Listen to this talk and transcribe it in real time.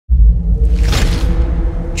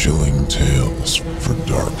Tales for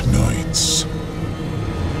Dark Nights.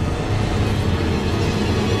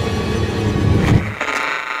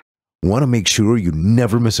 Want to make sure you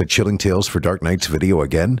never miss a Chilling Tales for Dark Nights video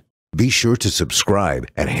again? Be sure to subscribe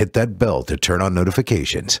and hit that bell to turn on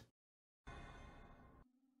notifications.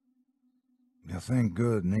 You think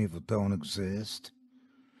good and evil don't exist?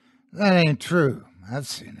 That ain't true. I've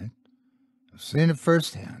seen it. I've seen it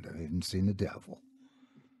firsthand. I've even seen the devil.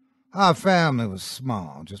 Our family was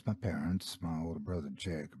small, just my parents, my older brother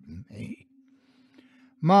Jacob, and me.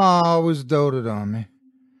 Ma always doted on me,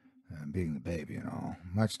 being the baby and all,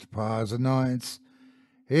 much to Pa's annoyance.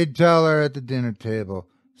 He'd tell her at the dinner table,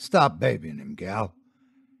 "Stop babying him, gal."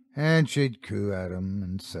 And she'd coo at him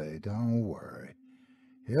and say, "Don't worry.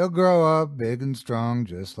 He'll grow up big and strong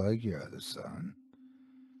just like your other son."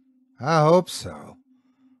 I hope so.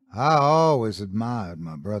 I always admired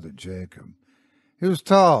my brother Jacob. He was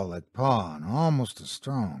tall like Pa and almost as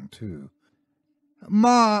strong, too.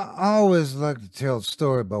 Ma always liked to tell a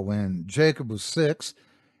story about when Jacob was 6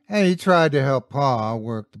 and he tried to help Pa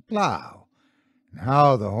work the plow, and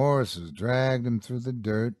how the horses dragged him through the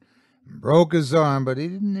dirt and broke his arm, but he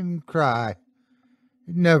didn't even cry.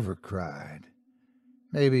 He never cried.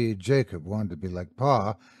 Maybe Jacob wanted to be like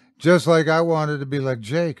Pa, just like I wanted to be like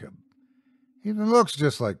Jacob. He even looks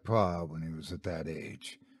just like Pa when he was at that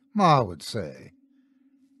age, Ma would say.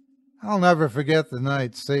 I'll never forget the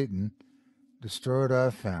night Satan destroyed our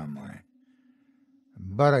family.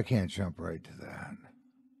 But I can't jump right to that.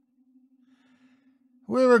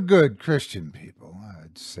 We were good Christian people.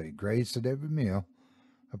 I'd say grace at every meal,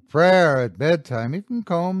 a prayer at bedtime, even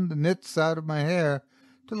combed the nits out of my hair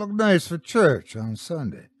to look nice for church on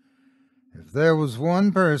Sunday. If there was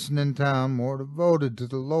one person in town more devoted to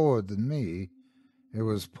the Lord than me, it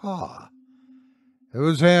was Pa. It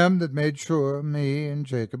was him that made sure me and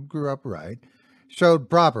Jacob grew up right, showed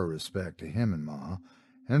proper respect to him and Ma,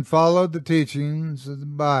 and followed the teachings of the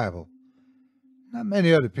Bible. Not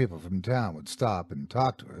many other people from town would stop and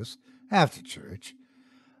talk to us after church.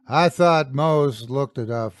 I thought most looked at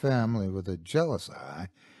our family with a jealous eye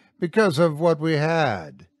because of what we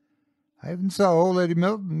had. I even saw old Lady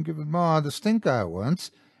Milton giving Ma the stink eye once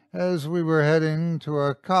as we were heading to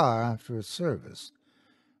our car after a service.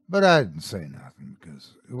 But I didn't say nothing,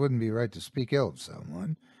 because it wouldn't be right to speak ill of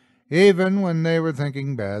someone, even when they were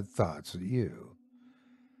thinking bad thoughts of you.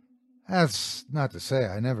 That's not to say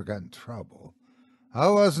I never got in trouble. I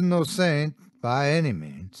wasn't no saint by any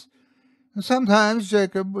means. And sometimes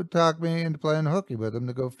Jacob would talk me into playing hooky with him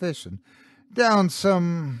to go fishing down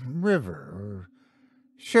some river, or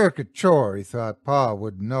shirk a chore he thought Pa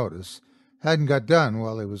wouldn't notice, hadn't got done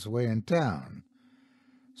while he was away in town.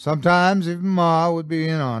 Sometimes even Ma would be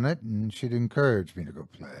in on it, and she'd encourage me to go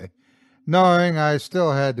play, knowing I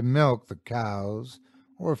still had to milk the cows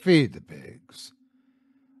or feed the pigs.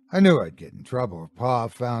 I knew I'd get in trouble if Pa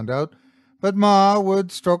found out, but Ma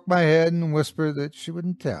would stroke my head and whisper that she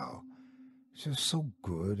wouldn't tell. She was so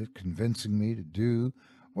good at convincing me to do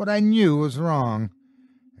what I knew was wrong,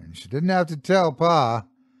 and she didn't have to tell Pa.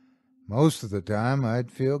 Most of the time I'd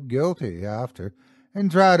feel guilty after, and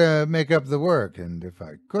try to make up the work, and if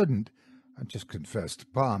I couldn't, I'd just confess to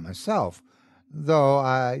Pa myself, though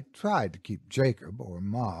I tried to keep Jacob or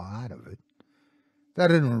Ma out of it. That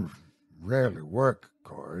didn't rarely work, of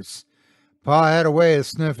course. Pa had a way of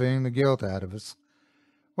sniffing the guilt out of us.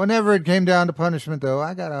 Whenever it came down to punishment, though,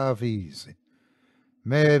 I got off easy.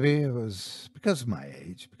 Maybe it was because of my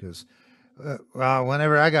age, because,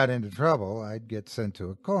 whenever I got into trouble, I'd get sent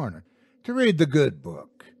to a corner to read the good book.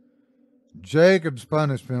 Jacob's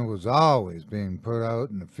punishment was always being put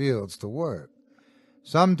out in the fields to work,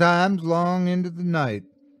 sometimes long into the night.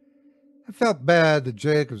 I felt bad that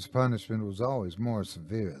Jacob's punishment was always more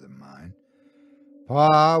severe than mine.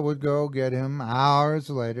 Pa would go get him hours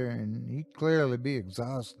later, and he'd clearly be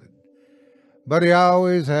exhausted. But he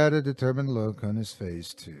always had a determined look on his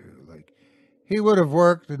face, too, like he would have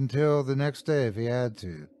worked until the next day if he had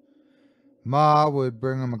to. Ma would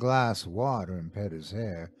bring him a glass of water and pet his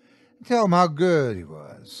hair, tell him how good he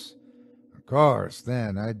was. Of course,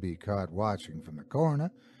 then I'd be caught watching from the corner,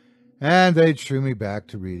 and they'd shoo me back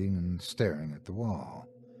to reading and staring at the wall.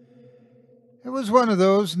 It was one of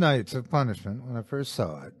those nights of punishment when I first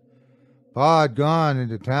saw it. Pa had gone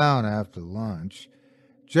into town after lunch.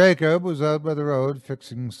 Jacob was out by the road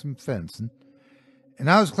fixing some fencing, and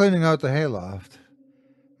I was cleaning out the hayloft.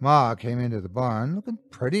 Ma came into the barn looking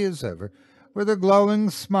pretty as ever, with a glowing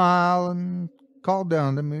smile, and called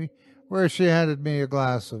down to me where she handed me a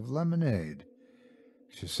glass of lemonade.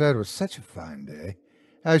 She said it was such a fine day,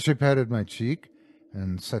 as she patted my cheek,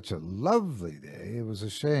 and such a lovely day it was a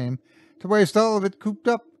shame to waste all of it cooped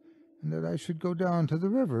up and that I should go down to the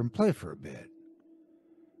river and play for a bit.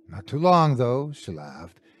 Not too long, though, she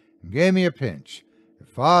laughed and gave me a pinch. Your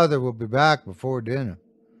father will be back before dinner.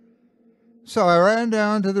 So I ran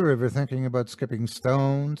down to the river thinking about skipping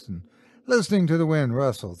stones and listening to the wind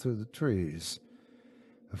rustle through the trees.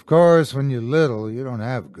 Of course, when you're little, you don't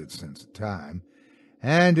have a good sense of time,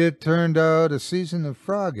 and it turned out a season of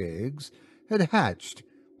frog eggs had hatched,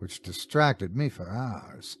 which distracted me for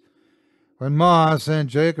hours. When Ma sent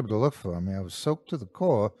Jacob to look for me, I was soaked to the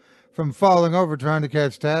core from falling over trying to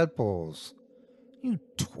catch tadpoles. You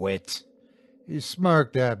twit! He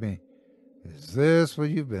smirked at me. Is this what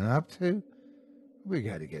you've been up to? We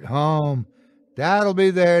got to get home. Dad'll be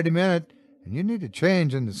there any minute, and you need to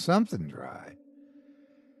change into something dry.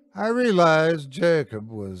 I realized Jacob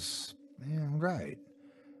was right.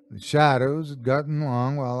 The shadows had gotten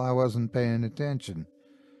long while I wasn't paying attention.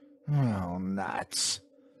 Oh, nuts.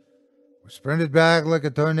 We sprinted back like a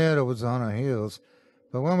tornado was on our heels,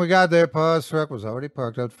 but when we got there, Pa's truck was already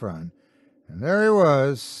parked out front, and there he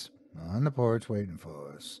was on the porch waiting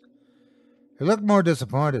for us. He looked more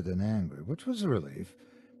disappointed than angry, which was a relief,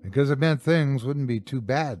 because it meant things wouldn't be too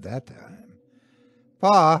bad that time.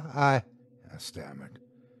 Pa, I stammered.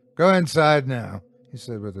 Go inside now, he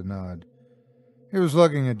said with a nod. He was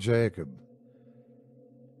looking at Jacob.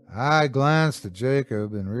 I glanced at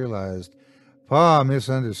Jacob and realized Pa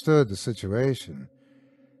misunderstood the situation.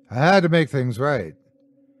 I had to make things right.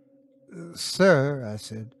 Sir, I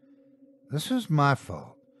said, this was my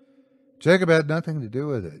fault. Jacob had nothing to do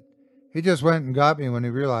with it. He just went and got me when he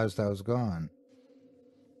realized I was gone.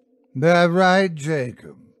 That right,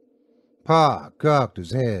 Jacob? Pa cocked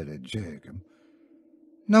his head at Jacob.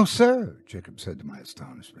 No, sir, Jacob said to my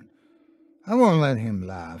astonishment. I won't let him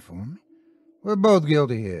lie for me. We're both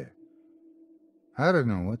guilty here. I didn't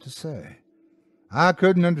know what to say. I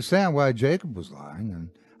couldn't understand why Jacob was lying and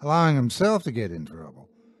allowing himself to get in trouble.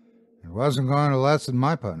 It wasn't going to lessen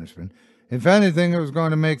my punishment. If anything, it was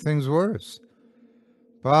going to make things worse.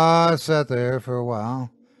 Pa sat there for a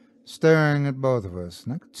while, staring at both of us,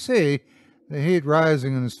 and I could see the heat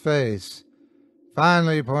rising in his face.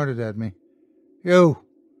 Finally, he pointed at me. You,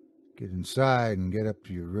 get inside and get up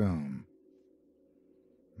to your room.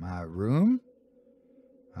 My room?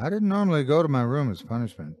 I didn't normally go to my room as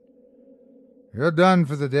punishment. You're done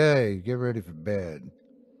for the day. Get ready for bed.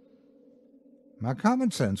 My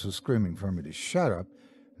common sense was screaming for me to shut up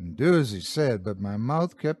and do as he said, but my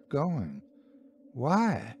mouth kept going.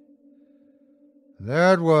 Why?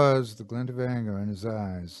 There it was, the glint of anger in his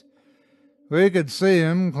eyes. We could see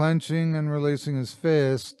him clenching and releasing his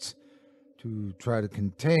fists to try to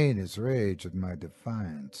contain his rage at my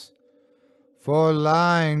defiance. For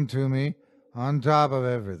lying to me on top of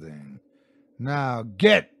everything. Now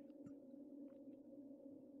get!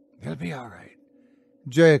 It'll be all right,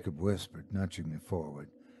 Jacob whispered, nudging me forward.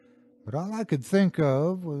 But all I could think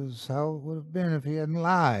of was how it would have been if he hadn't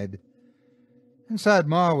lied. Inside,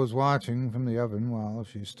 Ma was watching from the oven while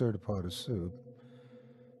she stirred a pot of soup.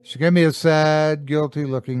 She gave me a sad,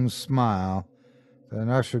 guilty-looking smile, then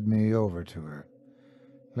ushered me over to her.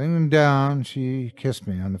 Leaning down, she kissed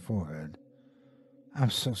me on the forehead. I'm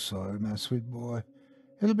so sorry, my sweet boy.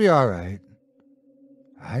 It'll be all right.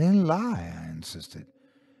 I didn't lie, I insisted.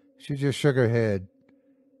 She just shook her head.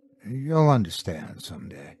 You'll understand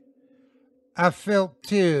someday. I felt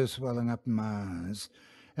tears welling up in my eyes,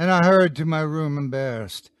 and I hurried to my room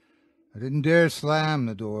embarrassed. I didn't dare slam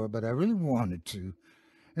the door, but I really wanted to.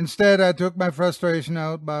 Instead, I took my frustration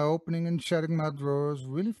out by opening and shutting my drawers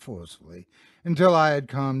really forcefully until I had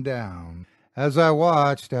calmed down. As I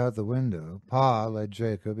watched out the window, Pa led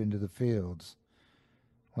Jacob into the fields.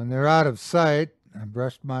 When they're out of sight, I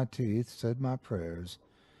brushed my teeth, said my prayers,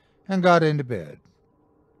 and got into bed.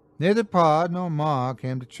 Neither Pa nor Ma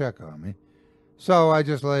came to check on me, so I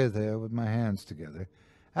just lay there with my hands together,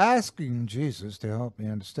 asking Jesus to help me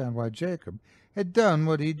understand why Jacob had done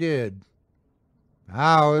what he did.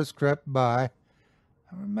 Hours crept by.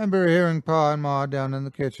 I remember hearing Pa and Ma down in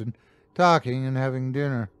the kitchen, talking and having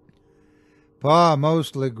dinner. Pa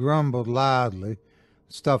mostly grumbled loudly,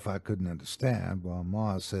 stuff I couldn't understand, while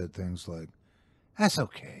Ma said things like, "That's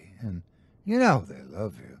okay, and you know they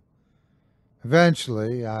love you."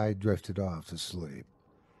 Eventually, I drifted off to sleep.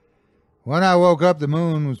 When I woke up, the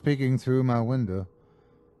moon was peeking through my window.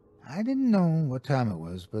 I didn't know what time it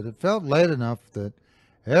was, but it felt late enough that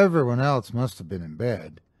everyone else must have been in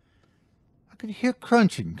bed. I could hear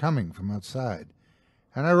crunching coming from outside,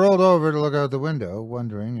 and I rolled over to look out the window,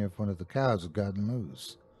 wondering if one of the cows had gotten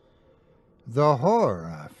loose. The horror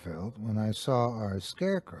I felt when I saw our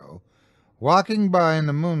scarecrow walking by in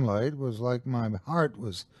the moonlight was like my heart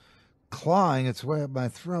was clawing its way up my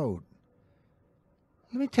throat.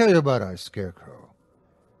 Let me tell you about our scarecrow.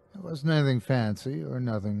 It wasn't anything fancy or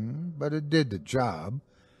nothing, but it did the job.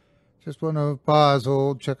 Just one of Pa's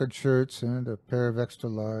old checkered shirts and a pair of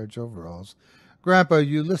extra-large overalls Grandpa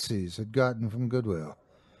Ulysses had gotten from Goodwill,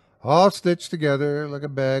 all stitched together like a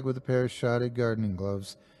bag with a pair of shoddy gardening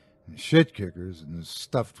gloves and shit kickers and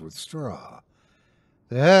stuffed with straw.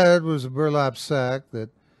 The head was a burlap sack that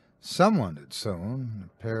someone had sewn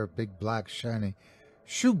a pair of big black shiny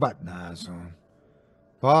shoe button eyes on.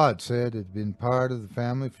 Pa had said it had been part of the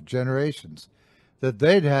family for generations, that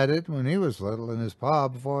they'd had it when he was little and his pa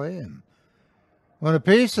before him. When a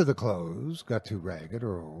piece of the clothes got too ragged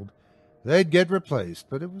or old, they'd get replaced,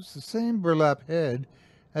 but it was the same burlap head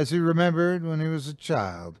as he remembered when he was a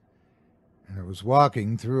child, and it was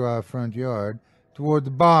walking through our front yard toward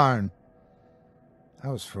the barn. I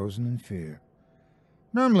was frozen in fear.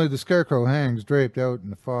 Normally the scarecrow hangs draped out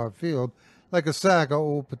in the far field like a sack of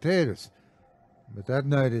old potatoes, but that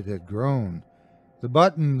night it had grown. The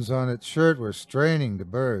buttons on its shirt were straining to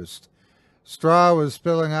burst. Straw was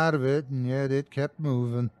spilling out of it, and yet it kept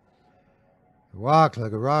moving. It walked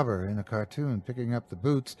like a robber in a cartoon, picking up the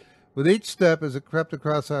boots with each step as it crept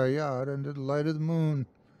across our yard under the light of the moon.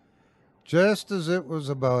 Just as it was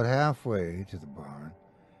about halfway to the barn,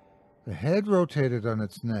 the head rotated on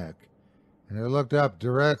its neck, and it looked up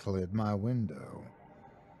directly at my window.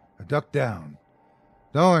 I ducked down,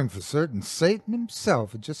 knowing for certain Satan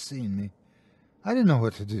himself had just seen me. I didn't know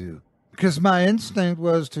what to do, because my instinct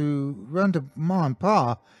was to run to Ma and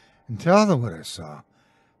Pa and tell them what I saw.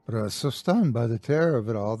 But I was so stunned by the terror of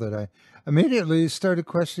it all that I immediately started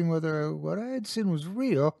questioning whether what I had seen was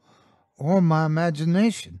real or my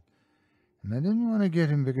imagination. And I didn't want to get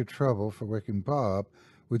in bigger trouble for waking Pa up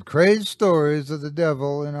with crazed stories of the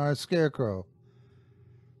devil in our scarecrow.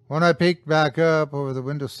 When I peeked back up over the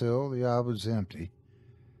windowsill, the yard was empty.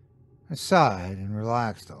 I sighed and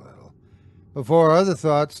relaxed a little before other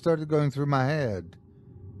thoughts started going through my head.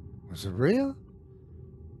 Was it real?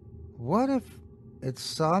 What if it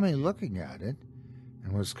saw me looking at it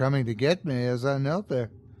and was coming to get me as I knelt there?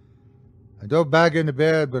 I dove back into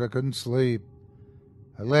bed, but I couldn't sleep.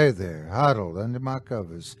 I lay there, huddled under my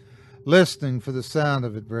covers, listening for the sound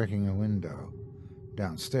of it breaking a window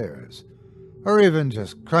downstairs, or even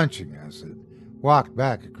just crunching as it walked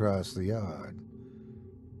back across the yard.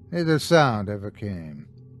 Neither sound ever came.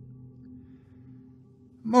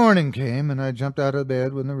 Morning came, and I jumped out of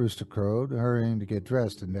bed when the rooster crowed, hurrying to get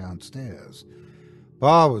dressed and downstairs.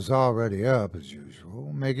 Pa was already up, as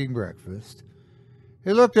usual, making breakfast.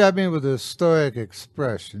 He looked at me with a stoic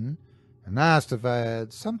expression and asked if I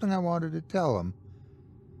had something I wanted to tell him.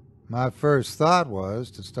 My first thought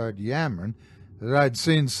was to start yammering that I'd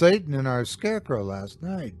seen Satan in our scarecrow last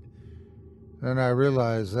night. Then I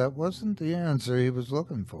realized that wasn't the answer he was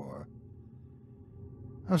looking for.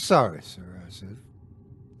 "I'm sorry, sir," I said.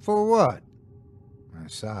 "For what?" I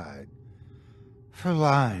sighed. "For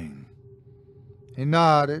lying." He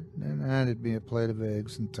nodded and handed me a plate of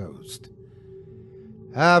eggs and toast.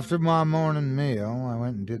 After my morning meal, I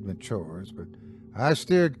went and did my chores, but I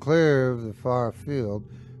steered clear of the far field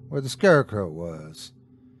where the scarecrow was.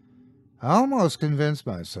 I almost convinced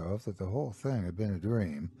myself that the whole thing had been a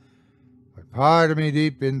dream, but part of me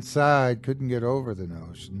deep inside couldn't get over the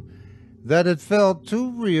notion that it felt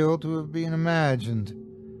too real to have been imagined.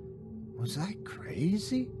 Was I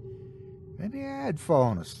crazy? Maybe I had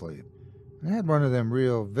fallen asleep and had one of them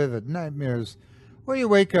real vivid nightmares where you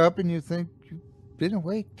wake up and you think you've been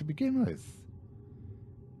awake to begin with.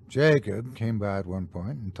 Jacob came by at one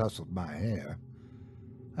point and tousled my hair.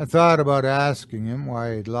 I thought about asking him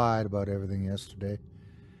why he'd lied about everything yesterday,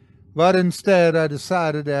 but instead I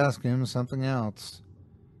decided to ask him something else.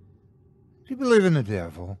 "Do you believe in the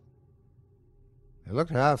devil?" He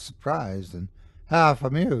looked half surprised and half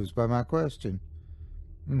amused by my question.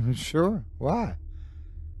 "Sure, why?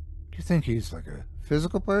 Do you think he's like a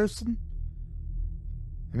physical person?"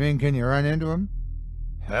 "You mean, can you run into him?"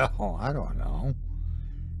 "Hell, I don't know."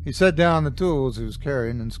 He set down the tools he was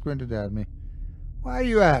carrying and squinted at me. "Why are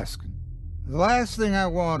you asking?" "The last thing I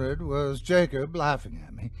wanted was Jacob laughing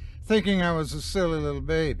at me, thinking I was a silly little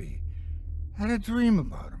baby. I had a dream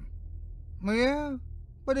about him." "Well, yeah?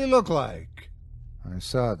 What'd he look like?" I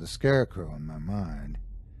saw the scarecrow in my mind.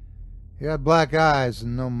 He had black eyes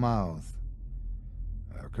and no mouth.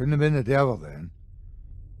 Couldn't have been the devil then.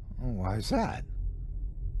 "Oh, why's that?"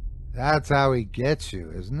 "That's how he gets you,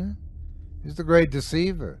 isn't it? He's the great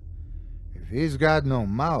deceiver. If he's got no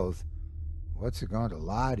mouth, what's he going to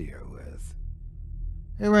lie to you with?"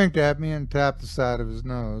 He winked at me and tapped the side of his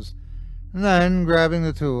nose, and then, grabbing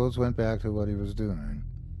the tools, went back to what he was doing.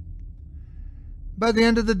 By the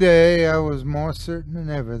end of the day, I was more certain than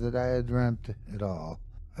ever that I had dreamt it all.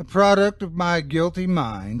 A product of my guilty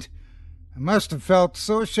mind. I must have felt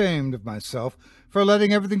so ashamed of myself for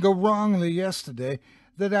letting everything go wrongly yesterday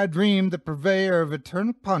that I dreamed the purveyor of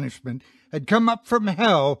eternal punishment had come up from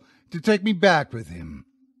hell to take me back with him.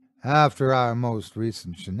 After our most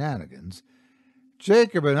recent shenanigans,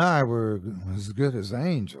 Jacob and I were as good as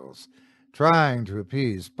angels, trying to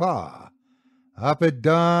appease Pa. Up at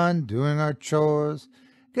dawn, doing our chores,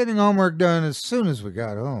 getting homework done as soon as we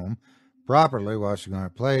got home, properly washing our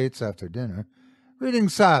plates after dinner, reading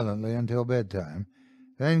silently until bedtime,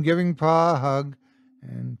 then giving Pa a hug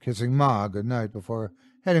and kissing Ma good night before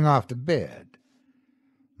heading off to bed.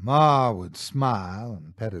 Ma would smile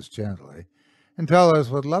and pet us gently and tell us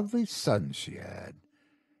what lovely sons she had,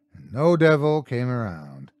 and no devil came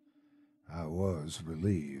around. I was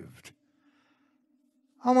relieved.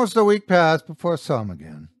 Almost a week passed before I saw him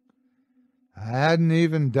again. I hadn't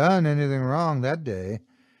even done anything wrong that day.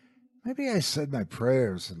 Maybe I said my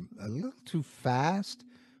prayers a little too fast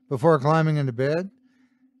before climbing into bed.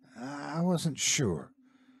 I wasn't sure.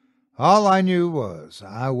 All I knew was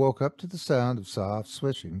I woke up to the sound of soft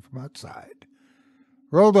swishing from outside.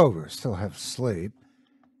 Rolled over, still half asleep.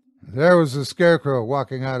 There was the scarecrow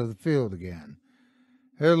walking out of the field again.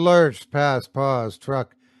 It lurched past Pa's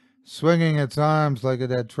truck, swinging its arms like it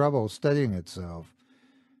had trouble steadying itself.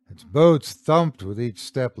 Its boots thumped with each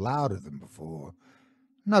step louder than before,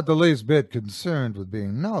 not the least bit concerned with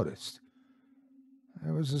being noticed.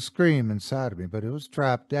 There was a scream inside of me, but it was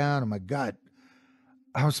trapped down in my gut.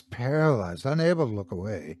 I was paralyzed, unable to look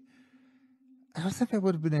away. I don't think I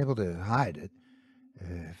would have been able to hide it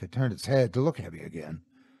if it turned its head to look at me again.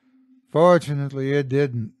 Fortunately, it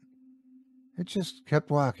didn't. It just kept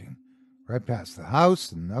walking, right past the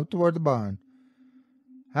house and out toward the barn.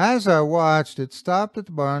 As I watched, it stopped at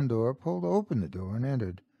the barn door, pulled open the door, and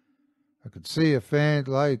entered. I could see a faint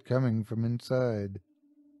light coming from inside.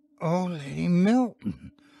 "Oh, Lady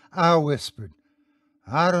Milton," I whispered.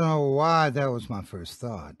 I don't know why that was my first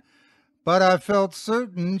thought, but I felt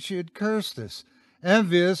certain she had cursed us,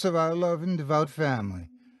 envious of our loving, devout family.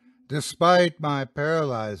 Despite my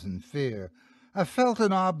paralyzing fear, I felt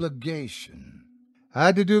an obligation. I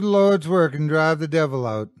had to do the Lord's work and drive the devil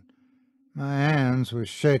out. My hands were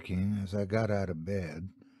shaking as I got out of bed.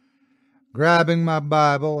 Grabbing my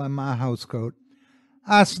Bible and my housecoat,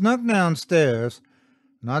 I snuck downstairs,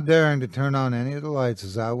 not daring to turn on any of the lights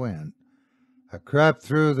as I went. I crept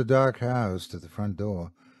through the dark house to the front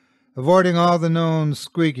door, avoiding all the known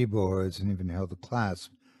squeaky boards, and even held the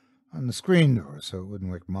clasp on the screen door so it wouldn't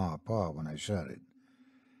wake Ma or Pa when I shut it.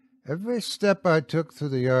 Every step I took through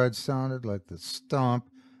the yard sounded like the stomp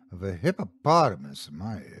of a hippopotamus in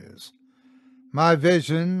my ears. My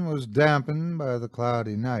vision was dampened by the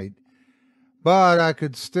cloudy night, but I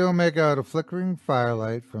could still make out a flickering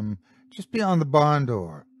firelight from just beyond the barn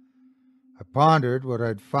door. I pondered what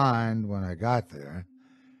I'd find when I got there.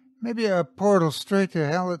 Maybe a portal straight to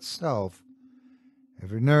hell itself.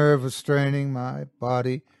 Every nerve was straining, my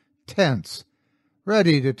body tense,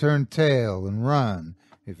 ready to turn tail and run,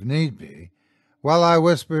 if need be, while I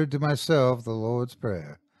whispered to myself the Lord's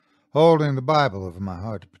Prayer, holding the Bible over my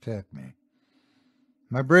heart to protect me.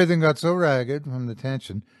 My breathing got so ragged from the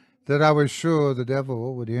tension that I was sure the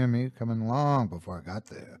devil would hear me coming long before I got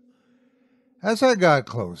there. As I got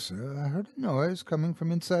closer, I heard a noise coming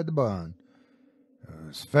from inside the barn. It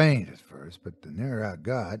was faint at first, but the nearer I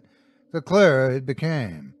got, the clearer it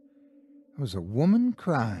became. It was a woman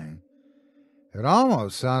crying. It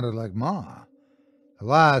almost sounded like Ma. The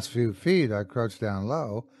last few feet I crouched down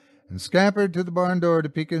low and scampered to the barn door to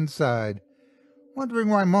peek inside, wondering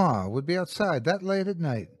why Ma would be outside that late at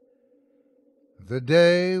night. The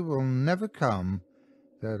day will never come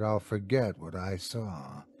that I'll forget what I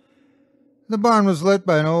saw. The barn was lit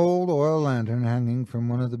by an old oil lantern hanging from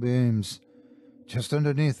one of the beams. Just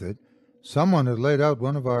underneath it, someone had laid out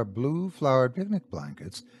one of our blue-flowered picnic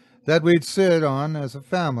blankets that we'd sit on as a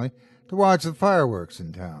family to watch the fireworks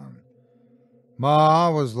in town.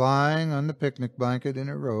 Ma was lying on the picnic blanket in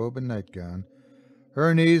her robe and nightgown,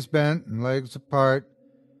 her knees bent and legs apart,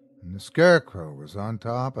 and the scarecrow was on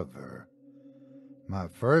top of her. My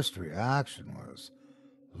first reaction was,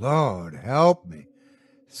 "Lord, help me.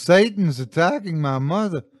 Satan's attacking my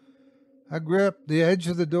mother." I gripped the edge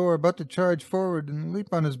of the door, about to charge forward and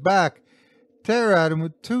leap on his back, tear at him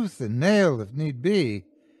with tooth and nail if need be.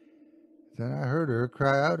 Then I heard her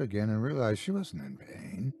cry out again and realized she wasn't in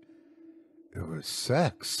pain. It was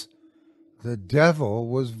sex. The devil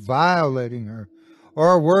was violating her,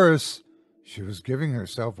 or worse, she was giving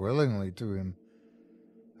herself willingly to him.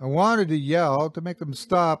 I wanted to yell to make them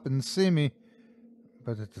stop and see me,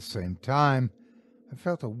 But at the same time, I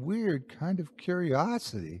felt a weird kind of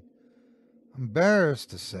curiosity. Embarrassed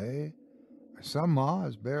to say, I saw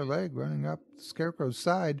Ma's bare leg running up the Scarecrow's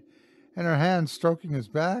side, and her hands stroking his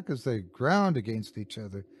back as they ground against each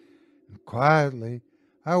other. And quietly,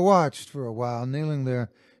 I watched for a while, kneeling there,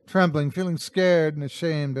 trembling, feeling scared and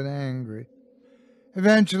ashamed and angry.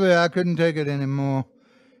 Eventually, I couldn't take it any more,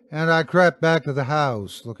 and I crept back to the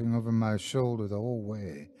house, looking over my shoulder the whole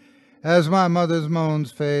way, as my mother's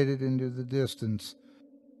moans faded into the distance.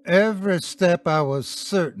 Every step I was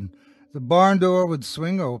certain the barn door would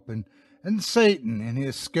swing open, and Satan, in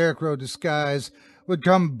his scarecrow disguise, would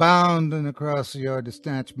come bounding across the yard to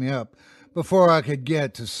snatch me up before I could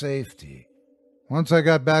get to safety. Once I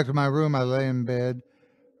got back to my room, I lay in bed,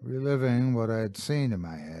 reliving what I had seen in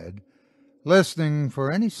my head, listening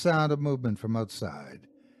for any sound of movement from outside.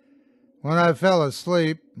 When I fell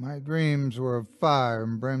asleep, my dreams were of fire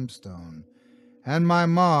and brimstone, and my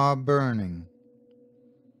ma burning.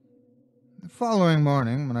 The following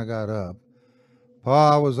morning, when I got up,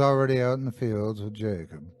 Pa was already out in the fields with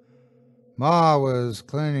Jacob. Ma was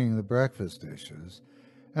cleaning the breakfast dishes,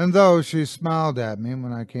 and though she smiled at me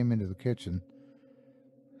when I came into the kitchen,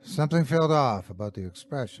 something felt off about the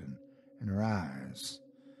expression in her eyes.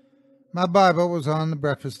 My Bible was on the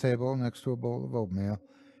breakfast table next to a bowl of oatmeal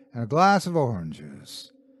and a glass of orange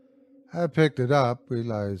juice. I picked it up,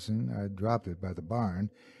 realizing I'd dropped it by the barn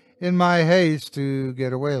in my haste to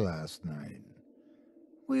get away last night.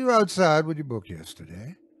 "Were you outside with your book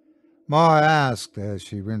yesterday?" Ma asked as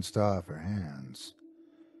she rinsed off her hands.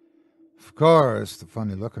 Of course, the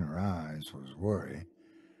funny look in her eyes was worry.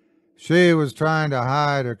 She was trying to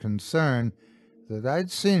hide her concern that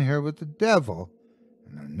I'd seen her with the devil,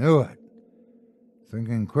 and I knew it.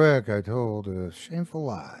 Thinking quick, I told a shameful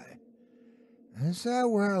lie. "Is that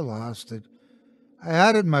where I lost it? I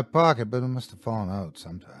had it in my pocket, but it must have fallen out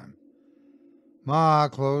sometime." Ma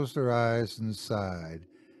closed her eyes and sighed,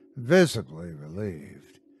 visibly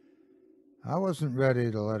relieved. I wasn't ready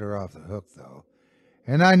to let her off the hook, though,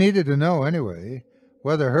 and I needed to know anyway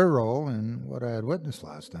whether her role in what I had witnessed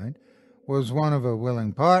last night was one of a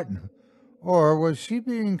willing partner, or was she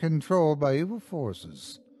being controlled by evil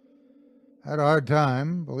forces. I had a hard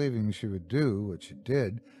time believing she would do what she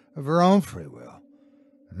did of her own free will.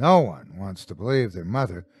 No one wants to believe their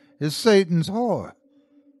mother is Satan's whore.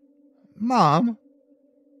 "Mom,"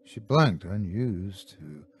 she blinked, unused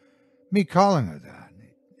to me calling her that.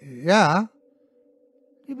 "Yeah?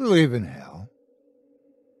 You believe in hell?"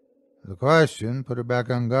 The question put her back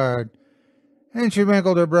on guard, and she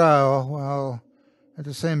wrinkled her brow while at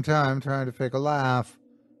the same time trying to fake a laugh.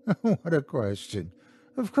 What a question.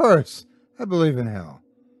 Of course, I believe in hell.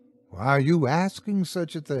 Why are you asking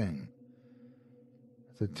such a thing?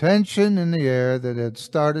 The tension in the air that had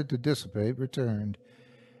started to dissipate returned,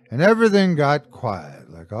 and everything got quiet,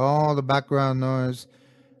 like all the background noise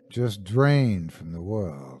just drained from the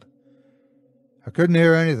world. I couldn't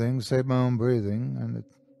hear anything save my own breathing and the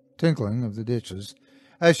tinkling of the dishes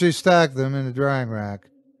as she stacked them in the drying rack.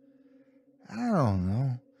 I don't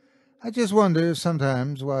know. I just wonder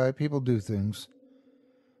sometimes why people do things.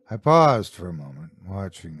 I paused for a moment,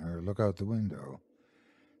 watching her look out the window.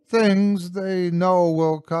 Things they know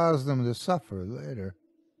will cause them to suffer later.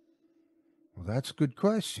 Well, that's a good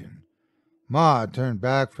question. Ma turned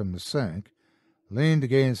back from the sink, leaned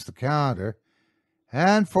against the counter,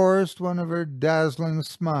 and forced one of her dazzling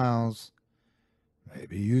smiles.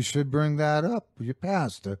 "Maybe you should bring that up with your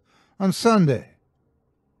pastor on Sunday."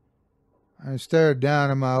 I stared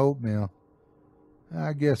down at my oatmeal.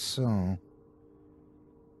 I guess so.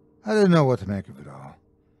 I didn't know what to make of it all.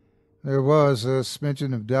 There was a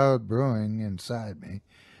smidgen of doubt brewing inside me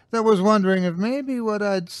that was wondering if maybe what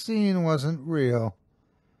I'd seen wasn't real.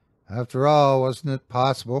 After all, wasn't it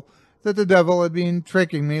possible that the devil had been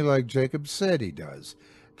tricking me like Jacob said he does,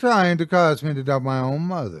 trying to cause me to doubt my own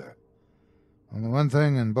mother? Only one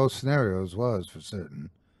thing in both scenarios was for certain.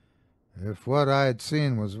 If what I had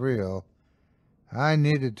seen was real, I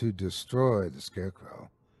needed to destroy the Scarecrow.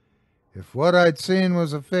 If what I'd seen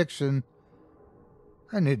was a fiction,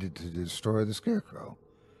 I needed to destroy the Scarecrow.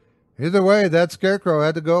 Either way, that Scarecrow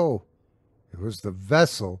had to go. It was the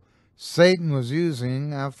vessel Satan was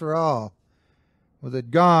using after all. With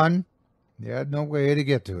it gone, he had no way to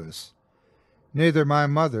get to us. Neither my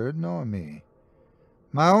mother nor me.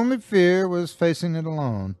 My only fear was facing it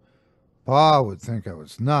alone. Pa would think I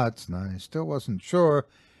was nuts, and I still wasn't sure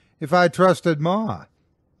if I trusted Ma.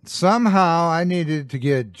 Somehow I needed to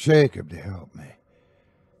get Jacob to help me.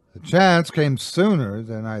 The chance came sooner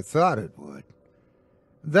than I thought it would.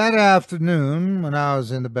 That afternoon, when I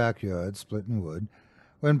was in the backyard splitting wood,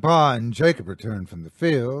 when Pa and Jacob returned from the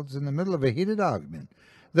fields in the middle of a heated argument,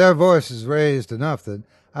 their voices raised enough that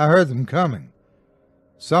I heard them coming.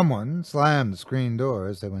 Someone slammed the screen door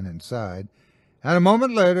as they went inside, and a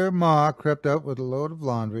moment later Ma crept out with a load of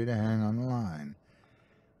laundry to hang on the line.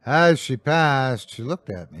 As she passed, she looked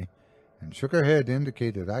at me and shook her head to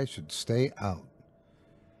indicate that I should stay out.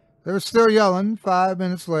 They were still yelling 5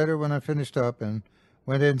 minutes later when I finished up and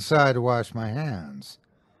went inside to wash my hands.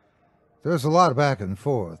 There was a lot of back and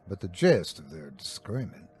forth, but the gist of their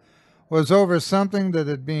disagreement was over something that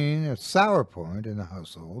had been a sour point in the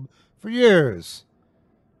household for years,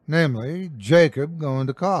 namely Jacob going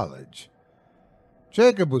to college.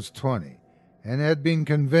 Jacob was 20 and had been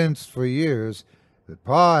convinced for years that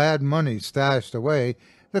Pa had money stashed away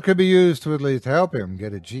that could be used to at least help him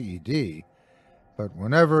get a GED, but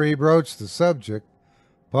whenever he broached the subject,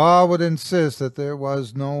 Pa would insist that there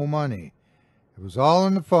was no money. It was all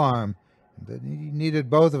in the farm, and that he needed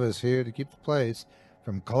both of us here to keep the place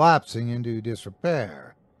from collapsing into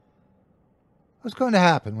disrepair. "What's going to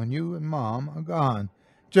happen when you and Mom are gone?"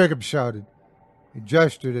 Jacob shouted. He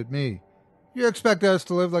gestured at me. "You expect us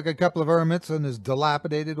to live like a couple of hermits on this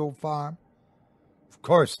dilapidated old farm?" "Of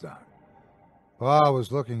course not." Pa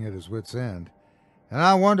was looking at his wits' end, and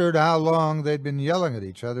I wondered how long they'd been yelling at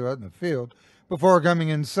each other out in the field before coming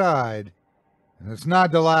inside. "And it's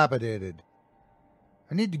not dilapidated."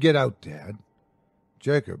 "I need to get out, Dad."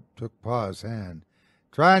 Jacob took Pa's hand,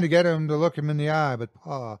 trying to get him to look him in the eye, but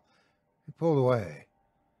Pa, he pulled away.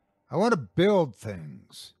 "I want to build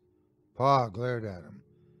things." Pa glared at him.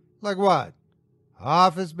 "Like what?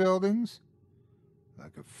 Office buildings?"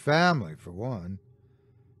 "Like a family, for one."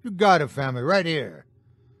 "You got a family right here."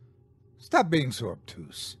 "Stop being so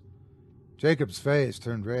obtuse." Jacob's face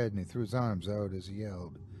turned red and he threw his arms out as he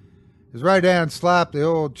yelled. His right hand slapped the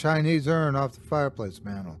old Chinese urn off the fireplace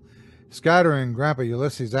mantel, scattering Grandpa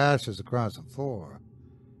Ulysses' ashes across the floor.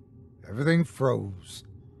 Everything froze.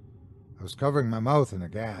 I was covering my mouth in a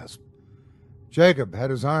gasp. Jacob had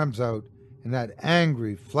his arms out in that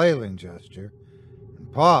angry, flailing gesture,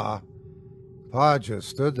 and Pa just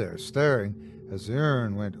stood there staring as the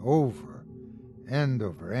urn went over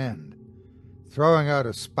end, throwing out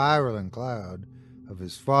a spiraling cloud of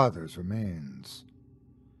his father's remains.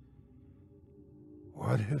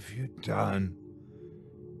 "What have you done?"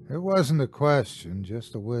 It wasn't a question,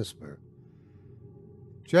 just a whisper.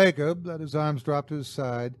 Jacob let his arms drop to his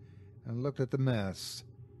side and looked at the mess.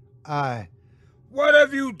 "What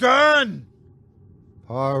have you done?"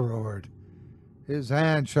 Pa roared. His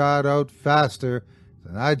hand shot out faster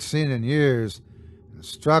than I'd seen in years and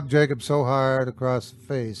struck Jacob so hard across the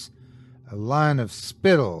face a line of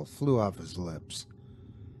spittle flew off his lips.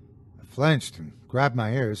 I flinched and grabbed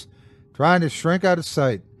my ears, trying to shrink out of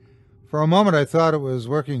sight. For a moment I thought it was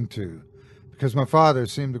working too, because my father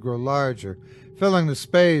seemed to grow larger, filling the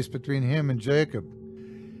space between him and Jacob.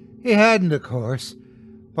 He hadn't, of course.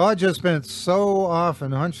 Pa just spent so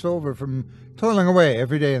often hunched over from toiling away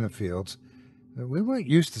every day in the fields that we weren't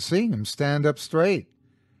used to seeing him stand up straight.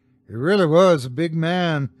 He really was a big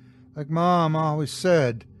man, like Mom always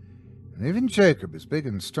said, and even Jacob, as big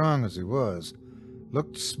and strong as he was,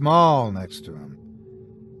 looked small next to him.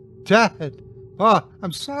 "Dad! Pa,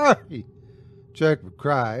 I'm sorry!" Jacob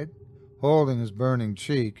cried, holding his burning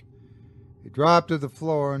cheek. He dropped to the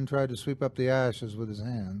floor and tried to sweep up the ashes with his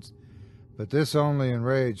hands, but this only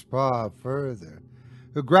enraged Pa further,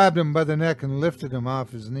 who grabbed him by the neck and lifted him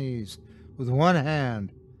off his knees with one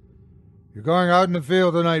hand. "You're going out in the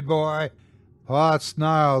field tonight, boy," Pa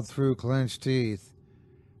snarled through clenched teeth.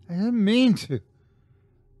 I didn't mean to.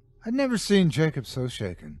 I'd never seen Jacob so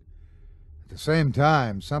shaken. At the same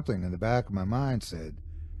time, something in the back of my mind said,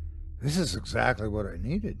 "This is exactly what I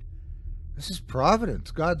needed. This is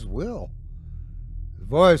Providence, God's will." The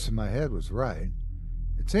voice in my head was right.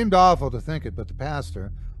 It seemed awful to think it, but the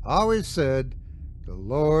pastor always said, "The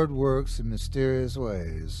Lord works in mysterious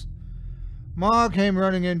ways." Ma came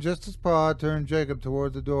running in just as Pa turned Jacob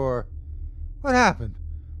toward the door. "What happened?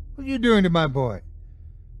 What are you doing to my boy?"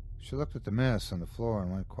 She looked at the mess on the floor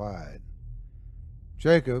and went quiet.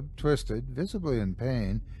 Jacob twisted, visibly in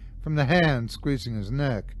pain, from the hand squeezing his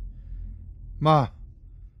neck. "Ma,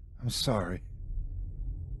 I'm sorry."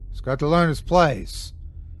 "He's got to learn his place,"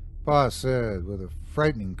 Pa said with a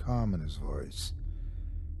frightening calm in his voice.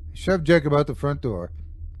 He shoved Jacob out the front door,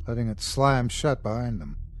 letting it slam shut behind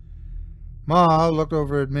them. Ma looked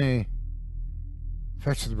over at me.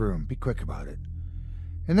 "Fetch the broom. Be quick about it."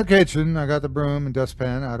 In the kitchen, I got the broom and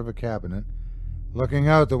dustpan out of a cabinet. Looking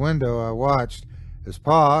out the window, I watched as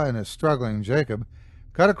Pa and a struggling Jacob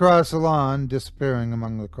cut across the lawn, disappearing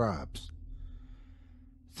among the crops.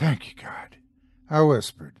 "Thank you, God." I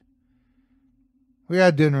whispered. We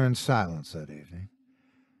had dinner in silence that evening.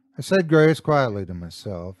 I said grace quietly to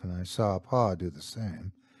myself, and I saw Pa do the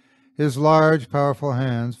same, his large, powerful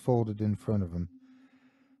hands folded in front of him.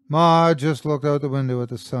 Ma just looked out the window at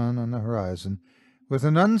the sun on the horizon, with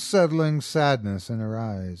an unsettling sadness in her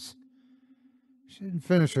eyes. She didn't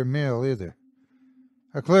finish her meal either.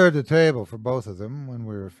 I cleared the table for both of them when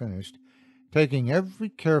we were finished, taking every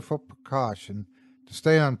careful precaution to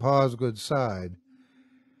stay on Pa's good side.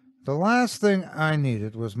 The last thing I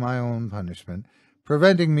needed was my own punishment,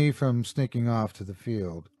 preventing me from sneaking off to the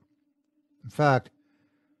field. In fact,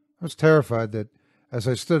 I was terrified that as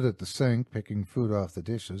I stood at the sink, picking food off the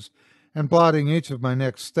dishes and plotting each of my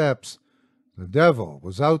next steps, the devil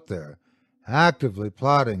was out there, actively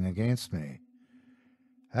plotting against me.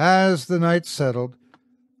 As the night settled,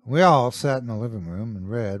 we all sat in the living room and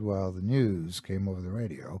read while the news came over the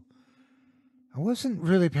radio. I wasn't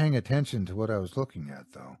really paying attention to what I was looking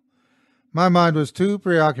at, though. My mind was too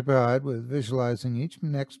preoccupied with visualizing each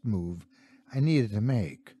next move I needed to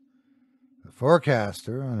make. The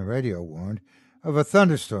forecaster on the radio warned of a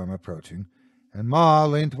thunderstorm approaching, and Ma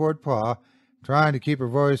leaned toward Pa, trying to keep her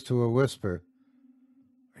voice to a whisper.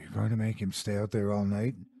 Are you going to make him stay out there all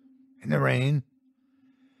night? In the rain?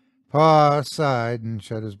 Pa sighed and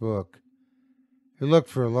shut his book. He looked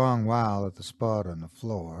for a long while at the spot on the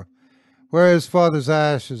floor, where his father's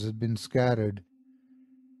ashes had been scattered.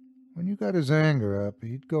 When you got his anger up,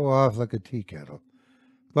 he'd go off like a tea kettle.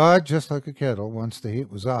 But just like a kettle, once the heat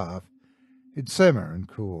was off, it'd simmer and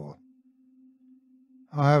cool.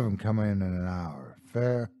 I'll have him come in an hour.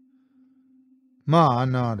 Fair? Ma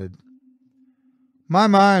nodded. My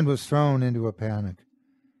mind was thrown into a panic.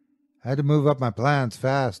 I had to move up my plans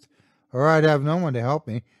fast, or I'd have no one to help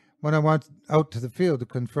me when I went out to the field to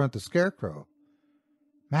confront the scarecrow.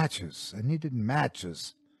 Matches. I needed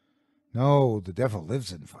matches. No, the devil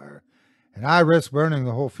lives in fire, and I risked burning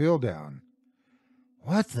the whole field down.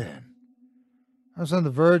 What then? I was on the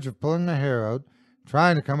verge of pulling my hair out,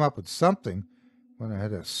 trying to come up with something, when I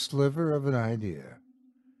had a sliver of an idea.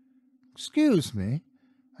 Excuse me,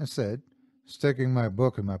 I said, sticking my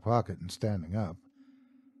book in my pocket and standing up.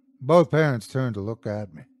 Both parents turned to look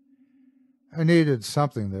at me. I needed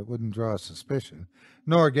something that wouldn't draw suspicion,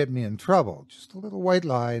 nor get me in trouble, just a little white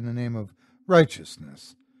lie in the name of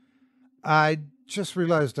righteousness. I just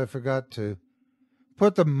realized I forgot to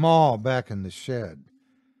put the maul back in the shed.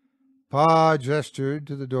 Pa gestured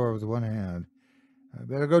to the door with one hand. I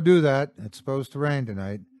better go do that. It's supposed to rain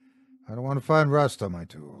tonight. I don't want to find rust on my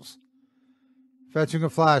tools. Fetching a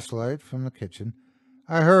flashlight from the kitchen,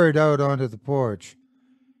 I hurried out onto the porch.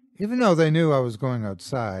 Even though they knew I was going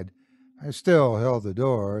outside, I still held the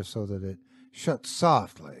door so that it shut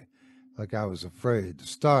softly, like I was afraid to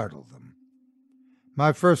startle them.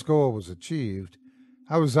 My first goal was achieved.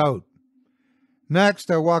 I was out. Next,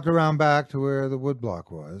 I walked around back to where the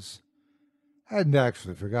woodblock was. I hadn't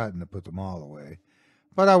actually forgotten to put them all away,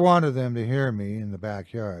 but I wanted them to hear me in the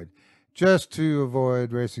backyard, just to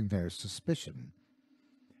avoid raising their suspicion.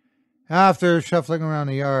 After shuffling around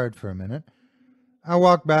the yard for a minute, I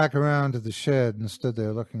walked back around to the shed and stood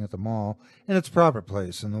there looking at the maul in its proper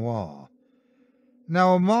place in the wall.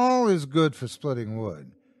 Now, a maul is good for splitting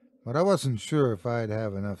wood, but I wasn't sure if I'd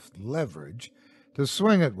have enough leverage to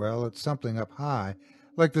swing it well at something up high,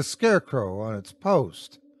 like the scarecrow on its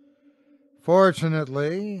post.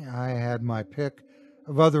 Fortunately, I had my pick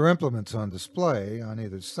of other implements on display on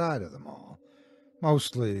either side of the maul,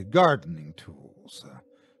 mostly gardening tools, a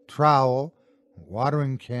trowel, a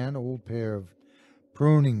watering can, old pair of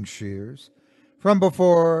pruning shears, from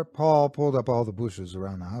before Paul pulled up all the bushes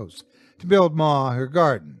around the house to build Ma her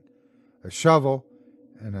garden, a shovel,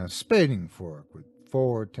 and a spading fork with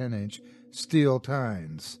 4 10-inch steel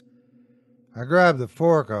tines. I grabbed the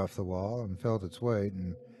fork off the wall and felt its weight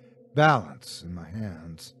and balance in my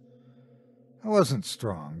hands. I wasn't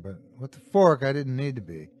strong, but with the fork I didn't need to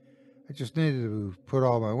be. I just needed to put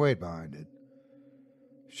all my weight behind it.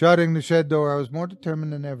 Shutting the shed door, I was more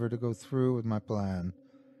determined than ever to go through with my plan.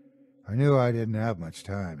 I knew I didn't have much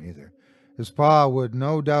time either. His pa would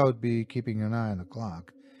no doubt be keeping an eye on the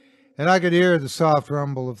clock, and I could hear the soft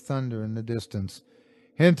rumble of thunder in the distance,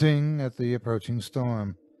 hinting at the approaching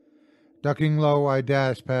storm. Ducking low, I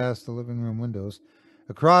dashed past the living room windows,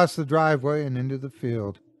 across the driveway and into the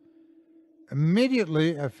field.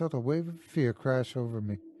 Immediately, I felt a wave of fear crash over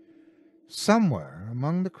me. Somewhere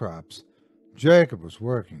among the crops, Jacob was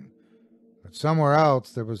working, but somewhere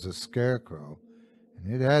else there was a scarecrow,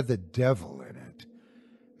 and it had the devil in it.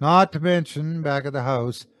 Not to mention, back at the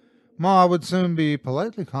house, Ma would soon be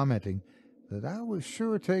politely commenting that I was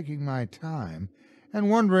sure taking my time and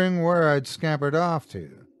wondering where I'd scampered off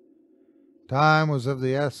to. Time was of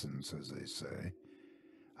the essence, as they say.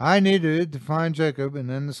 I needed to find Jacob and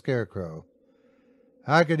then the Scarecrow.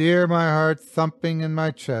 I could hear my heart thumping in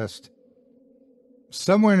my chest.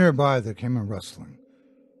 Somewhere nearby there came a rustling.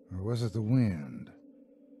 Or was it the wind?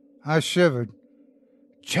 I shivered.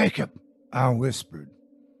 "Jacob," I whispered.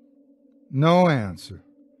 No answer.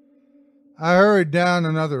 I hurried down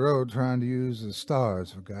another road trying to use the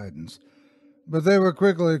stars for guidance, but they were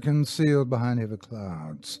quickly concealed behind heavy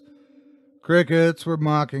clouds. Crickets were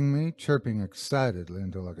mocking me, chirping excitedly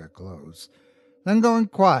until I got close, then going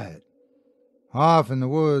quiet. Off in the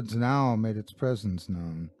woods, an owl made its presence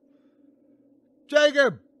known.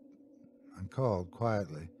 "Jacob!" I called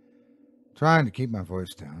quietly, trying to keep my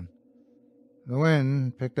voice down. The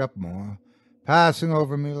wind picked up more, passing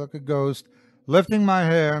over me like a ghost, lifting my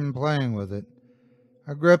hair and playing with it.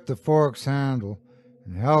 I gripped the fork's handle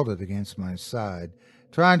and held it against my side,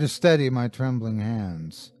 trying to steady my trembling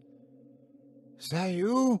hands. "Is that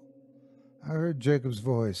you?" I heard Jacob's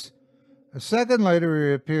voice. A second later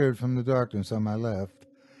he appeared from the darkness on my left,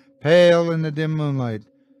 pale in the dim moonlight.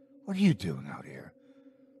 "What are you doing out here?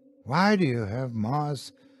 Why do you have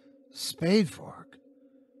Ma's spade fork?"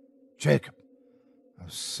 "Jacob." I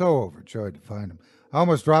was so overjoyed to find him, I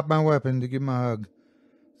almost dropped my weapon to give him a hug.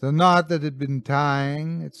 The knot that had been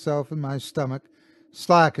tying itself in my stomach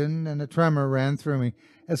slackened, and a tremor ran through me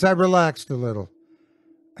as I relaxed a little.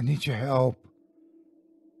 "I need your help."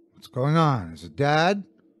 "What's going on? Is it Dad?"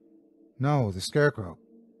 "No, the Scarecrow."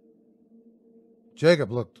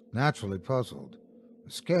 Jacob looked naturally puzzled.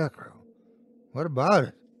 "The Scarecrow? What about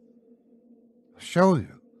it?" "I'll show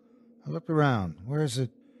you." I looked around. "Where is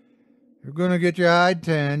it?" "You're going to get your hide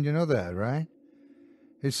tanned, you know that, right?"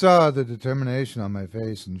 He saw the determination on my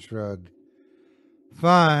face and shrugged.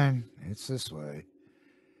 "Fine, it's this way."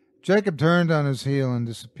 Jacob turned on his heel and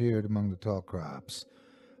disappeared among the tall crops.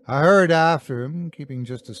 I hurried after him, keeping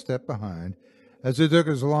just a step behind, as he took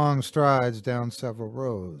his long strides down several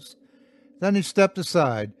rows. Then he stepped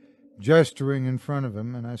aside, gesturing in front of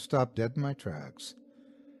him, and I stopped dead in my tracks.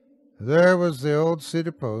 There was the old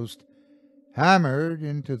cedar post, hammered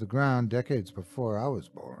into the ground decades before I was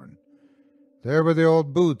born. There were the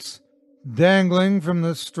old boots, dangling from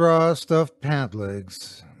the straw-stuffed pant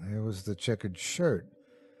legs. There was the checkered shirt,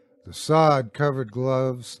 the sod-covered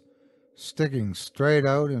gloves, sticking straight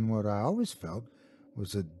out in what I always felt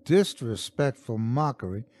was a disrespectful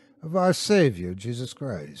mockery of our Savior, Jesus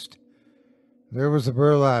Christ. There was the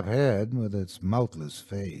burlap head with its mouthless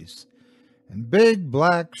face, and big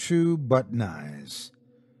black shoe button eyes.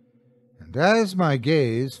 And as my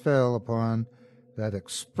gaze fell upon that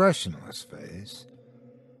expressionless face,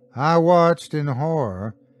 I watched in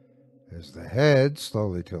horror as the head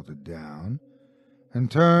slowly tilted down and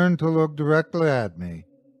turned to look directly at me.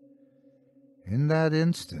 In that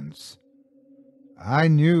instance, I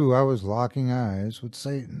knew I was locking eyes with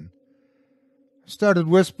Satan. I started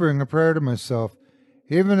whispering a prayer to myself,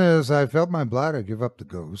 even as I felt my bladder give up the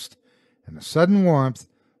ghost and a sudden warmth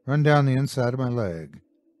run down the inside of my leg.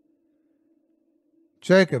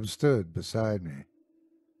 Jacob stood beside me.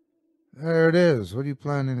 "There it is. What are you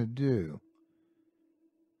planning to do?"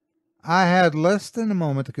 I had less than a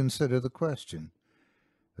moment to consider the question.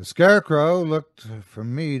 The Scarecrow looked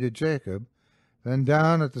from me to Jacob, then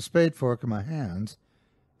down at the spade fork in my hands,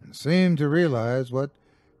 and seemed to realize what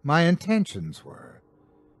my intentions were.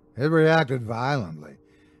 It reacted violently,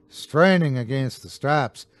 straining against the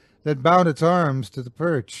straps that bound its arms to the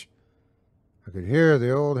perch. I could hear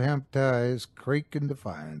the old hemp ties creak in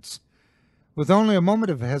defiance. With only a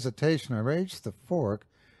moment of hesitation, I raised the fork,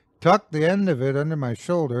 tucked the end of it under my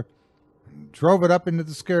shoulder, and drove it up into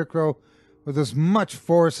the Scarecrow with as much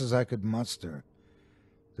force as I could muster.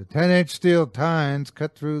 The 10-inch steel tines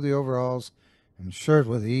cut through the overalls and shirt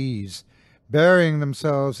with ease, burying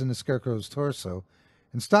themselves in the Scarecrow's torso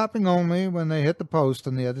and stopping only when they hit the post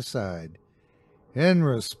on the other side. In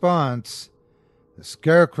response, the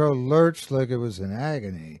Scarecrow lurched like it was in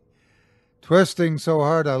agony. Twisting so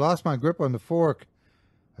hard I lost my grip on the fork.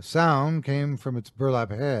 A sound came from its burlap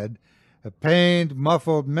head, a pained,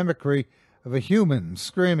 muffled mimicry of a human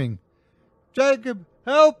screaming. "Jacob,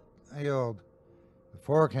 help!" I yelled. The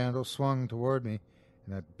fork handle swung toward me,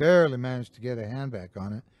 and I barely managed to get a hand back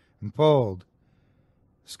on it and pulled.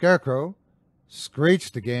 The Scarecrow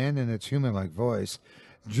screeched again in its human-like voice,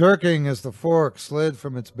 jerking as the fork slid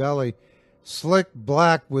from its belly, slick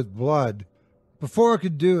black with blood. Before I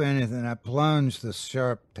could do anything, I plunged the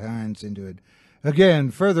sharp tines into it, again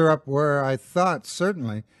further up where I thought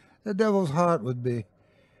certainly the devil's heart would be.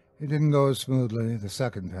 It didn't go smoothly the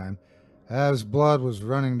second time, as blood was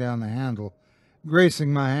running down the handle.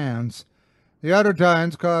 grazing my hands. The other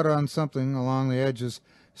tines caught on something along the edges,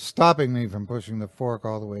 stopping me from pushing the fork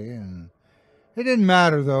all the way in. It didn't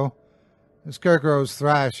matter, though. The scarecrow's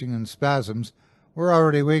thrashing and spasms were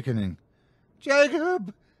already weakening.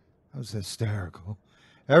 "Jacob!" I was hysterical.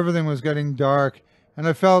 Everything was getting dark, and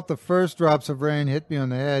I felt the first drops of rain hit me on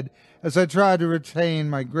the head as I tried to retain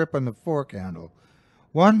my grip on the fork handle.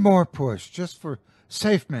 One more push, just for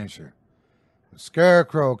safe measure. The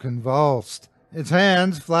scarecrow convulsed, its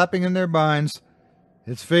hands flapping in their binds.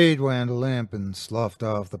 Its feet went limp and sloughed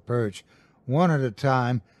off the perch, one at a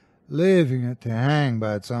time, leaving it to hang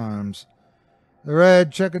by its arms. The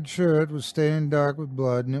red checkered shirt was stained dark with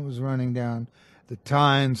blood, and it was running down the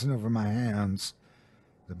tines and over my hands.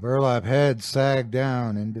 The burlap head sagged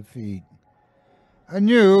down in defeat. I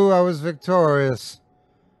knew I was victorious.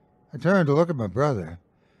 I turned to look at my brother.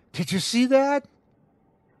 "Did you see that?"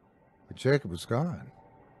 But Jacob was gone.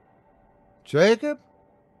 "Jacob?"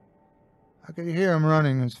 I could hear him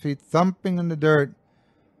running, his feet thumping in the dirt.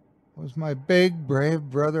 Was my big, brave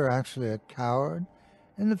brother actually a coward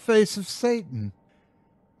in the face of Satan?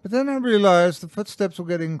 But then I realized the footsteps were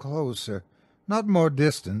getting closer, not more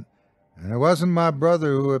distant, and it wasn't my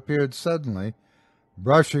brother who appeared suddenly,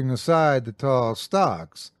 brushing aside the tall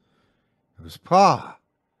stalks. It was Pa.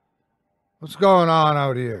 "What's going on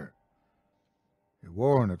out here?" He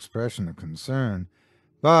wore an expression of concern,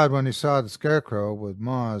 but when he saw the scarecrow with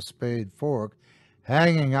Ma's spade fork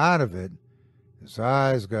hanging out of it, his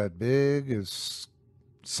eyes got big as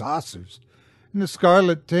saucers, and the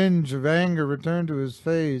scarlet tinge of anger returned to his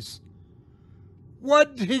face.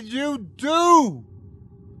 "What did you do?"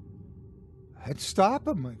 "I had to stop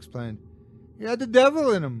him," I explained. "He had the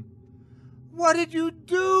devil in him." "What did you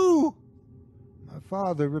do?" My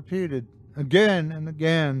father repeated again and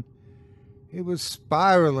again. He was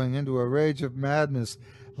spiraling into a rage of madness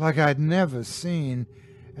like I'd never seen,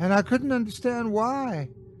 and I couldn't understand why.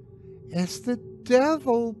 "It's the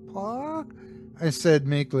devil, Pa," I said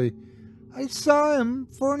meekly. "I saw him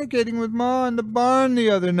fornicating with Ma in the barn the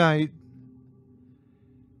other night."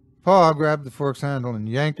 Pa grabbed the fork's handle and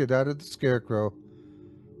yanked it out of the scarecrow.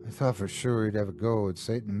 I thought for sure he'd have a go at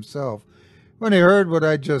Satan himself when he heard what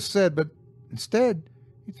I'd just said, but instead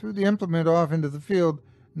he threw the implement off into the field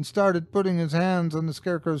and started putting his hands on the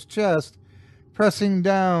scarecrow's chest, pressing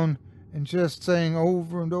down and just saying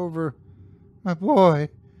over and over, "My boy,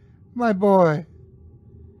 my boy."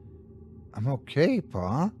 "I'm okay,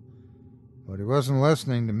 Pa." But he wasn't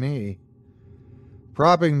listening to me.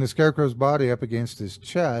 Propping the scarecrow's body up against his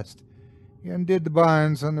chest, he undid the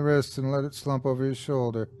binds on the wrists and let it slump over his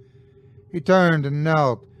shoulder. He turned and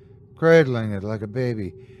knelt, cradling it like a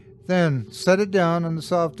baby, then set it down on the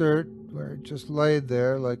soft dirt where it just laid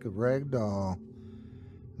there like a rag doll.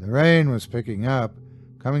 The rain was picking up,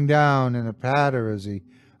 coming down in a patter as he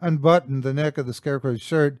unbuttoned the neck of the scarecrow's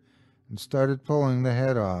shirt and started pulling the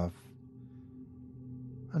head off.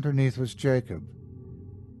 Underneath was Jacob.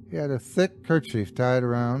 He had a thick kerchief tied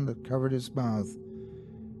around that covered his mouth.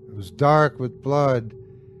 It was dark with blood,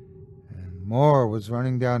 and more was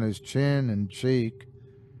running down his chin and cheek.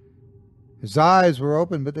 His eyes were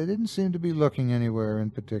open, but they didn't seem to be looking anywhere in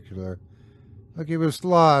particular, like he was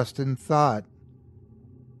lost in thought.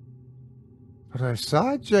 "But I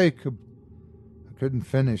saw Jacob." I couldn't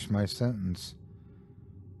finish my sentence.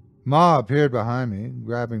 Ma appeared behind me,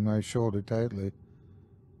 grabbing my shoulder tightly.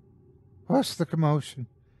 "What's the commotion?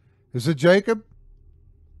 Is it Jacob?"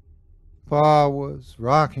 Pa was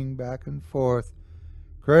rocking back and forth,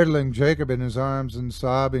 cradling Jacob in his arms and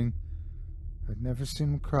sobbing. I'd never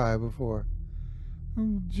seen him cry before.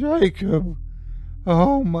 "Oh, Jacob!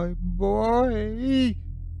 Oh, my boy!"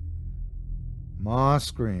 Ma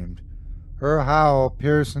screamed, her howl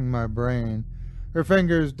piercing my brain, her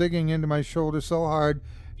fingers digging into my shoulder so hard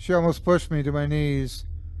she almost pushed me to my knees.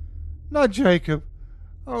 "Not Jacob!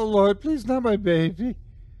 Oh, Lord, please, not my baby!"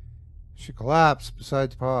 She collapsed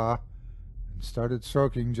beside Pa and started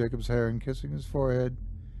stroking Jacob's hair and kissing his forehead.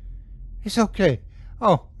 "He's okay.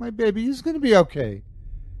 Oh, my baby, he's going to be okay."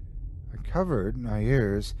 I covered my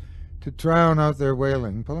ears to drown out their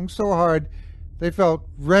wailing, pulling so hard they felt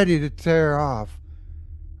ready to tear off.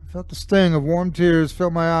 I felt the sting of warm tears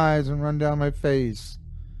fill my eyes and run down my face.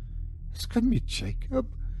 This couldn't be Jacob.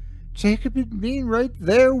 Jacob had been right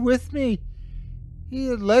there with me. He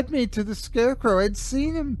had led me to the scarecrow. I'd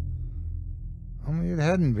seen him. Only it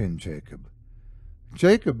hadn't been Jacob.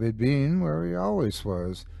 Jacob had been where he always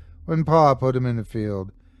was when Pa put him in the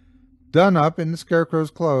field, done up in the scarecrow's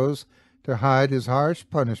clothes to hide his harsh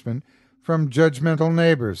punishment from judgmental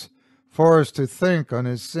neighbors, forced to think on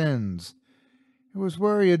his sins. It was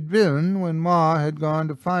where he had been when Ma had gone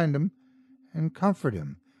to find him and comfort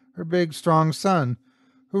him, her big, strong son,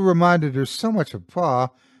 who reminded her so much of Pa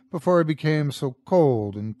before he became so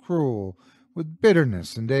cold and cruel with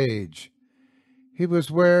bitterness and age. He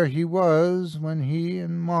was where he was when he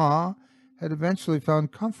and Ma had eventually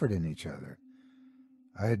found comfort in each other.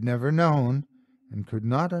 I had never known and could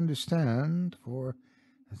not understand, for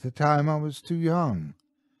at the time I was too young.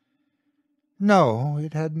 No,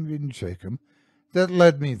 it hadn't been Jacob that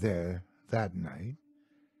led me there that night.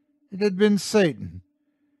 It had been Satan.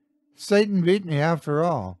 Satan beat me after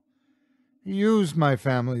all. He used my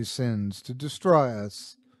family's sins to destroy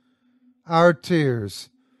us. Our tears,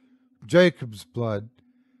 Jacob's blood,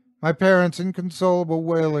 my parents' inconsolable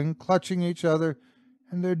wailing, clutching each other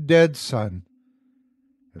and their dead son.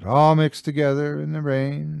 It all mixed together in the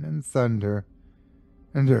rain and thunder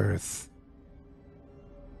and earth.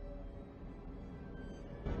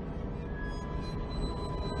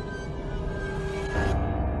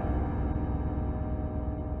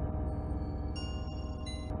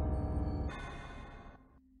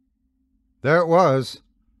 There it was,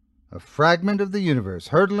 a fragment of the universe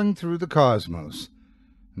hurtling through the cosmos.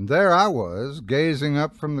 And there I was, gazing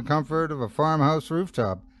up from the comfort of a farmhouse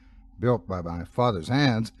rooftop, built by my father's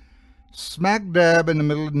hands, smack dab in the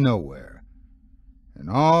middle of nowhere. In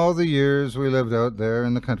all the years we lived out there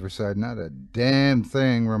in the countryside, not a damn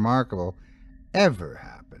thing remarkable ever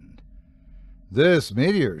happened. This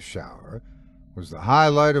meteor shower was the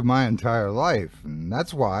highlight of my entire life, and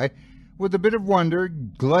that's why, with a bit of wonder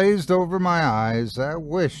glazed over my eyes, I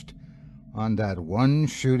wished on that one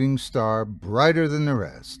shooting star brighter than the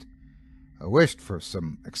rest. I wished for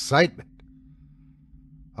some excitement.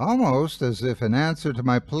 Almost as if in answer to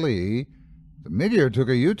my plea, the meteor took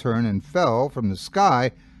a U-turn and fell from the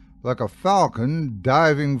sky like a falcon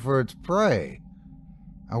diving for its prey.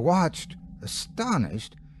 I watched,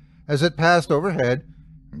 astonished, as it passed overhead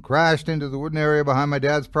and crashed into the wooden area behind my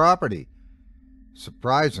dad's property.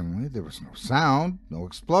 Surprisingly, there was no sound, no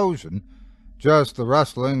explosion, just the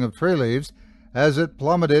rustling of tree leaves as it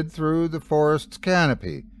plummeted through the forest's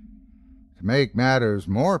canopy. To make matters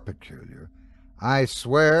more peculiar, I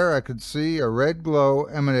swear I could see a red glow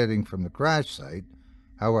emanating from the crash site,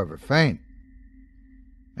 however faint.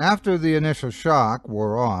 After the initial shock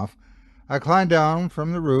wore off, I climbed down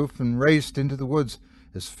from the roof and raced into the woods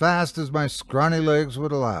as fast as my scrawny legs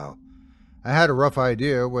would allow. I had a rough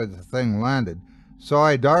idea where the thing landed, so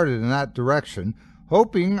I darted in that direction,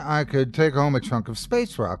 hoping I could take home a chunk of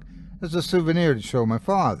space rock as a souvenir to show my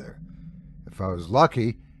father. If I was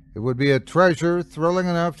lucky, it would be a treasure thrilling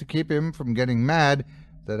enough to keep him from getting mad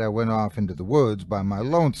that I went off into the woods by my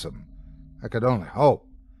lonesome. I could only hope.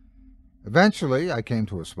 Eventually, I came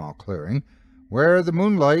to a small clearing where the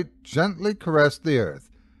moonlight gently caressed the earth,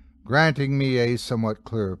 granting me a somewhat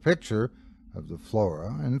clearer picture of the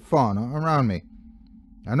flora and fauna around me.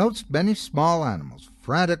 I noticed many small animals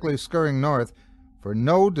frantically scurrying north for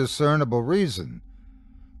no discernible reason.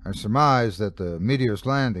 I surmised that the meteor's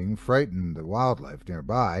landing frightened the wildlife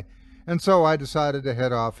nearby, and so I decided to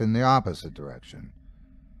head off in the opposite direction.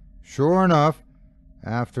 Sure enough,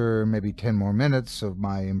 after maybe 10 more minutes of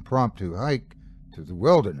my impromptu hike through the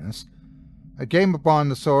wilderness, I came upon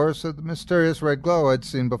the source of the mysterious red glow I'd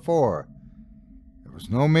seen before. There was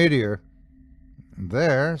no meteor.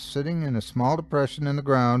 There, sitting in a small depression in the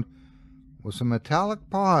ground, was a metallic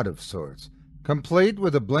pod of sorts, complete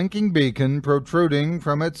with a blinking beacon protruding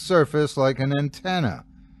from its surface like an antenna.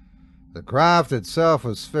 The craft itself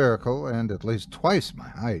was spherical and at least twice my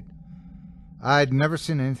height. I'd never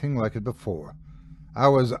seen anything like it before. I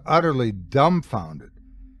was utterly dumbfounded.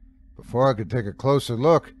 Before I could take a closer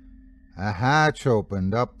look, a hatch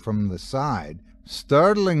opened up from the side,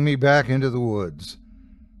 startling me back into the woods.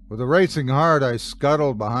 With a racing heart, I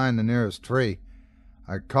scuttled behind the nearest tree.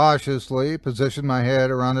 I cautiously positioned my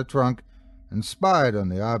head around the trunk and spied on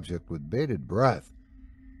the object with bated breath.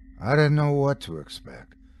 I didn't know what to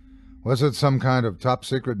expect. Was it some kind of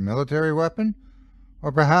top-secret military weapon?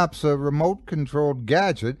 Or perhaps a remote-controlled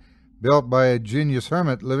gadget built by a genius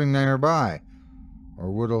hermit living nearby?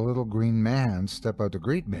 Or would a little green man step out to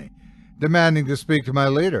greet me, demanding to speak to my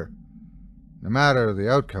leader? No matter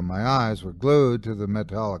the outcome, my eyes were glued to the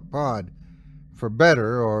metallic pod, for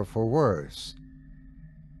better or for worse.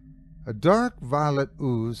 A dark violet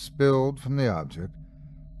ooze spilled from the object,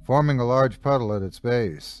 forming a large puddle at its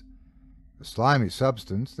base. The slimy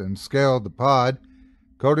substance then scaled the pod,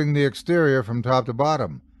 coating the exterior from top to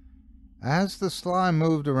bottom. As the slime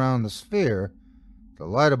moved around the sphere, the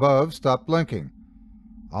light above stopped blinking.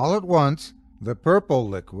 All at once, the purple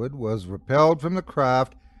liquid was repelled from the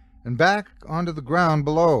craft and back onto the ground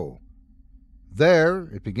below. There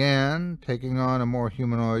it began taking on a more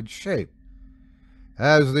humanoid shape.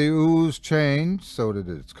 As the ooze changed, so did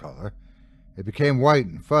its color. It became white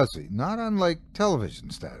and fuzzy, not unlike television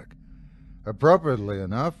static. Appropriately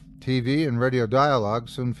enough, TV and radio dialogue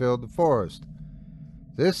soon filled the forest.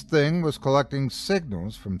 This thing was collecting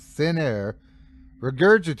signals from thin air,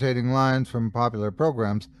 regurgitating lines from popular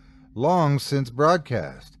programs long since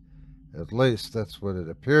broadcast. At least that's what it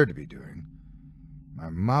appeared to be doing. My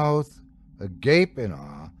mouth agape in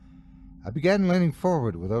awe, I began leaning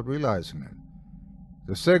forward without realizing it.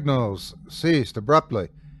 The signals ceased abruptly,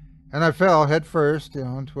 and I fell headfirst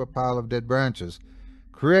onto a pile of dead branches,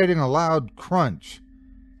 creating a loud crunch.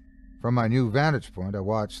 From my new vantage point, I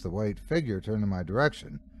watched the white figure turn in my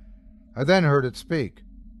direction. I then heard it speak.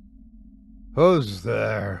 "Who's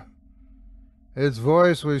there?" Its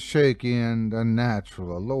voice was shaky and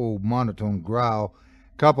unnatural, a low, monotone growl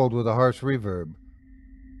coupled with a harsh reverb.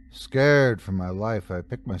 Scared for my life, I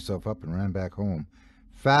picked myself up and ran back home,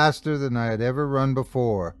 faster than I had ever run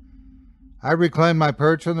before. I reclaimed my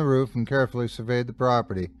perch on the roof and carefully surveyed the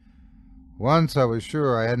property. Once I was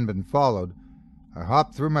sure I hadn't been followed, I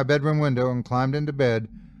hopped through my bedroom window and climbed into bed,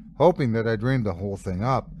 hoping that I dreamed the whole thing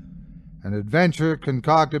up, an adventure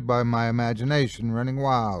concocted by my imagination running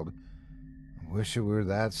wild. I wish it were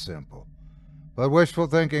that simple, but wishful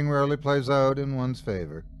thinking rarely plays out in one's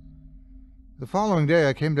favor. The following day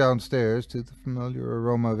I came downstairs to the familiar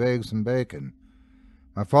aroma of eggs and bacon.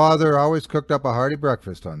 My father always cooked up a hearty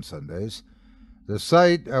breakfast on Sundays. The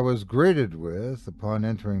sight I was greeted with upon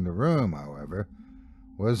entering the room, however,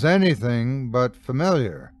 was anything but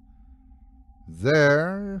familiar.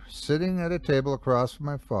 There, sitting at a table across from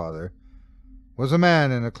my father, was a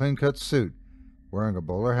man in a clean-cut suit, wearing a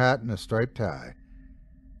bowler hat and a striped tie.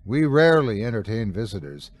 We rarely entertained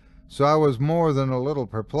visitors, so I was more than a little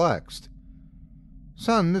perplexed.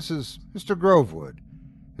 "Son, this is Mr. Grovewood.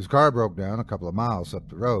 His car broke down a couple of miles up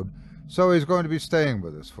the road, so he's going to be staying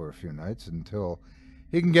with us for a few nights until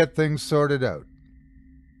he can get things sorted out.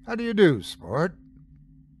 How do you do, sport?"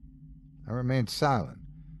 I remained silent,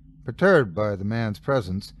 perturbed by the man's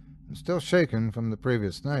presence and still shaken from the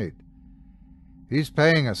previous night. "He's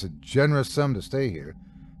paying us a generous sum to stay here,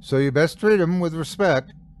 so you best treat him with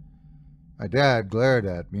respect." My dad glared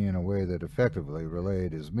at me in a way that effectively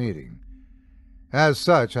relayed his meaning. As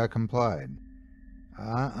such, I complied.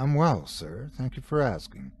 "I'm well, sir. Thank you for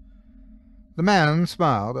asking." The man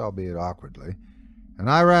smiled, albeit awkwardly, and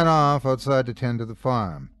I ran off outside to tend to the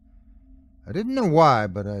farm. I didn't know why,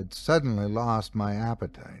 but I'd suddenly lost my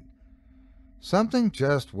appetite. Something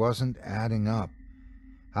just wasn't adding up.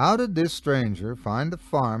 How did this stranger find the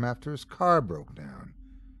farm after his car broke down?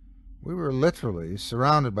 We were literally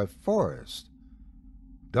surrounded by forest.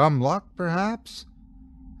 Dumb luck, perhaps?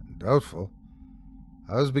 Doubtful.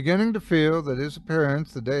 I was beginning to feel that his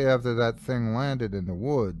appearance the day after that thing landed in the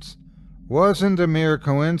woods wasn't a mere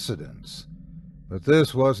coincidence. But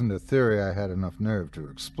this wasn't a theory I had enough nerve to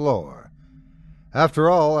explore. After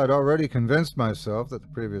all, I'd already convinced myself that the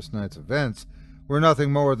previous night's events were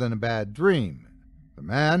nothing more than a bad dream. The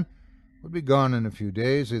man would be gone in a few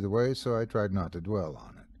days either way, so I tried not to dwell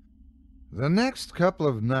on it. The next couple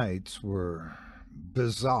of nights were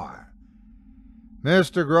bizarre.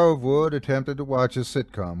 Mr. Grovewood attempted to watch a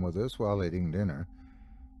sitcom with us while eating dinner,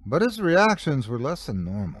 but his reactions were less than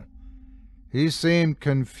normal. He seemed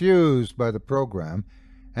confused by the program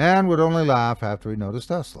and would only laugh after he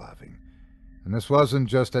noticed us laughing. And this wasn't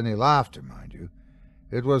just any laughter, mind you.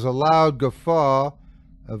 It was a loud guffaw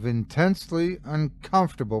of intensely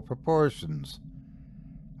uncomfortable proportions.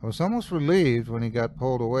 I was almost relieved when he got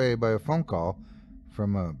pulled away by a phone call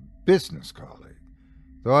from a business colleague,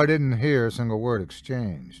 though I didn't hear a single word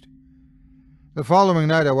exchanged. The following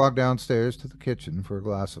night I walked downstairs to the kitchen for a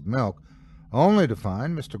glass of milk, only to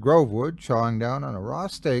find Mr. Grovewood chawing down on a raw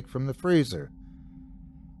steak from the freezer.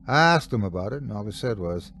 I asked him about it, and all he said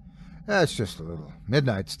was, "It's just a little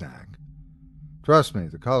midnight snack." Trust me,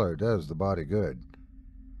 the color does the body good.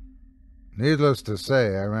 Needless to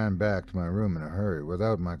say, I ran back to my room in a hurry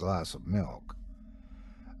without my glass of milk.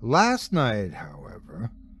 Last night,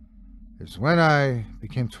 however, is when I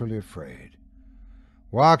became truly afraid.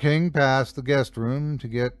 Walking past the guest room to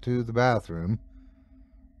get to the bathroom,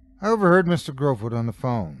 I overheard Mr. Grovewood on the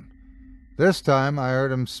phone. This time I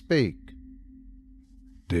heard him speak.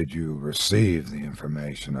 "Did you receive the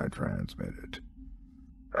information I transmitted?"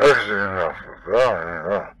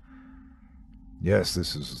 "Yes,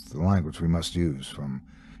 this is the language we must use from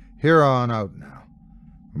here on out now.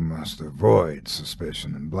 We must avoid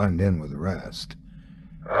suspicion and blend in with the rest."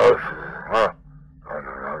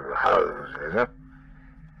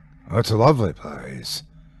 "It's a lovely place.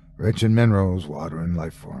 Rich in minerals, water, and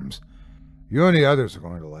life forms. You and the others are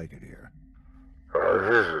going to like it here."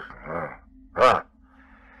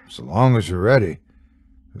 So long as you're ready.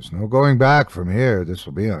 There's no going back from here. This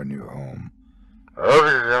will be our new home.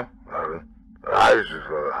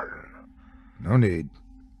 No need.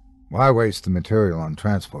 Why waste the material on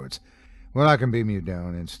transports when I can beam you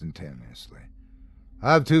down instantaneously?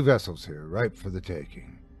 I have 2 vessels here, ripe for the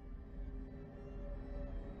taking.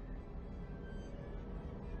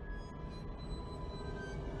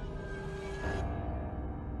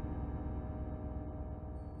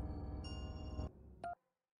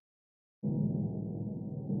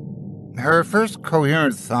 Her first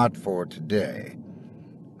coherent thought for today.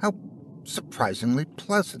 How surprisingly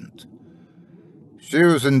pleasant. She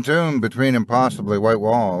was entombed between impossibly white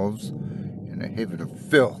walls in a haven of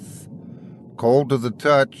filth, cold to the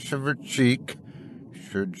touch of her cheek,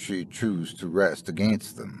 should she choose to rest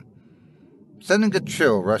against them, sending a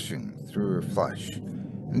chill rushing through her flesh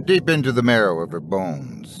and deep into the marrow of her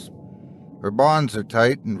bones. Her bonds are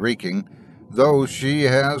tight and reeking, though she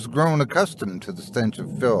has grown accustomed to the stench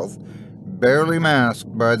of filth, barely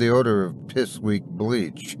masked by the odor of piss-weak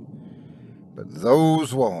bleach. But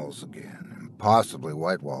those walls again, impossibly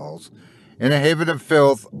white walls, in a haven of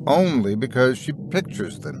filth only because she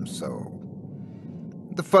pictures them so.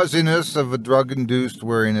 The fuzziness of a drug-induced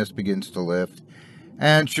weariness begins to lift,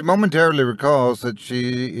 and she momentarily recalls that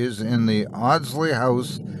she is in the Audsley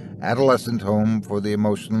House Adolescent Home for the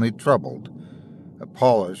Emotionally Troubled, a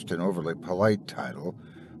polished and overly polite title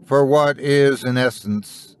for what is, in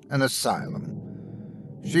essence, an asylum.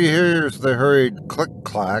 She hears the hurried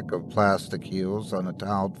click-clack of plastic heels on a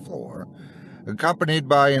tiled floor, accompanied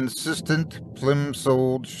by insistent,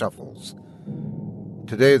 plim-soled shuffles.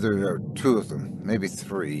 Today there are 2 of them, maybe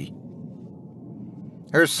 3.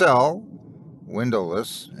 Her cell,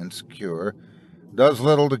 windowless and secure, does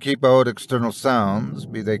little to keep out external sounds,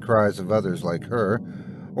 be they cries of others like her,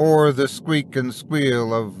 or the squeak and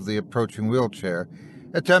squeal of the approaching wheelchair,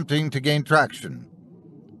 attempting to gain traction.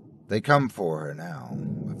 They come for her now,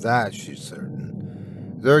 of that she's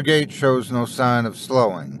certain. Their gait shows no sign of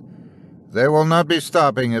slowing. They will not be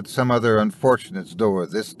stopping at some other unfortunate's door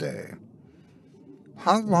this day.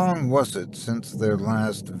 How long was it since their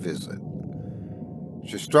last visit?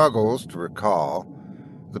 She struggles to recall.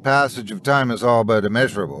 The passage of time is all but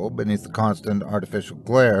immeasurable beneath the constant artificial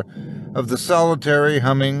glare of the solitary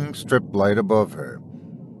humming strip light above her.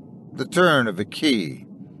 The turn of a key,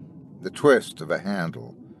 the twist of a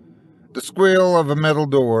handle, the squeal of a metal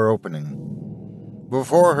door opening.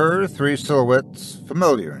 Before her, 3 silhouettes,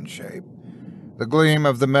 familiar in shape. The gleam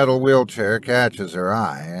of the metal wheelchair catches her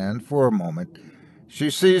eye, and for a moment she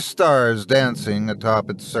sees stars dancing atop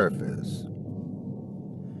its surface.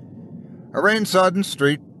 A rain-sodden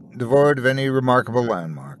street, devoid of any remarkable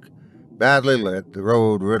landmark. Badly lit, the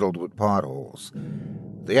road riddled with potholes.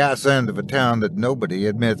 The ass end of a town that nobody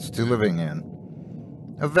admits to living in.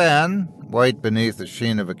 A van, white beneath the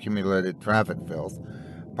sheen of accumulated traffic filth,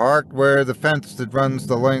 parked where the fence that runs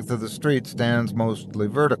the length of the street stands mostly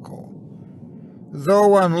vertical.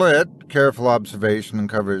 Though unlit, careful observation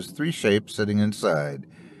uncovers 3 shapes sitting inside,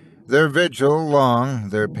 their vigil long,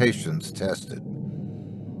 their patience tested.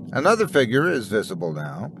 Another figure is visible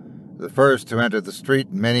now, the first to enter the street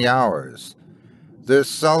in many hours. This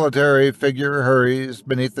solitary figure hurries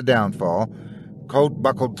beneath the downfall, coat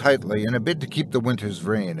buckled tightly in a bid to keep the winter's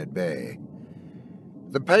rain at bay.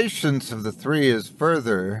 The patience of the 3 is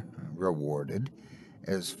further rewarded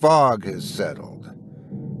as fog has settled,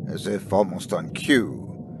 as if almost on cue.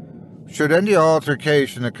 Should any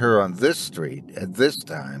altercation occur on this street at this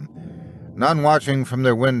time, none watching from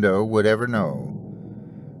their window would ever know.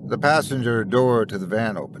 The passenger door to the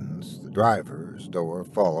van opens. The driver's door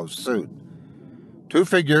follows suit. 2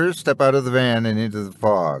 figures step out of the van and into the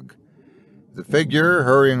fog. The figure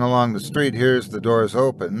hurrying along the street hears the doors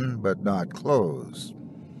open, but not close.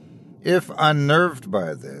 If unnerved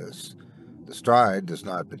by this, the stride does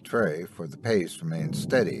not betray, for the pace remains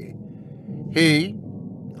steady. He,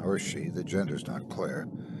 or she, the gender's not clear,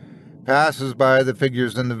 passes by the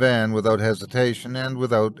figures in the van without hesitation and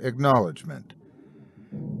without acknowledgement.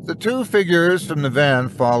 The 2 figures from the van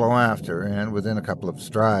follow after, and within a couple of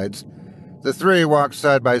strides, the 3 walk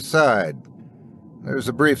side by side. There's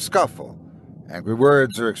a brief scuffle. Angry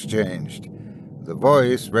words are exchanged. The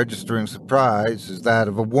voice, registering surprise, is that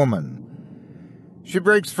of a woman. She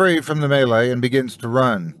breaks free from the melee and begins to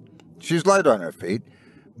run. She's light on her feet,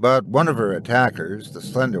 but one of her attackers, the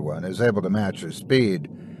slender one, is able to match her speed.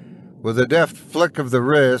 With a deft flick of the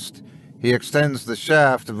wrist, he extends the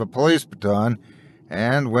shaft of a police baton,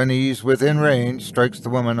 and when he's within range, strikes the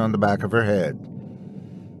woman on the back of her head.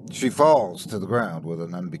 She falls to the ground with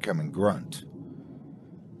an unbecoming grunt.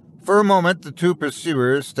 For a moment, the two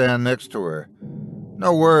pursuers stand next to her.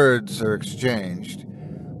 No words are exchanged.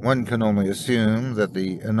 One can only assume that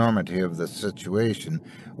the enormity of the situation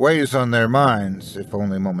weighs on their minds, if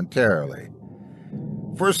only momentarily.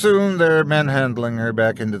 For soon they're manhandling her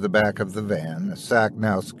back into the back of the van, a sack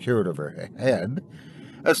now secured over her head,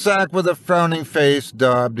 a sack with a frowning face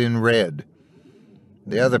daubed in red.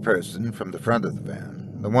 The other person from the front of the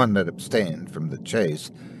van, the one that abstained from the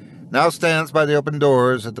chase, now stands by the open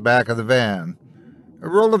doors at the back of the van. A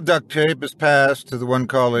roll of duct tape is passed to the one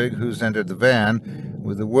colleague who's entered the van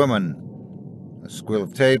with a woman. A squeal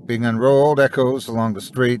of tape being unrolled echoes along the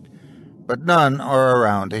street, but none are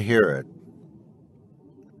around to hear it.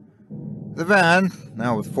 The van,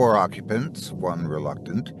 now with 4 occupants, one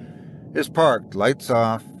reluctant, is parked, lights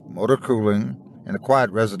off, motor cooling, in a quiet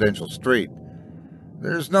residential street.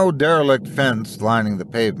 There's no derelict fence lining the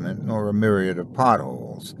pavement, nor a myriad of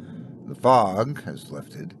potholes. The fog has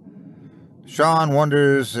lifted. Sean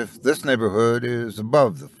wonders if this neighborhood is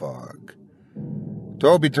above the fog.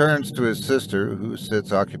 Toby turns to his sister, who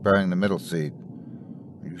sits occupying the middle seat.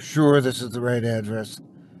 "Are you sure this is the right address?"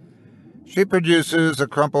 She produces a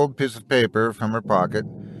crumpled piece of paper from her pocket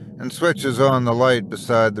and switches on the light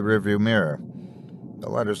beside the rearview mirror. The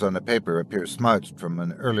letters on the paper appear smudged from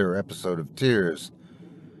an earlier episode of tears.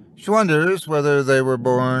 She wonders whether they were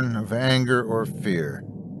born of anger or fear.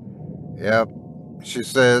 "Yep," she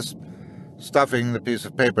says, stuffing the piece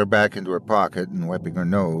of paper back into her pocket and wiping her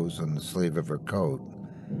nose on the sleeve of her coat.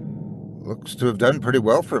 "Looks to have done pretty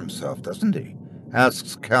well for himself, doesn't he?"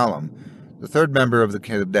 asks Callum, the third member of the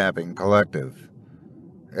kidnapping collective.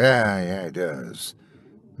 Yeah, he does,"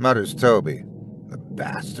 mutters Toby. "The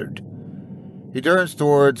bastard." He turns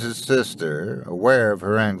towards his sister, aware of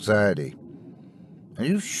her anxiety. "Are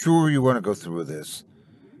you sure you want to go through with this?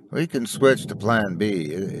 We can switch to Plan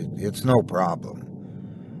B. It's no problem."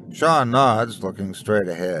 Sean nods, looking straight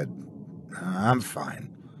ahead. "I'm fine."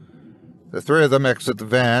 The three of them exit the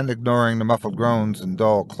van, ignoring the muffled groans and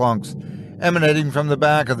dull clunks emanating from the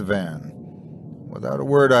back of the van. Without a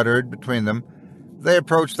word uttered between them, they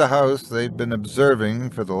approach the house they've been observing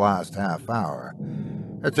for the last half hour.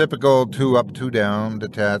 A typical 2-up, 2-down,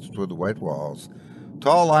 detached with white walls,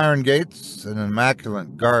 tall iron gates, an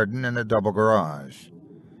immaculate garden, and a double garage.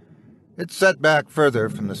 It's set back further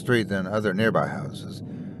from the street than other nearby houses,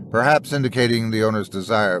 perhaps indicating the owner's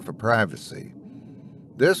desire for privacy.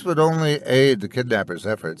 This would only aid the kidnappers'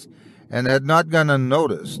 efforts, and had not gone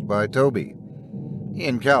unnoticed by Toby. He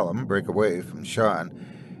and Callum break away from Sean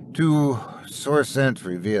to source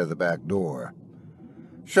entry via the back door.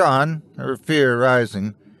 Sean, her fear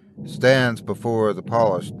rising, stands before the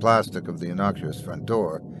polished plastic of the innocuous front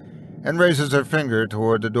door and raises her finger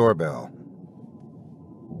toward the doorbell.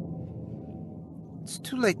 It's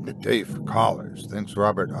too late in the day for callers, thinks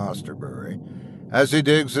Robert Osterbury, as he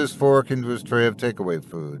digs his fork into his tray of takeaway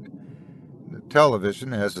food. The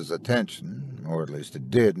television has his attention, or at least it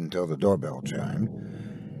did until the doorbell chimed.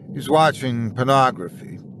 He's watching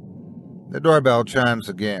pornography. The doorbell chimes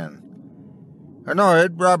again.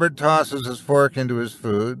 Annoyed, Robert tosses his fork into his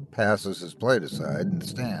food, passes his plate aside, and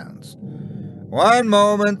stands. "One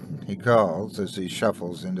moment," he calls as he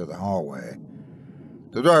shuffles into the hallway.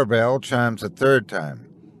 The doorbell chimes a third time.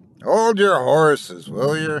 "Hold your horses,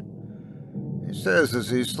 will you?" he says as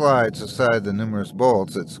he slides aside the numerous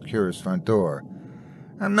bolts that secure his front door.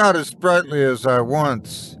 "I'm not as sprightly as I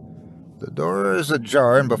once." The door is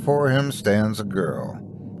ajar, and before him stands a girl.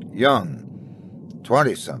 Young,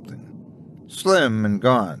 20-something, slim and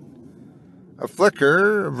gaunt. A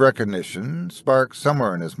flicker of recognition sparks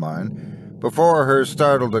somewhere in his mind before her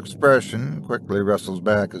startled expression quickly wrestles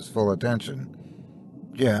back his full attention.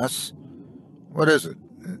 "Yes? What is it?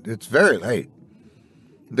 It's very late."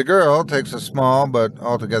 The girl takes a small but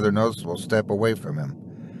altogether noticeable step away from him.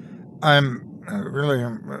 I'm really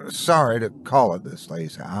sorry to call it at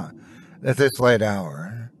this late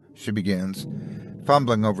hour," she begins,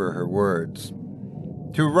 fumbling over her words.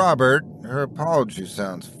 To Robert, her apology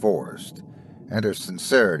sounds forced, and her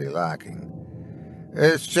sincerity lacking.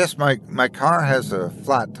 "It's just my car has a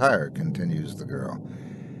flat tire," continues the girl,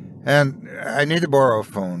 "and I need to borrow a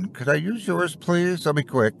phone. Could I use yours, please? I'll be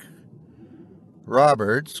quick."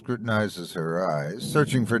 Robert scrutinizes her eyes,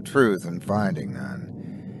 searching for truth and finding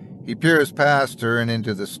none. He peers past her and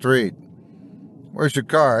into the street. "Where's your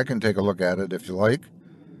car? I can take a look at it if you like."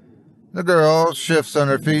 The girl shifts on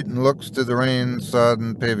her feet and looks to the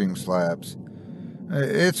rain-sodden paving slabs.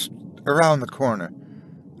 "It's around the corner.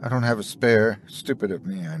 I don't have a spare. Stupid of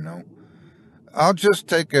me, I know. I'll just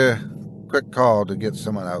take a quick call to get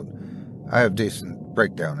someone out. I have decent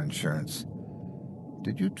breakdown insurance."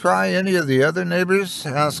 "Did you try any of the other neighbors?"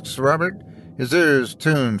 asks Robert, his ears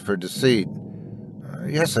tuned for deceit.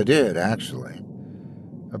 "Yes, I did, actually."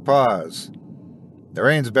 A pause. The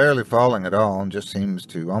rain's barely falling at all and just seems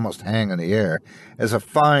to almost hang in the air as a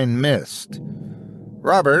fine mist.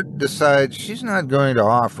 Robert decides she's not going to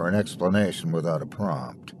offer an explanation without a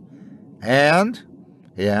prompt. "And?"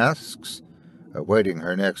 he asks, awaiting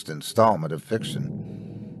her next installment of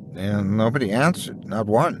fiction. And nobody answered, not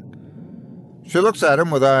one. She looks at him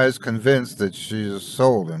with eyes convinced that she is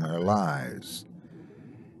sold in her lies.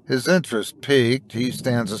 His interest piqued, he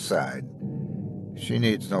stands aside. She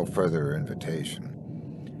needs no further invitation.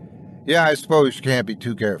 "Yeah, I suppose you can't be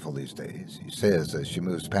too careful these days," he says as she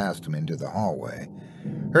moves past him into the hallway,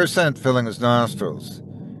 her scent filling his nostrils.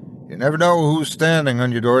 "You never know who's standing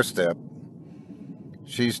on your doorstep."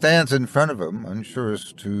 She stands in front of him, unsure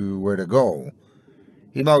as to where to go.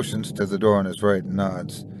 He motions to the door on his right and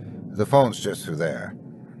nods. "The phone's just through there."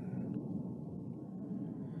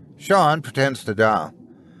 Sean pretends to dial.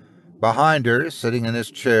 Behind her, sitting in his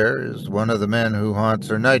chair, is one of the men who haunts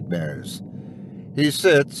her nightmares. He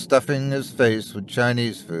sits, stuffing his face with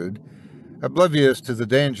Chinese food, oblivious to the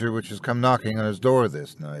danger which has come knocking on his door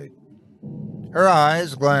this night. Her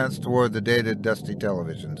eyes glance toward the dated, dusty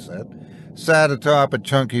television set, sat atop a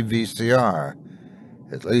chunky VCR.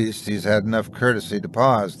 At least he's had enough courtesy to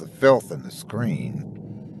pause the filth in the screen.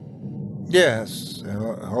 "Yes,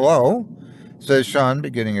 hello?" says Sean,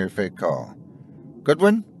 beginning her fake call.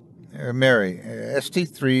 "Goodwin? Mary,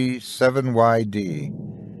 ST37YD.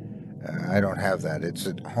 I don't have that. It's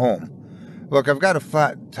at home. Look, I've got a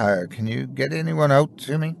flat tire. Can you get anyone out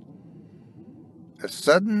to me?" A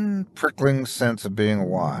sudden prickling sense of being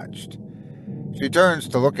watched. She turns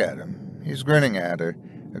to look at him. He's grinning at her,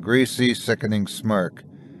 a greasy, sickening smirk.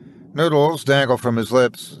 Noodles dangle from his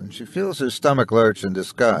lips, and she feels her stomach lurch in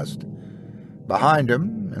disgust. Behind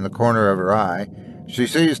him, in the corner of her eye, she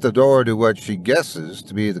sees the door to what she guesses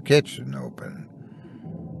to be the kitchen open.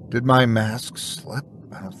 Did my mask slip?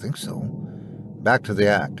 I don't think so. Back to the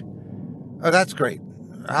act. "Oh, that's great.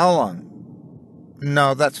 How long?"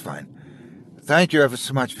 "No, that's fine. Thank you ever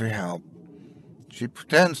so much for your help." She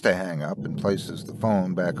pretends to hang up and places the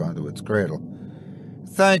phone back onto its cradle.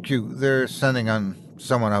 "Thank you. They're sending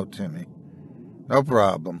someone out to me." "No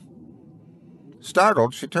problem."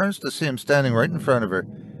 Startled, she turns to see him standing right in front of her.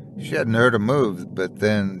 She hadn't heard him move, but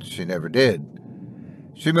then she never did.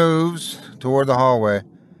 She moves toward the hallway.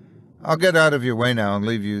 "I'll get out of your way now and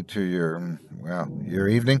leave you to your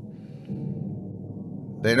evening."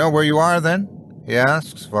 "They know where you are, then?" he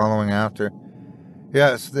asks, following after.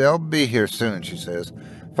 "Yes, they'll be here soon," she says,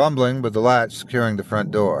 fumbling with the latch securing the front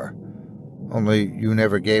door. "Only you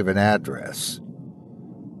never gave an address."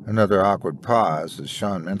 Another awkward pause as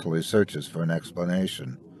Sean mentally searches for an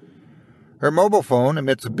explanation. Her mobile phone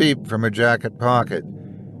emits a beep from her jacket pocket.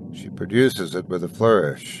 She produces it with a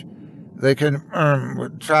flourish. "They can,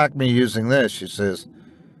 track me using this," she says,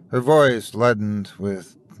 her voice leadened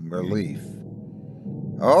with relief.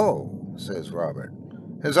 "Oh," says Robert,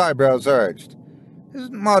 his eyebrows arched.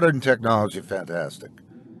 "Isn't modern technology fantastic?"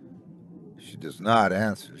 She does not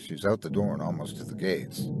answer. She's out the door and almost to the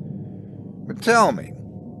gates. "But tell me,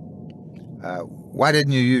 why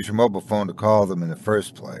didn't you use your mobile phone to call them in the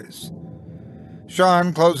first place?"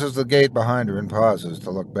 Sean closes the gate behind her and pauses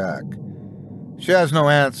to look back. She has no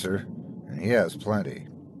answer, and he has plenty.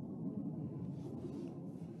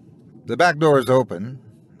 The back door is open,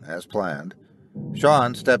 as planned.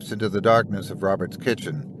 Sean steps into the darkness of Robert's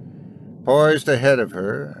kitchen. Poised ahead of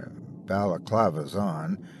her, balaclavas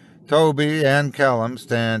on, Toby and Callum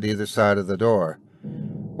stand either side of the door.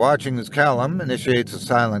 Watching as Callum initiates a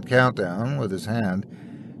silent countdown with his hand,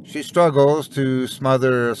 she struggles to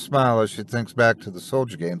smother a smile as she thinks back to the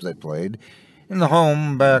soldier games they played in the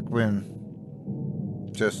home back when.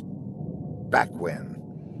 Just back when.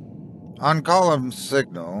 On Callum's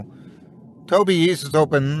signal, Toby eases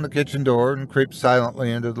open the kitchen door and creeps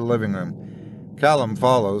silently into the living room. Callum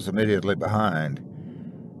follows immediately behind.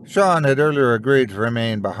 Sean had earlier agreed to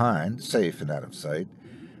remain behind, safe and out of sight,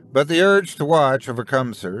 but the urge to watch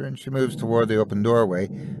overcomes her, and she moves toward the open doorway,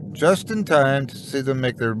 just in time to see them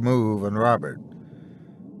make their move on Robert.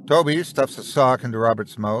 Toby stuffs a sock into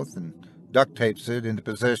Robert's mouth and duct tapes it into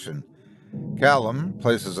position. Callum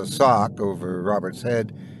places a sock over Robert's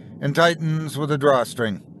head and tightens with a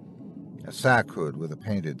drawstring, a sack hood with a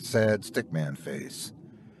painted, sad stickman face.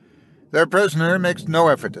 Their prisoner makes no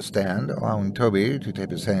effort to stand, allowing Toby to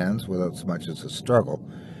tape his hands without so much as a struggle.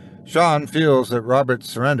 Sean feels that Robert's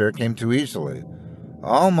surrender came too easily,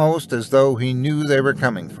 almost as though he knew they were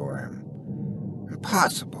coming for him.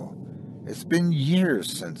 Impossible. It's been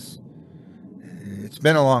years since... It's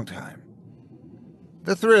been a long time.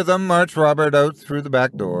 The three of them march Robert out through the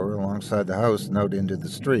back door alongside the house and out into the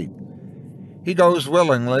street. He goes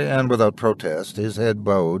willingly and without protest, his head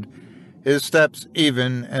bowed, his steps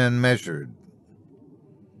even and measured.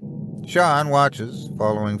 Sean watches,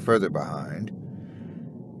 following further behind.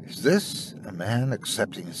 Is this a man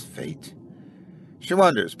accepting his fate? She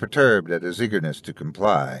wonders, perturbed at his eagerness to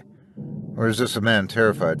comply. Or is this a man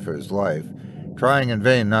terrified for his life, trying in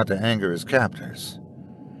vain not to anger his captors?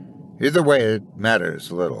 Either way, it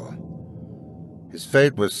matters little. His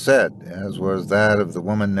fate was set, as was that of the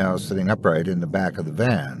woman now sitting upright in the back of the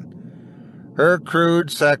van. Her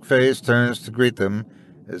crude sack face turns to greet them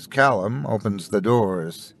as Callum opens the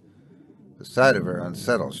doors. The sight of her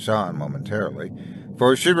unsettles Sean momentarily,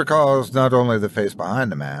 for she recalls not only the face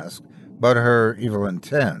behind the mask, but her evil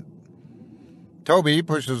intent. Toby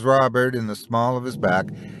pushes Robert in the small of his back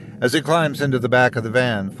as he climbs into the back of the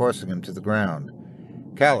van, forcing him to the ground.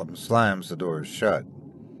 Callum slams the doors shut.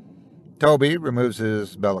 Toby removes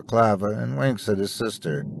his balaclava and winks at his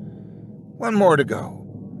sister. One more to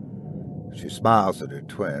go. She smiles at her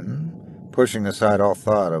twin, pushing aside all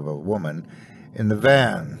thought of a woman in the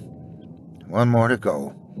van. One more to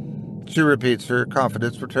go. She repeats, her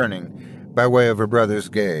confidence returning by way of her brother's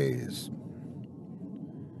gaze.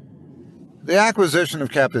 The acquisition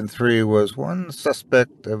of Captain 3 was one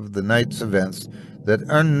suspect of the night's events that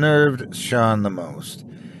unnerved Sean the most,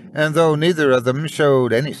 and though neither of them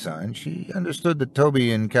showed any sign, she understood that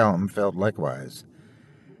Toby and Callum felt likewise.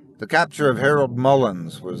 The capture of Harold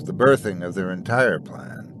Mullins was the birthing of their entire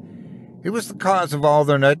plan. He was the cause of all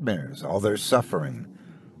their nightmares, all their suffering,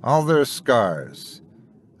 all their scars.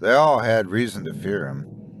 They all had reason to fear him.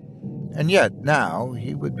 And yet now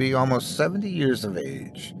he would be almost 70 years of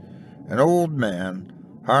age, an old man,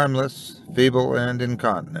 harmless, feeble, and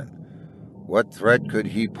incontinent. What threat could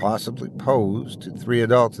he possibly pose to three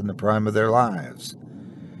adults in the prime of their lives?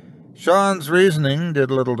 Sean's reasoning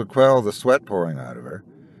did little to quell the sweat pouring out of her.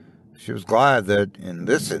 She was glad that, in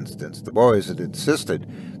this instance, the boys had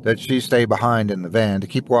insisted that she stay behind in the van to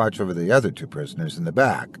keep watch over the other two prisoners in the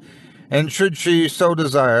back, and should she so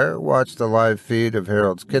desire, watch the live feed of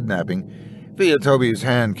Harold's kidnapping via Toby's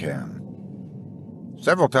hand cam.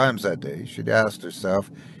 Several times that day she'd asked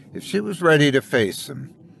herself if she was ready to face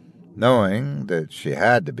him. Knowing that she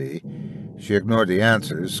had to be, she ignored the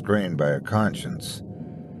answers screened by her conscience.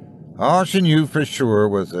 All she knew for sure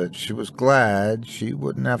was that she was glad she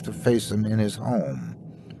wouldn't have to face him in his home.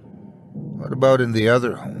 What about in the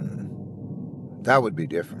other home? That would be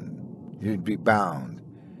different. He'd be bound.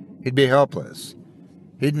 He'd be helpless.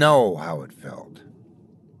 He'd know how it felt.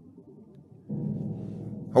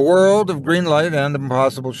 A world of green light and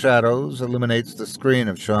impossible shadows illuminates the screen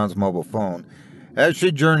of Sean's mobile phone as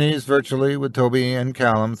she journeys virtually with Toby and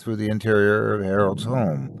Callum through the interior of Harold's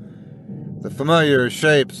home. The familiar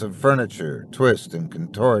shapes of furniture twist and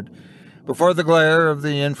contort before the glare of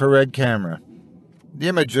the infrared camera. The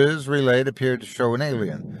images relayed appear to show an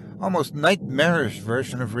alien, almost nightmarish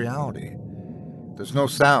version of reality. There's no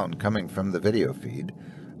sound coming from the video feed,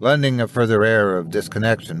 lending a further air of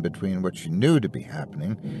disconnection between what she knew to be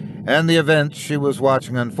happening and the events she was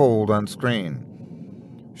watching unfold on screen.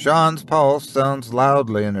 Sean's pulse sounds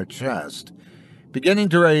loudly in her chest, beginning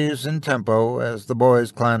to raise in tempo as the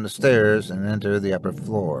boys climb the stairs and enter the upper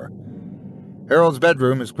floor. Harold's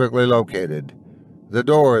bedroom is quickly located. The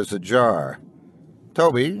door is ajar.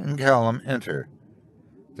 Toby and Callum enter.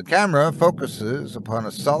 The camera focuses upon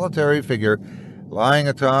a solitary figure lying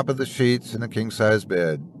atop of the sheets in a king-size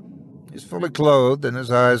bed. He's fully clothed and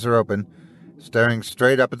his eyes are open, staring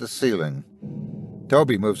straight up at the ceiling.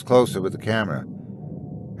 Toby moves closer with the camera.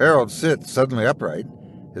 Harold sits suddenly upright.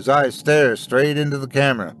 His eyes stare straight into the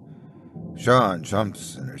camera. Sean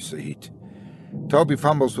jumps in her seat. Toby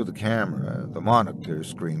fumbles with the camera. The monitor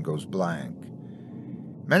screen goes blank.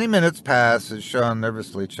 Many minutes pass as Sean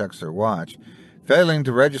nervously checks her watch, failing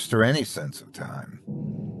to register any sense of time.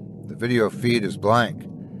 The video feed is blank.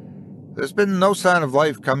 There's been no sign of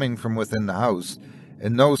life coming from within the house,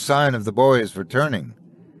 and no sign of the boys returning.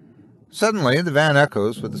 Suddenly, the van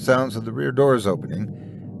echoes with the sounds of the rear doors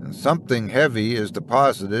opening, and something heavy is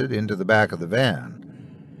deposited into the back of the van.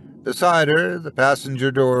 Beside her, the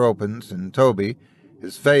passenger door opens, and Toby,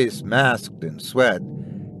 his face masked in sweat,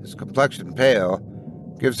 his complexion pale,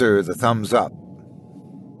 gives her the thumbs up.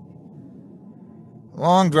 A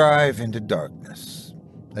long drive into darkness.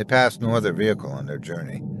 They pass no other vehicle on their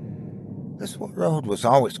journey. This road was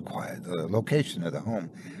always quiet, the location of the home,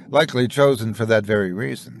 likely chosen for that very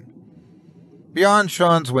reason. Beyond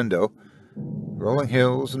Sean's window, rolling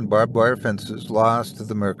hills and barbed wire fences lost to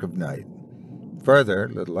the murk of night. Further,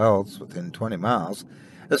 little else within 20 miles,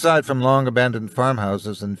 aside from long-abandoned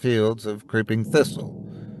farmhouses and fields of creeping thistle.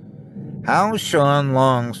 How Sean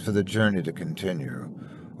longs for the journey to continue,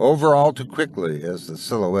 over all too quickly as the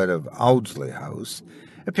silhouette of Owdsley House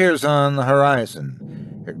appears on the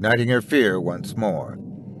horizon, igniting her fear once more.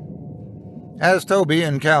 As Toby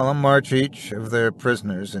and Callum march each of their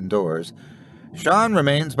prisoners indoors, Sean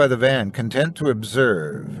remains by the van, content to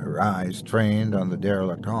observe, her eyes trained on the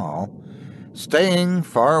derelict hall, staying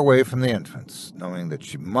far away from the entrance, knowing that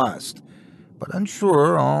she must, but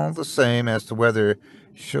unsure all the same as to whether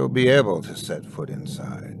she'll be able to set foot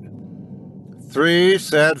inside. 3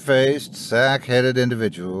 sad-faced, sack-headed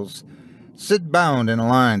individuals sit bound in a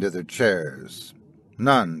line to their chairs.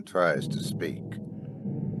 None tries to speak.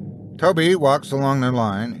 Toby walks along their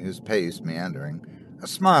line, his pace meandering, a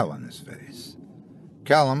smile on his face.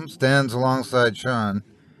 Callum stands alongside Sean.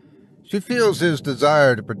 She feels his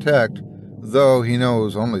desire to protect, though he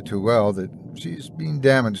knows only too well that she's been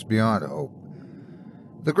damaged beyond hope.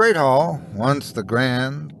 The great hall, once the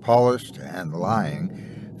grand, polished, and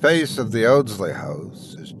lying face of the Owdsley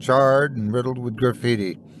House, is charred and riddled with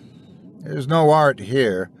graffiti. There's no art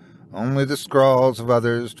here, only the scrawls of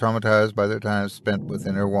others traumatized by their time spent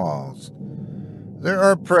within her walls. There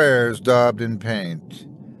are prayers daubed in paint.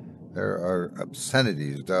 There are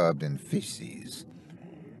obscenities daubed in feces.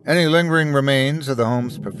 Any lingering remains of the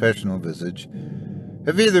home's professional visage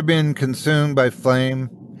have either been consumed by flame,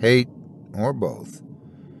 hate, or both.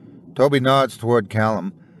 Toby nods toward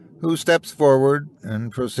Callum, who steps forward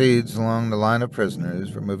and proceeds along the line of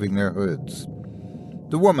prisoners, removing their hoods.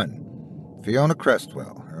 The woman, Fiona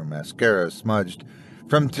Crestwell, her mascara smudged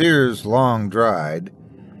from tears long dried,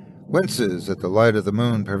 winces at the light of the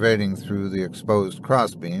moon pervading through the exposed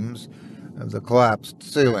crossbeams of the collapsed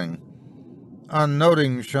ceiling. On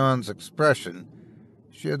noting Sean's expression,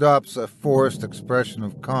 she adopts a forced expression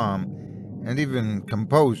of calm and even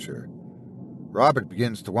composure. Robert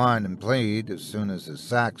begins to whine and plead as soon as his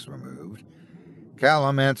sack's removed.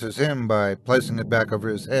 Callum answers him by placing it back over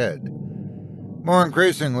his head. More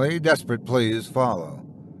increasingly, desperate pleas follow.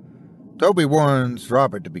 Toby warns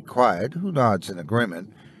Robert to be quiet, who nods in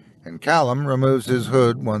agreement, and Callum removes his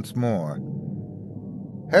hood once more.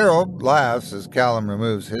 Harold laughs as Callum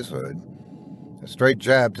removes his hood. A straight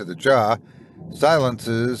jab to the jaw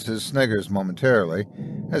silences his sniggers momentarily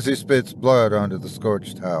as he spits blood onto the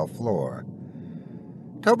scorched tile floor.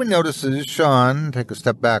 Toby notices Sean take a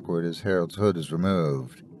step backward as Harold's hood is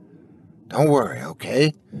removed. "Don't worry,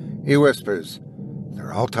 okay?" he whispers.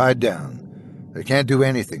 "They're all tied down. They can't do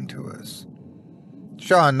anything to us."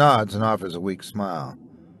 Sean nods and offers a weak smile.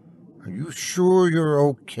 "Are you sure you're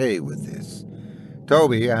okay with this?"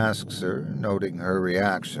 Toby asks her, noting her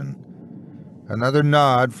reaction. Another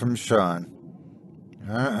nod from Sean.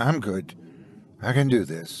 I'm good. I can do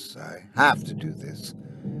this. I have to do this."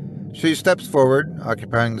 She steps forward,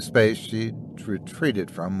 occupying the space she'd retreated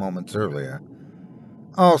from moments earlier.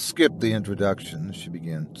 "I'll skip the introduction," she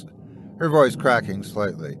begins, her voice cracking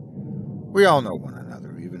slightly. "We all know one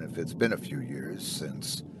another, even if it's been a few years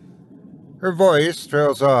since." Her voice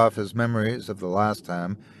trails off as memories of the last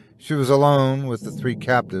time she was alone with the 3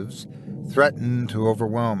 captives threatened to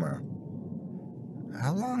overwhelm her.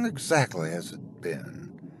 "How long exactly has it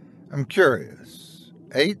been? I'm curious.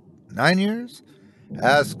 8, 9 years?"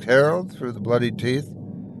 asks Harold through the bloody teeth.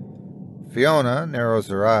 Fiona narrows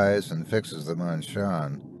her eyes and fixes them on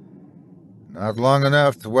Sean. "Not long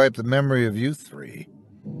enough to wipe the memory of you 3.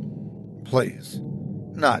 "Please,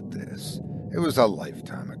 not this. It was a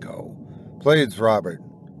lifetime ago," pleads Robert.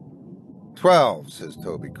 12, says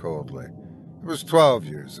Toby coldly. "It was 12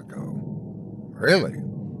 years ago." "Really?"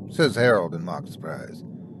 says Harold in mock surprise.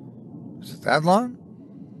 "Is it that long?"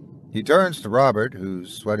 He turns to Robert,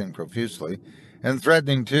 who's sweating profusely and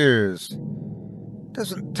threatening tears.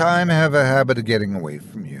 "Doesn't time have a habit of getting away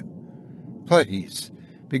from you?" "Please,"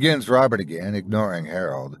 begins Robert again, ignoring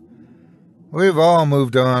Harold. "We've all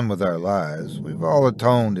moved on with our lives. We've all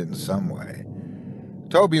atoned in some way."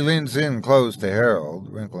 Toby leans in close to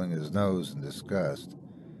Harold, wrinkling his nose in disgust.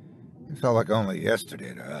 "It felt like only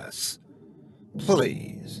yesterday to us."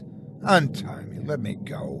 "Please, untie me. Let me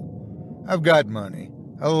go. I've got money.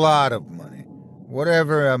 A lot of money.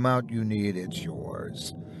 Whatever amount you need, it's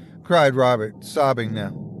yours," cried Robert, sobbing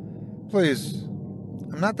now. "Please,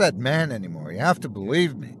 I'm not that man anymore. You have to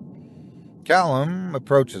believe me." Callum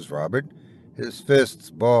approaches Robert, his fists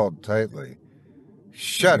balled tightly.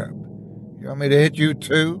 "Shut up. You want me to hit you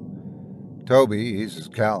too?" Toby eases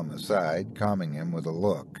Callum aside, calming him with a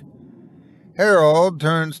look. Harold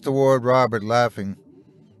turns toward Robert, laughing.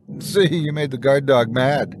 "See, you made the guard dog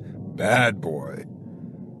mad. Bad boy."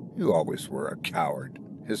 You always were a coward,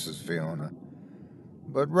 hisses Fiona.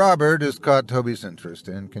 But Robert has caught Toby's interest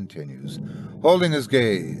and continues, holding his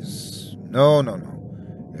gaze. No.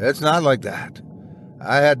 It's not like that.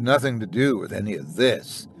 I had nothing to do with any of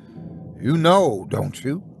this. You know, don't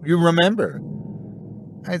you? You remember?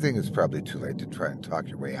 I think it's probably too late to try and talk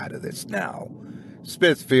your way out of this now,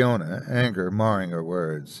 spits Fiona, anger marring her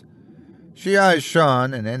words. She eyes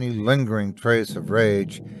Sean, and any lingering trace of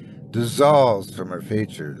rage dissolves from her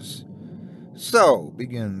features. So,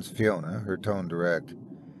 begins Fiona, her tone direct,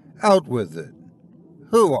 out with it.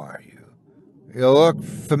 Who are you? You look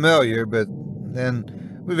familiar, but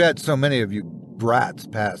then we've had so many of you brats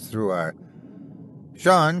pass through our...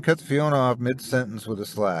 Sean cuts Fiona off mid-sentence with a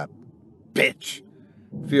slap. Bitch!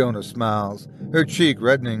 Fiona smiles, her cheek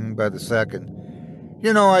reddening by the second.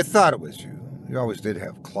 You know, I thought it was you. You always did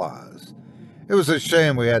have claws. It was a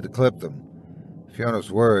shame we had to clip them.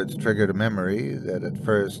 Fiona's words triggered a memory that at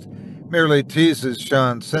first merely teases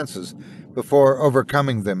Sean's senses before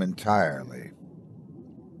overcoming them entirely.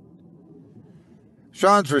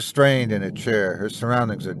 Sean's restrained in a chair. Her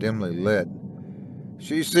surroundings are dimly lit.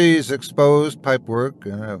 She sees exposed pipework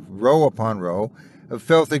and a row upon row of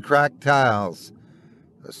filthy cracked tiles.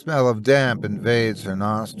 The smell of damp invades her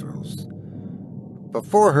nostrils.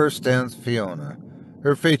 Before her stands Fiona,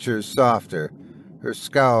 her features softer, her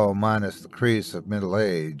scowl minus the crease of middle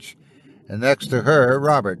age, and next to her,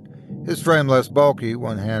 Robert, his frame less bulky,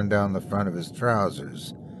 one hand down the front of his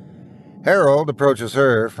trousers. Harold approaches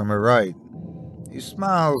her from her right. He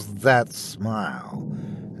smiles that smile,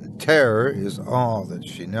 and terror is all that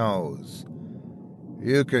she knows.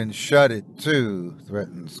 You can shut it, too,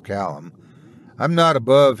 threatens Callum. I'm not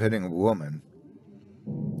above hitting a woman.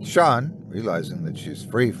 Sean, realizing that she's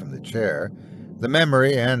free from the chair, the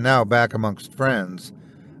memory, and now back amongst friends,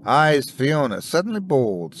 eyes Fiona, suddenly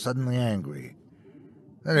bold, suddenly angry.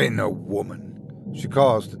 That ain't no woman, she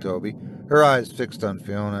calls to Toby, her eyes fixed on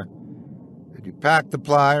Fiona. Did you pack the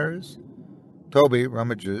pliers? Toby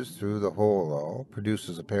rummages through the hole-all,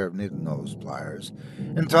 produces a pair of needle-nose pliers,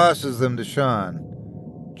 and tosses them to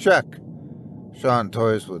Sean. Check. Sean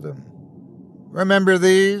toys with them. Remember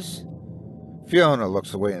these? Fiona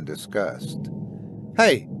looks away in disgust.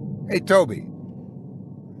 Hey, Toby.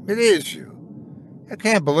 It is you. I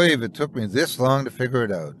can't believe it took me this long to figure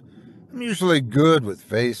it out. I'm usually good with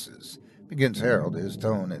faces, begins Harold, his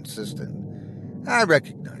tone insistent. I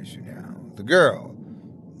recognize you now. The girl.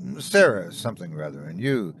 Sarah something rather, and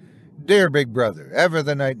you, dear big brother, ever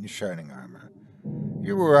the knight in shining armor.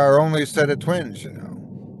 You were our only set of twins, you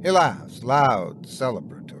know. He laughs, loud,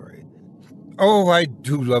 celebratory. Oh, I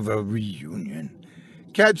do love a reunion.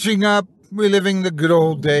 Catching up, reliving the good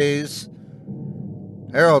old days.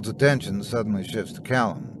 Harold's attention suddenly shifts to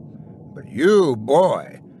Callum. But you,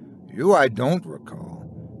 boy, you I don't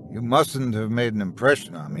recall. You mustn't have made an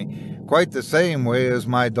impression on me quite the same way as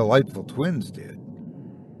my delightful twins did.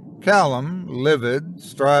 Callum, livid,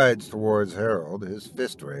 strides towards Harold, his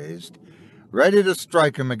fist raised, ready to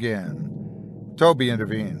strike him again. Toby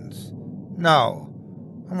intervenes. No,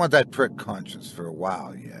 I want that prick conscious for a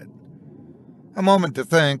while yet. A moment to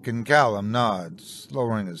think, and Callum nods,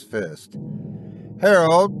 lowering his fist.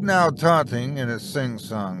 Harold, now taunting in a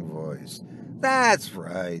sing-song voice. That's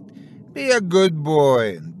right. Be a good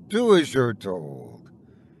boy and do as you're told.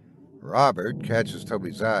 Robert catches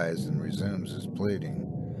Toby's eyes and resumes his pleading.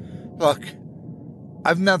 Look,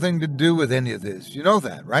 I've nothing to do with any of this. You know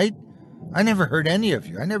that, right? I never hurt any of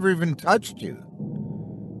you. I never even touched you.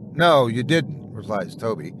 No, you didn't, replies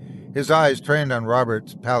Toby, his eyes trained on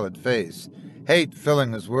Robert's pallid face, hate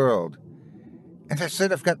filling his world. And I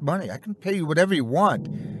said I've got money. I can pay you whatever you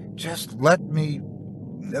want. Just let me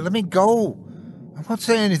go. I won't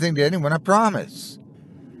say anything to anyone, I promise.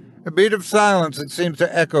 A beat of silence that seems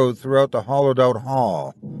to echo throughout the hollowed-out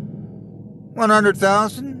hall.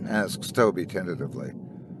 100,000? Asks Toby tentatively.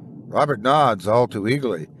 Robert nods all too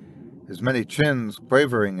eagerly, his many chins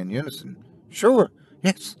quavering in unison. Sure,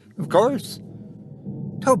 yes, of course.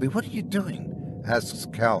 Toby, what are you doing? Asks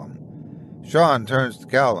Callum. Sean turns to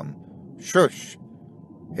Callum. Shush.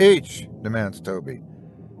 Each, demands Toby.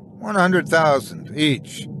 100,000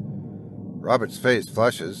 each. Robert's face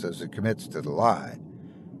flushes as he commits to the lie.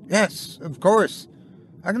 Yes, of course.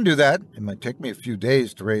 I can do that. It might take me a few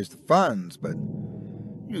days to raise the funds, but...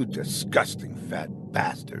 You disgusting fat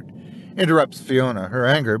bastard, interrupts Fiona, her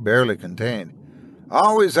anger barely contained.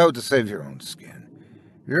 Always out to save your own skin.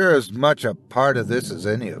 You're as much a part of this as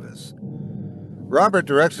any of us. Robert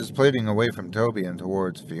directs his pleading away from Toby and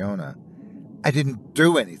towards Fiona. I didn't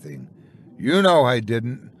do anything. You know I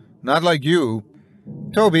didn't. Not like you.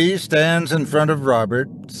 Toby stands in front of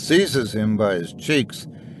Robert, seizes him by his cheeks,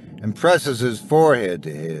 and presses his forehead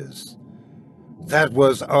to his. "That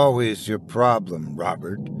was always your problem,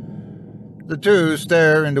 Robert." The two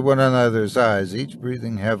stare into one another's eyes, each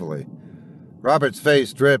breathing heavily. Robert's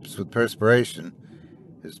face drips with perspiration,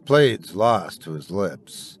 his plates lost to his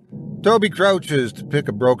lips. Toby crouches to pick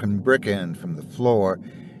a broken brick end from the floor,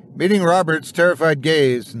 meeting Robert's terrified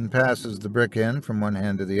gaze, and passes the brick end from one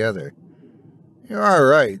hand to the other. "You are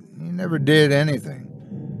right. You never did anything.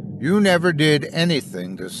 You never did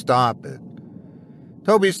anything to stop it."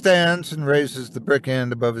 Toby stands and raises the brick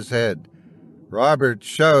end above his head. Robert's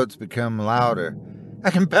shouts become louder.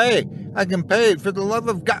 I can pay! For the love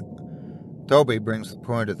of God!" Toby brings the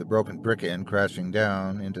point of the broken brick end crashing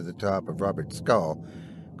down into the top of Robert's skull,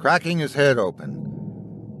 cracking his head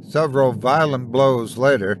open. Several violent blows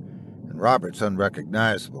later, and Robert's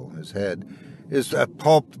unrecognizable. His head is a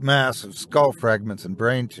pulped mass of skull fragments and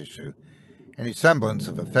brain tissue. Any semblance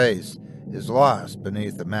of a face is lost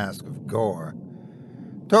beneath a mask of gore.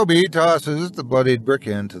 Toby tosses the bloodied brick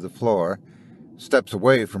end to the floor, steps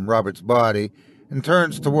away from Robert's body, and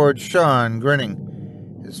turns toward Sean, grinning.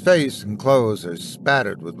 His face and clothes are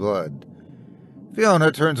spattered with blood.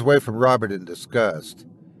 Fiona turns away from Robert in disgust.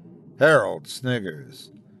 Harold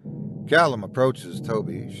sniggers. Callum approaches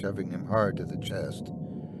Toby, shoving him hard to the chest.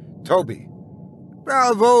 "Toby!"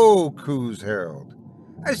 "Bravo!" coos Harold.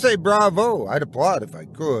 "I say bravo. I'd applaud if I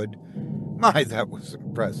could. My, that was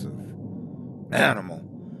impressive." "Animal,"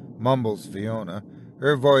 mumbles Fiona,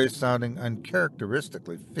 her voice sounding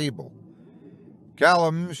uncharacteristically feeble.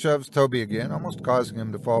 Callum shoves Toby again, almost causing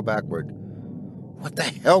him to fall backward. "What the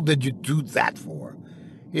hell did you do that for?"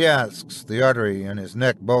 he asks, the artery in his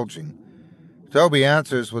neck bulging. Toby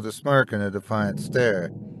answers with a smirk and a defiant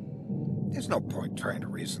stare. "There's no point trying to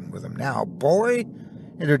reason with him now, boy,"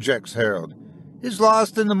 interjects Harold. "He's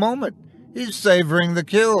lost in the moment. He's savoring the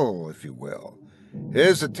kill, if you will."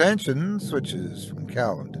 His attention switches from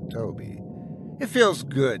Callum to Toby. "It feels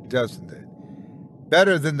good, doesn't it?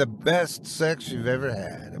 Better than the best sex you've ever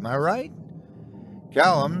had, am I right?"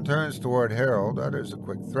 Callum turns toward Harold, utters a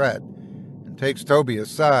quick threat, and takes Toby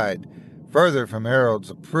aside, further from Harold's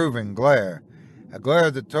approving glare, a glare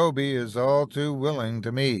that Toby is all too willing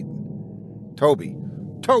to meet. Toby!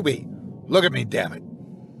 Look at me, damn it!"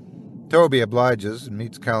 Toby obliges and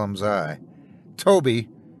meets Callum's eye. "Toby,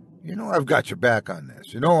 you know I've got your back on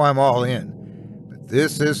this. You know I'm all in. But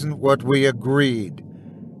this isn't what we agreed.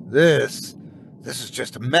 This is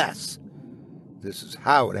just a mess." "This is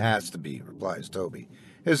how it has to be," replies Toby,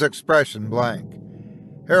 his expression blank.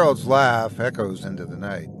 Harold's laugh echoes into the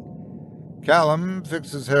night. Callum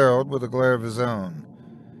fixes Harold with a glare of his own.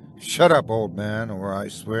 "Shut up, old man, or I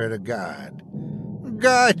swear to God."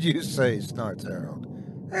 "God, you say," snorts Harold.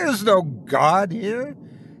 "There's no God here.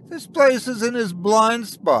 This place is in his blind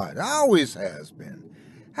spot, always has been.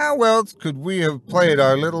 How else could we have played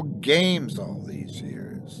our little games all these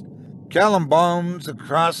years?" Callum bounds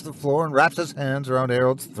across the floor and wraps his hands around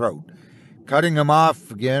Harold's throat, cutting him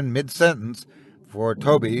off again mid-sentence before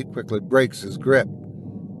Toby quickly breaks his grip.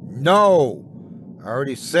 "No! I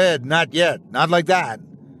already said not yet. Not like that.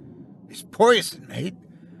 He's poison, mate.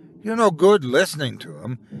 You're no good listening to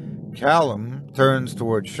him." Callum turns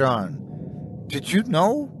toward Sean. "Did you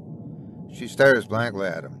know?" She stares blankly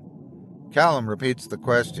at him. Callum repeats the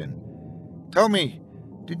question. "Tell me,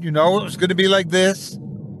 did you know it was going to be like this?"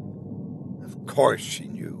 "Of course she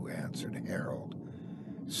knew," answered Harold,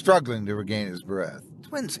 struggling to regain his breath.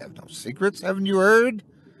 "Twins have no secrets, haven't you heard?"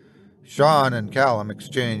 Sean and Callum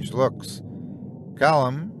exchange looks.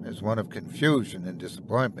 Callum is one of confusion and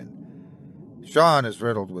disappointment. Sean is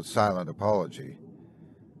riddled with silent apology.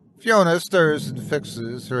 Fiona stirs and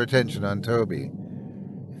fixes her attention on Toby.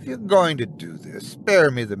 "If you're going to do this,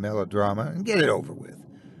 spare me the melodrama and get it over with.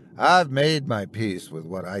 I've made my peace with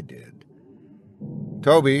what I did."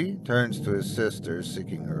 Toby turns to his sister,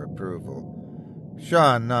 seeking her approval.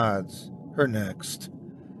 Sean nods. Her next.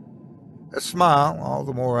 A smile, all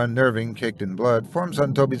the more unnerving, caked in blood, forms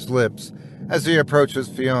on Toby's lips as he approaches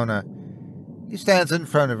Fiona. He stands in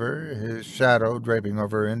front of her, his shadow draping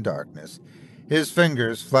over her in darkness, his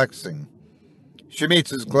fingers flexing. She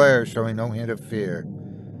meets his glare, showing no hint of fear.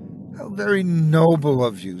 "How very noble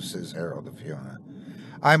of you," says Harold to Fiona.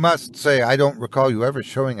 "I must say I don't recall you ever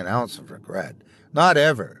showing an ounce of regret. Not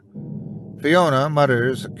ever." Fiona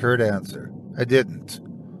mutters a curt answer. "I didn't."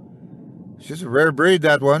 "She's a rare breed,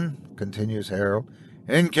 that one," continues Harold,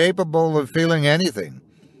 "incapable of feeling anything.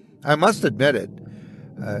 I must admit it.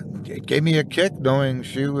 It gave me a kick knowing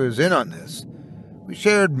she was in on this. We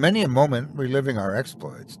shared many a moment reliving our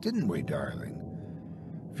exploits, didn't we, darling?"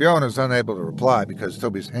 Fiona's unable to reply because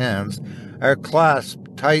Toby's hands are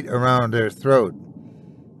clasped tight around her throat.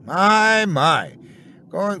 My.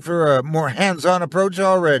 Going for a more hands-on approach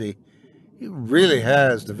already. He really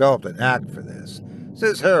has developed an act for this,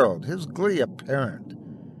 says Harold, his glee apparent.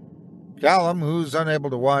 Callum, who's unable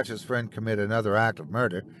to watch his friend commit another act of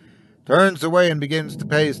murder, turns away and begins to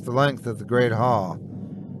pace the length of the great hall.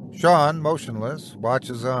 Sean, motionless,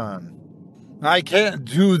 watches on. "I can't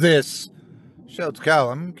do this," shouts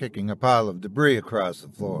Callum, kicking a pile of debris across the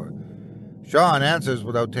floor. Sean answers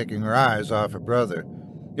without taking her eyes off her brother.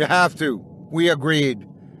 "You have to. We agreed."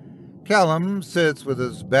 Callum sits with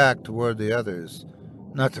his back toward the others.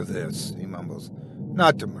 "Not to this," he mumbles.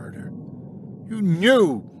 "Not to murder." "You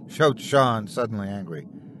knew," shouts Sean, suddenly angry.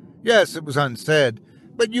 "Yes, it was unsaid,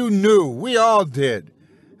 but you knew. We all did.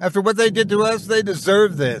 After what they did to us, they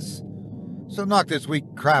deserve this. So knock this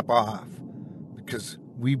weak crap off, because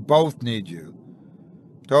we both need you."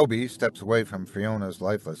 Toby steps away from Fiona's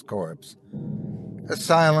lifeless corpse. A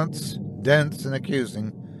silence, dense and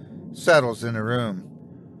accusing, settles in the room.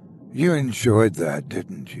 "You enjoyed that,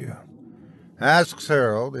 didn't you?" asks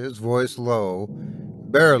Harold, his voice low,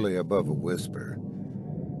 barely above a whisper.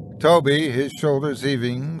 Toby, his shoulders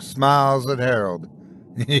heaving, smiles at Harold.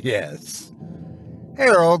 "Yes."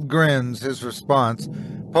 Harold grins, his response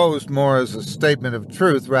posed more as a statement of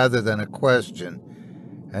truth rather than a question.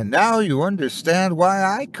 "And now you understand why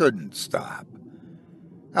I couldn't stop."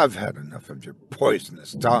 "I've had enough of your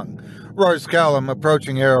poisonous tongue," roars Callum,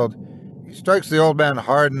 approaching Harold. He strikes the old man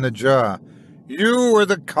hard in the jaw. "You were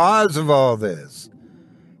the cause of all this."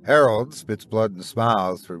 Harold spits blood and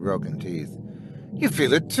smiles through broken teeth. "You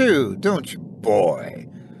feel it too, don't you, boy?"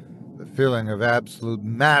 The feeling of absolute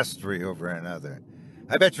mastery over another.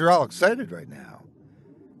 "I bet you're all excited right now."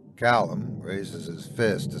 Callum raises his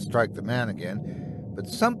fist to strike the man again, but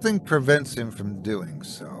something prevents him from doing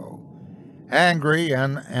so. Angry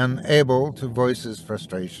and unable to voice his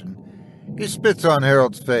frustration, he spits on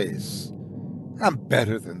Harold's face. "I'm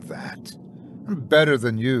better than that. I'm better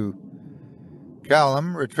than you."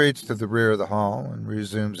 Callum retreats to the rear of the hall and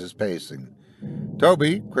resumes his pacing.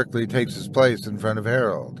 Toby quickly takes his place in front of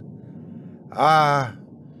Harold.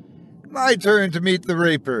 My turn to meet the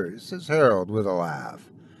Reapers," says Harold with a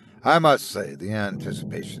laugh. "I must say the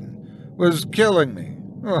anticipation was killing me.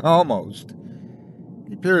 Almost."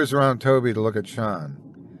 He peers around Toby to look at Sean.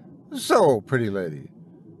 "So, pretty lady,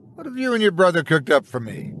 what have you and your brother cooked up for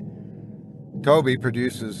me?" Toby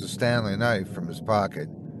produces a Stanley knife from his pocket.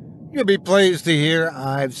 "You'll be pleased to hear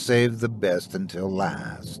I've saved the best until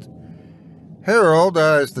last." Harold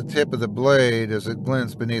eyes the tip of the blade as it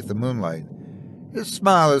glints beneath the moonlight. His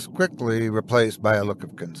smile is quickly replaced by a look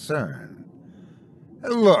of concern.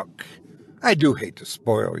 "Look, I do hate to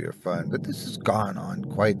spoil your fun, but this has gone on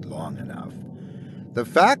quite long enough. The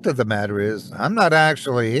fact of the matter is, I'm not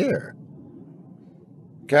actually here."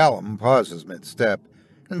 Callum pauses mid-step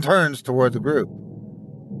and turns toward the group.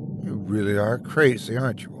 "You really are crazy,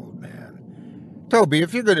 aren't you, old man? Toby,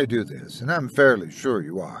 if you're going to do this, and I'm fairly sure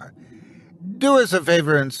you are, do us a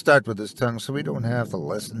favor and start with his tongue so we don't have to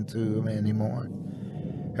listen to him anymore."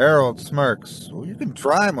 Harold smirks. "Well, you can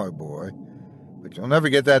try, my boy, but you'll never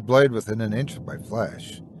get that blade within an inch of my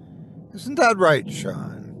flesh. Isn't that right,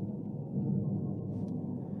 Sean?"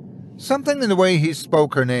 Something in the way he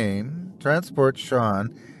spoke her name transports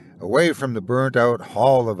Sean away from the burnt-out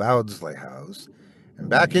hall of Owdsley House and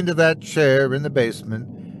back into that chair in the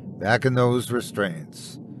basement, back in those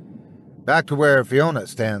restraints. Back to where Fiona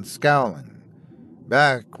stands scowling.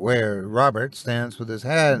 Back where Robert stands with his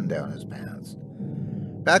hand down his pants.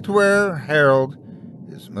 Back to where Harold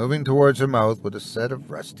is moving towards her mouth with a set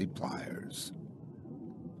of rusty pliers.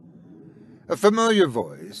 A familiar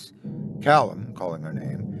voice, Callum calling her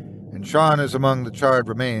name, and Sean is among the charred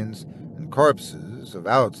remains and corpses of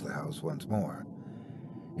Owdsley House once more.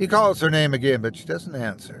 He calls her name again, but she doesn't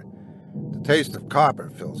answer. The taste of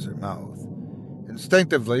copper fills her mouth.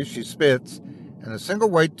 Instinctively, she spits, and a single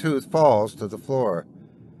white tooth falls to the floor.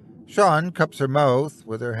 Sean cups her mouth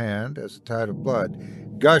with her hand as a tide of blood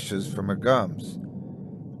gushes from her gums.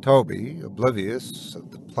 Toby, oblivious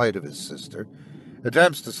of the plight of his sister,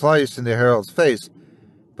 attempts to slice into Harold's face,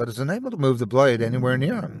 but is unable to move the blade anywhere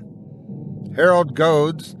near him. Harold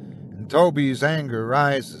goads, and Toby's anger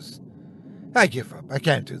rises. "I give up. I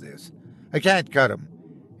can't do this. I can't cut him."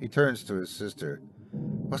 He turns to his sister.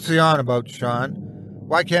 "What's he on about, Sean?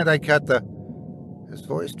 Why can't I cut the—" His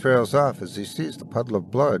voice trails off as he sees the puddle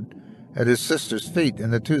of blood at his sister's feet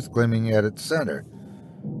and the tooth gleaming at its center.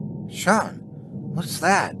 "Sean, what's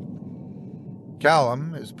that?"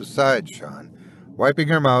 Callum is beside Sean, wiping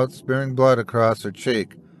her mouth, smearing blood across her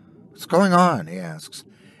cheek. "What's going on?" he asks,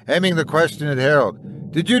 aiming the question at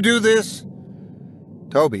Harold. "Did you do this?"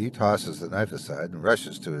 Toby tosses the knife aside and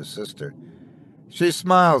rushes to his sister. She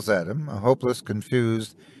smiles at him, a hopeless,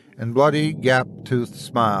 confused, and bloody, gap-toothed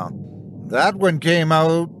smile. "That one came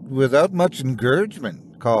out without much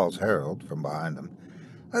encouragement," calls Harold from behind them.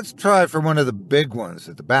 "Let's try for one of the big ones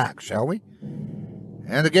at the back, shall we?"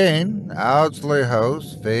 And again, Owsley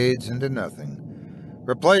House fades into nothing,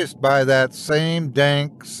 replaced by that same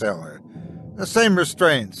dank cellar, the same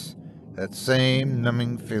restraints, that same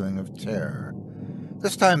numbing feeling of terror.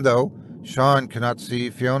 This time, though, Sean cannot see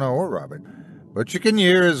Fiona or Robert, but she can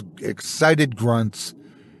hear his excited grunts.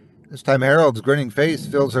 This time Harold's grinning face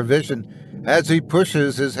fills her vision as he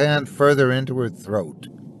pushes his hand further into her throat.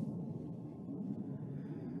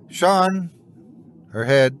 Sean, her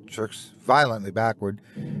head jerks violently backward,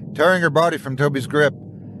 tearing her body from Toby's grip.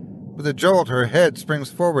 With a jolt, her head springs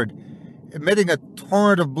forward, emitting a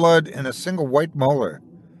torrent of blood and a single white molar.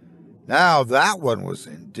 Now that one was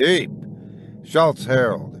in deep, shouts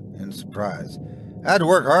Harold in surprise. Had to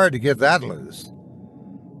work hard to get that loose.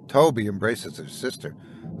 Toby embraces her sister,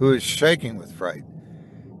 who is shaking with fright.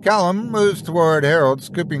 Callum moves toward Harold,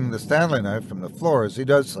 scooping the Stanley knife from the floor as he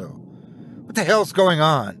does so. "What the hell's going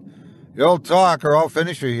on? You'll talk or I'll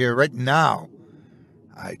finish you here right now."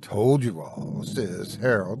 "I told you all," says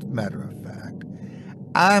Harold, matter of fact.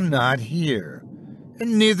 "I'm not here,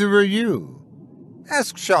 and neither are you.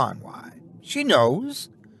 Ask Sean why. She knows."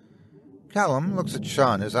 Callum looks at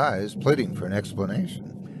Sean, his eyes pleading for an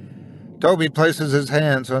explanation. Toby places his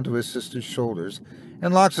hands onto his sister's shoulders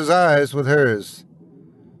and locks his eyes with hers.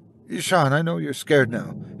 "Sean, I know you're scared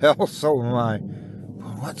now. Hell, so am I.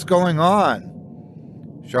 But what's going on?"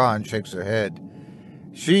 Sean shakes her head.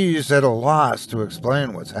 She's at a loss to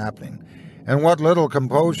explain what's happening, and what little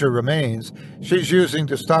composure remains she's using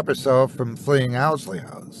to stop herself from fleeing Owsley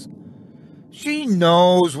House. "She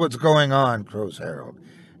knows what's going on," crows Harold.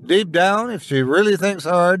 "Deep down, if she really thinks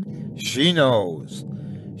hard, she knows.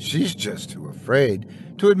 She's just too afraid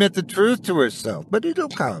to admit the truth to herself, but it'll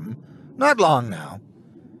come. Not long now."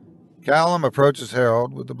 Callum approaches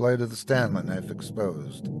Harold with the blade of the Stanley knife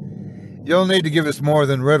exposed. "You'll need to give us more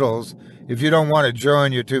than riddles if you don't want to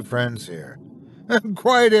join your two friends here."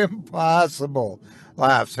 "Quite impossible,"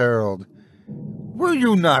 laughs Harold. "Were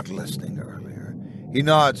you not listening earlier?" He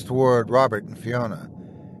nods toward Robert and Fiona.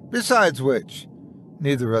 "Besides which,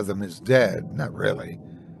 neither of them is dead, not really."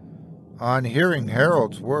 On hearing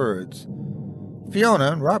Harold's words,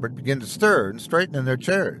 Fiona and Robert begin to stir and straighten in their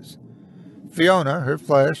chairs. Fiona, her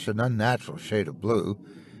flesh an unnatural shade of blue,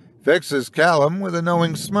 fixes Callum with a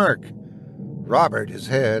knowing smirk. Robert, his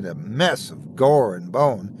head a mess of gore and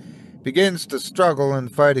bone, begins to struggle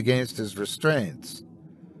and fight against his restraints.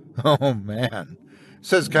 "Oh, man,"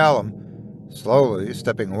 says Callum, slowly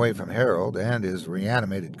stepping away from Harold and his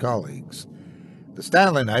reanimated colleagues. The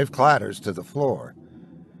Stanley knife clatters to the floor.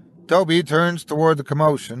 Toby turns toward the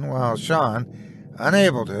commotion while Sean,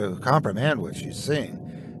 unable to comprehend what she's seeing,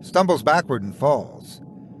 stumbles backward and falls.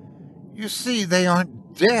 "You see, they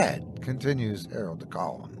aren't dead," continues Harold to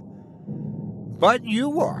Callum. "But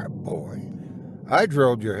you are, boy. I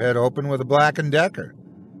drilled your head open with a Black & Decker."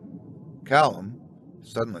 Callum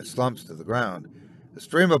suddenly slumps to the ground, a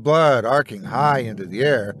stream of blood arcing high into the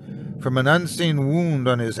air from an unseen wound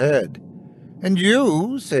on his head. "And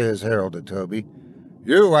you," says Harold to Toby,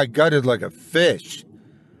 "you I gutted like a fish."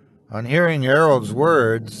 On hearing Harold's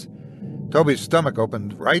words, Toby's stomach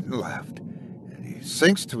opened right and left, and he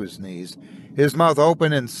sinks to his knees, his mouth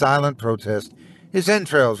open in silent protest, his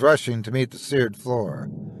entrails rushing to meet the seared floor.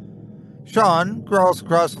 Sean crawls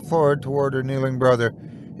across the floor toward her kneeling brother,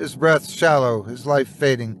 his breath shallow, his life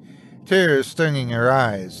fading, tears stinging her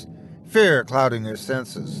eyes, fear clouding her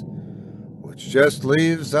senses. "Which just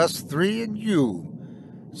leaves us three and you,"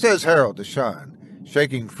 says Harold to Sean,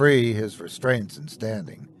 shaking free his restraints and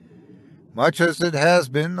standing. "Much as it has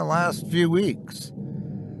been the last few weeks.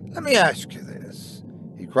 Let me ask you this."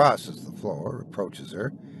 He crosses the floor, approaches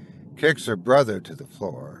her, kicks her brother to the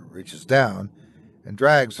floor, reaches down, and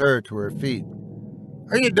drags her to her feet.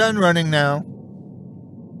 "Are you done running now?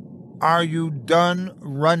 Are you done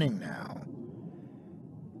running now?"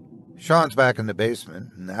 Sean's back in the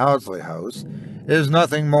basement, and the Owsley House is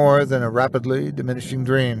nothing more than a rapidly diminishing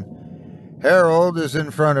dream. Harold is in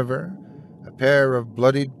front of her, a pair of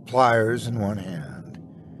bloodied pliers in one hand.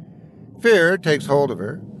 Fear takes hold of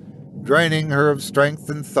her, draining her of strength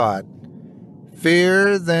and thought.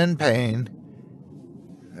 Fear, then pain,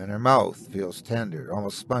 and her mouth feels tender,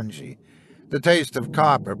 almost spongy. The taste of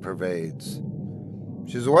copper pervades.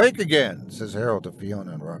 "She's awake again," says Harold to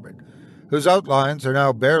Fiona and Robert, whose outlines are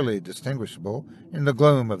now barely distinguishable in the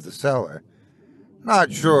gloom of the cellar.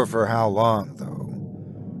 "Not sure for how long, though.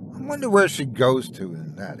 I wonder where she goes to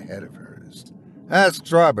in that head of hers.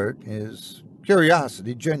 Asks Robert, his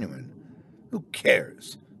curiosity genuine. Who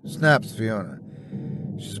cares? Snaps Fiona.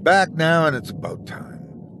 She's back now and it's about time.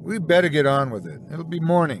 We better get on with it. It'll be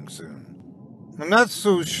morning soon. I'm not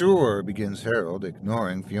so sure, begins Harold,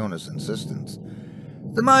 ignoring Fiona's insistence.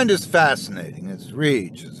 The mind is fascinating. Its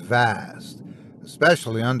reach is vast,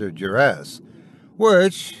 especially under duress,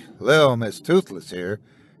 which, Lil Miss Toothless here,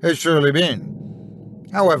 has surely been.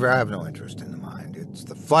 However, I have no interest in the mind. It's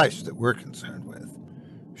the flesh that we're concerned with.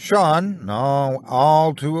 Sean,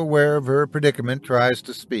 all too aware of her predicament, tries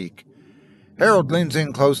to speak. Harold leans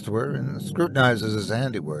in close to her and scrutinizes his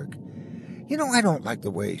handiwork. I don't like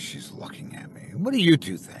the way she's looking at me. What do you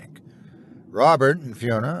two think? Robert and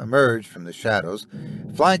Fiona emerge from the shadows,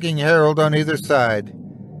 flanking Harold on either side.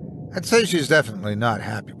 I'd say she's definitely not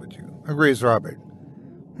happy with you, agrees Robert.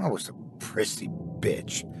 Oh, it's a prissy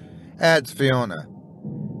bitch, adds Fiona.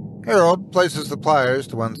 Harold places the pliers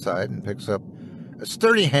to one side and picks up a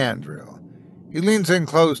sturdy hand drill. He leans in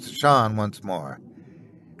close to Sean once more.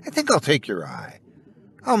 I think I'll take your eye.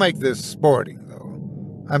 I'll make this sporting, though.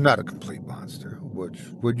 I'm not a complete monster. Which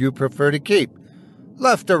would you prefer to keep?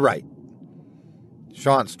 Left or right?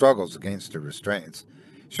 Sean struggles against her restraints.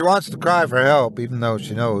 She wants to cry for help, even though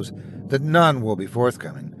she knows that none will be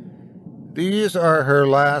forthcoming. These are her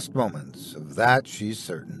last moments. Of that she's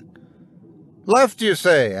certain. Left, you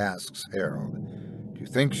say? Asks Harold. Do you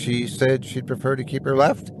think she said she'd prefer to keep her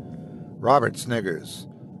left? Robert sniggers.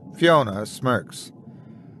 Fiona smirks.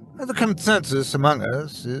 The consensus among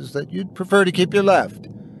us is that you'd prefer to keep your left.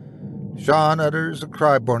 Sean utters a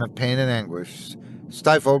cry born of pain and anguish,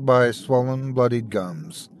 stifled by swollen, bloodied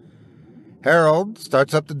gums. Harold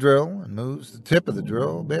starts up the drill and moves the tip of the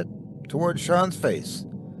drill a bit toward Sean's face.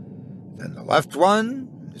 Then the left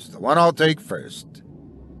one is the one I'll take first.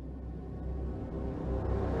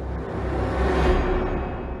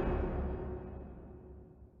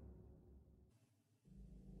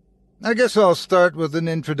 I guess I'll start with an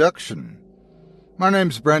introduction. My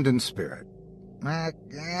name's Brendan Spirit.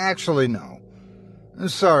 Actually, no.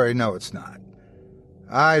 Sorry, no, it's not.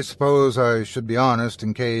 I suppose I should be honest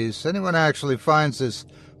in case anyone actually finds this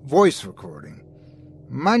voice recording.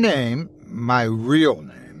 My name, my real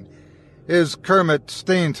name, is Kermit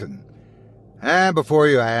Stainton. And before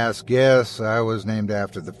you ask, yes, I was named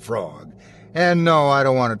after the frog. And no, I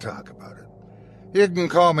don't want to talk about it. You can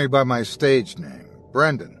call me by my stage name,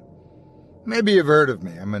 Brendan. Maybe you've heard of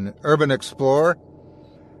me. I'm an urban explorer.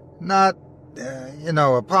 Not,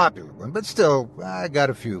 a popular one, but still, I got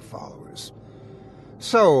a few followers.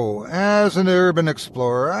 So, as an urban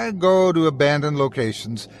explorer, I go to abandoned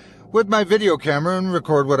locations with my video camera and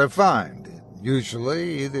record what I find.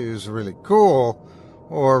 Usually, either is really cool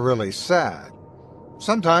or really sad.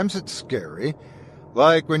 Sometimes it's scary,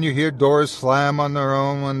 like when you hear doors slam on their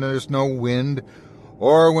own when there's no wind,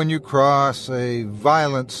 or when you cross a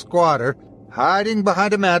violent squatter hiding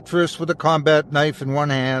behind a mattress with a combat knife in one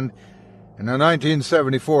hand and a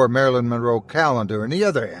 1974 Marilyn Monroe calendar in the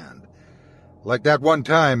other hand. Like that one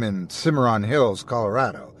time in Cimarron Hills,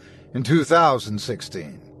 Colorado, in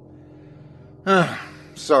 2016.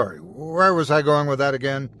 Sorry, where was I going with that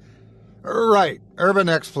again? Right, urban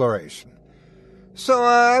exploration. So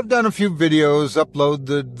I've done a few videos,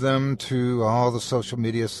 uploaded them to all the social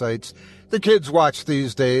media sites the kids watch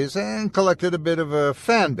these days, and collected a bit of a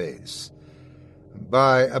fan base.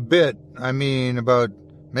 By a bit, I mean about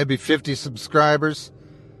maybe 50 subscribers.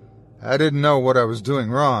 I didn't know what I was doing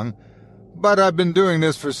wrong, but I've been doing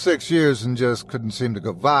this for 6 years and just couldn't seem to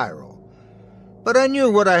go viral. But I knew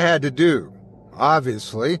what I had to do.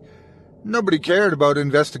 Obviously, nobody cared about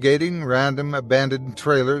investigating random abandoned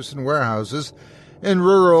trailers and warehouses in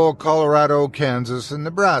rural Colorado, Kansas, and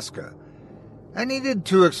Nebraska. I needed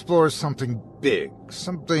to explore something big,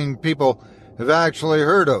 something people have actually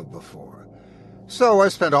heard of before. So I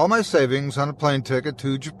spent all my savings on a plane ticket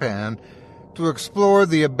to Japan to explore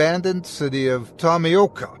the abandoned city of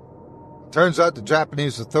Tomioka. Turns out the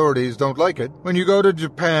Japanese authorities don't like it when you go to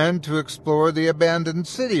Japan to explore the abandoned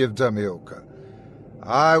city of Tomioka.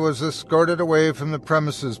 I was escorted away from the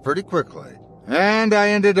premises pretty quickly, and I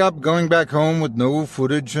ended up going back home with no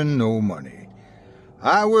footage and no money.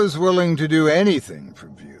 I was willing to do anything for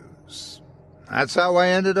views. That's how I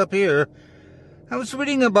ended up here. I was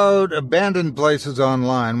reading about abandoned places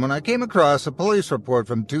online when I came across a police report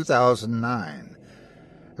from 2009.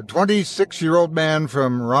 A 26-year-old man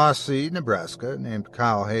from Rossi, Nebraska, named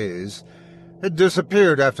Kyle Hayes, had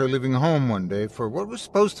disappeared after leaving home one day for what was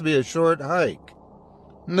supposed to be a short hike.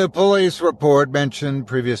 The police report mentioned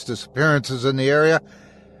previous disappearances in the area,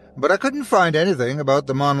 but I couldn't find anything about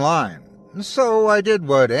them online. So I did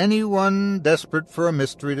what anyone desperate for a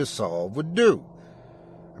mystery to solve would do.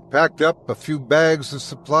 I packed up a few bags of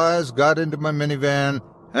supplies, got into my minivan,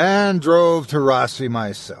 and drove to Rossi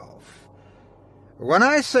myself. When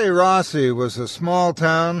I say Rossi was a small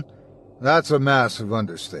town, that's a massive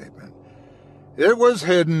understatement. It was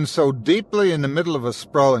hidden so deeply in the middle of a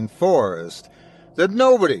sprawling forest that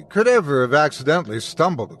nobody could ever have accidentally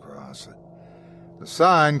stumbled across it. The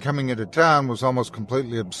sign coming into town was almost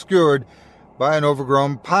completely obscured by an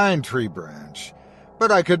overgrown pine tree branch,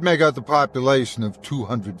 but I could make out the population of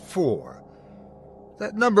 204.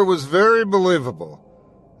 That number was very believable.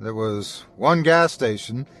 There was one gas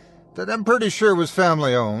station that I'm pretty sure was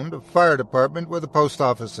family-owned, a fire department with a post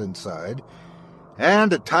office inside,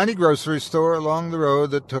 and a tiny grocery store along the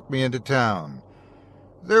road that took me into town.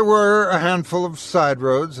 There were a handful of side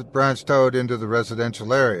roads that branched out into the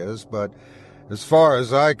residential areas, but as far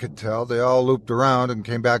as I could tell, they all looped around and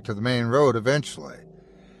came back to the main road eventually.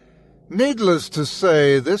 Needless to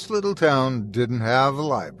say, this little town didn't have a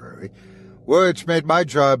library, which made my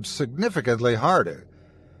job significantly harder.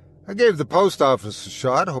 I gave the post office a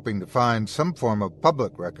shot, hoping to find some form of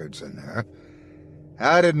public records in there.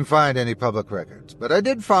 I didn't find any public records, but I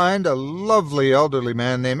did find a lovely elderly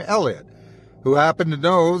man named Elliot, who happened to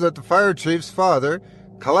know that the fire chief's father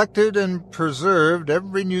collected and preserved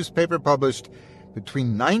every newspaper published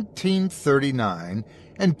between 1939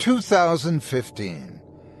 and 2015.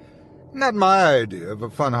 Not my idea of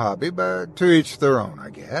a fun hobby, but to each their own,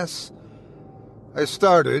 I guess. I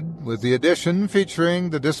started with the edition featuring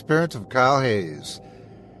the disappearance of Kyle Hayes.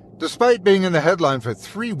 Despite being in the headline for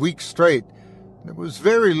 3 weeks straight, there was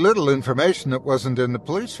very little information that wasn't in the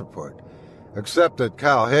police report, except that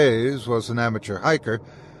Kyle Hayes was an amateur hiker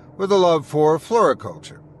with a love for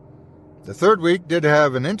floriculture. The third week did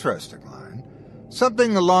have an interesting line,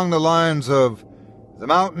 something along the lines of, "The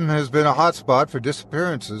mountain has been a hotspot for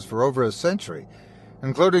disappearances for over a century,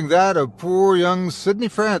 including that of poor young Sidney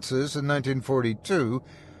Francis in 1942,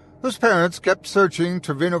 whose parents kept searching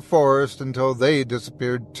Trevino Forest until they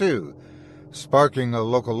disappeared too, sparking a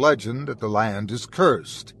local legend that the land is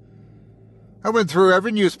cursed." I went through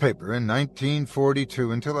every newspaper in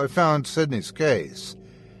 1942 until I found Sidney's case.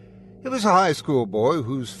 He was a high school boy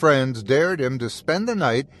whose friends dared him to spend the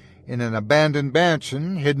night in an abandoned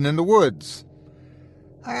mansion hidden in the woods.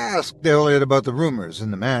 I asked Elliot about the rumors in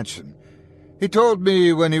the mansion. He told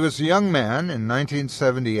me when he was a young man in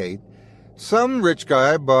 1978, some rich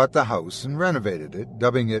guy bought the house and renovated it,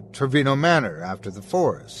 dubbing it Trevino Manor after the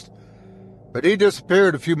forest. But he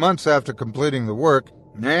disappeared a few months after completing the work,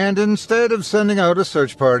 and instead of sending out a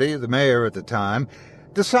search party, the mayor at the time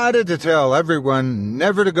decided to tell everyone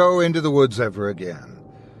never to go into the woods ever again.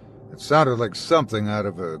 It sounded like something out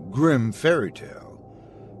of a grim fairy tale.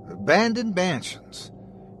 Abandoned mansions,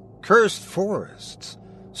 cursed forests,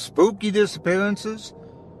 spooky disappearances.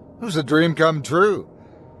 It was a dream come true.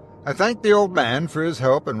 I thanked the old man for his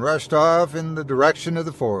help and rushed off in the direction of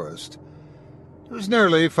the forest. It was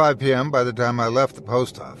nearly 5 p.m. by the time I left the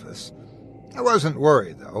post office. I wasn't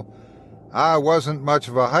worried, though. I wasn't much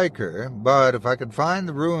of a hiker, but if I could find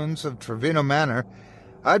the ruins of Trevino Manor,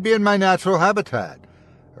 I'd be in my natural habitat,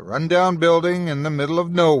 a rundown building in the middle of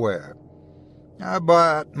nowhere. I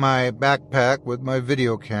bought my backpack with my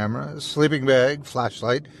video camera, sleeping bag,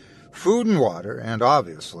 flashlight, food and water, and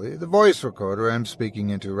obviously the voice recorder I'm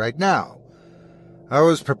speaking into right now. I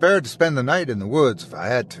was prepared to spend the night in the woods if I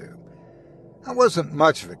had to. I wasn't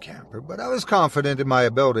much of a camper, but I was confident in my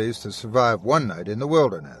abilities to survive one night in the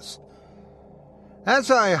wilderness.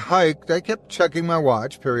 As I hiked, I kept checking my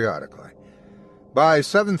watch periodically. By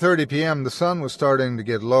 7:30 p.m., the sun was starting to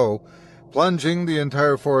get low, plunging the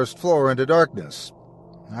entire forest floor into darkness.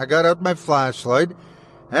 I got out my flashlight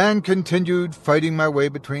and continued fighting my way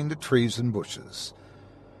between the trees and bushes.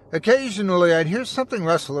 Occasionally, I'd hear something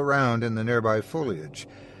rustle around in the nearby foliage,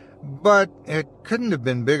 but it couldn't have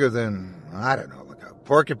been bigger than, I don't know, like a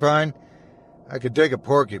porcupine. I could take a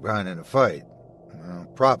porcupine in a fight. Well,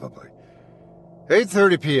 probably.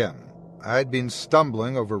 8:30 p.m. I'd been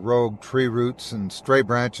stumbling over rogue tree roots and stray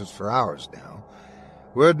branches for hours now,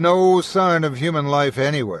 with no sign of human life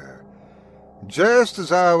anywhere. Just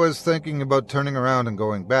as I was thinking about turning around and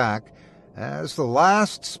going back, as the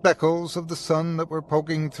last speckles of the sun that were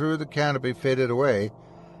poking through the canopy faded away,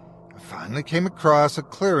 I finally came across a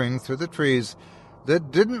clearing through the trees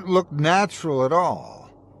that didn't look natural at all.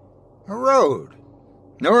 A road.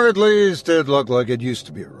 Or at least it looked like it used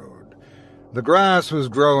to be a road. The grass was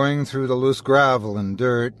growing through the loose gravel and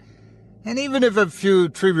dirt, and even if a few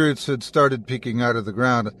tree roots had started peeking out of the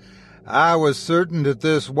ground, I was certain that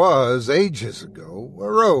this was, ages ago,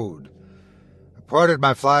 a road. I pointed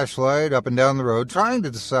my flashlight up and down the road, trying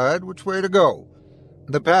to decide which way to go.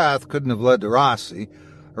 The path couldn't have led to Rossi,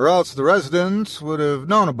 or else the residents would have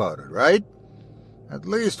known about it, right? At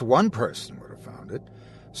least one person would have found it.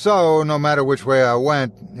 So, no matter which way I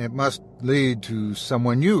went, it must lead to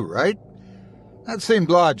someone new, right? That seemed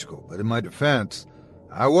logical, but in my defense,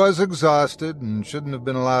 I was exhausted and shouldn't have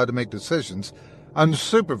been allowed to make decisions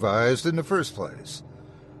unsupervised in the first place.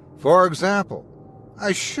 For example,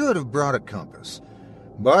 I should have brought a compass,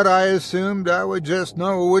 but I assumed I would just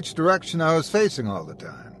know which direction I was facing all the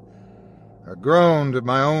time. I groaned at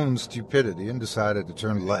my own stupidity and decided to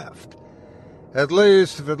turn left. At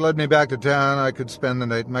least, if it led me back to town, I could spend the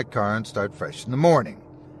night in my car and start fresh in the morning.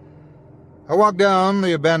 I walked down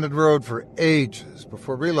the abandoned road for ages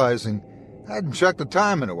before realizing I hadn't checked the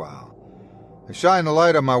time in a while. I shined the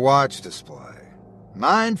light on my watch display.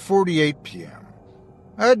 9:48 p.m.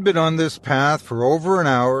 I had been on this path for over an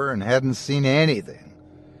hour and hadn't seen anything.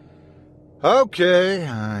 Okay,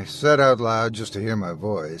 I said out loud just to hear my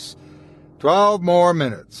voice. 12 more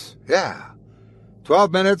minutes. Yeah,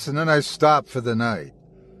 12 minutes, and then I stopped for the night.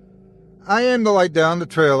 I aimed the light down the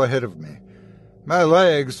trail ahead of me. My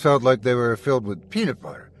legs felt like they were filled with peanut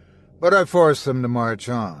butter, but I forced them to march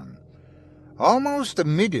on. Almost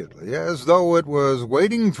immediately, as though it was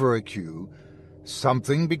waiting for a cue,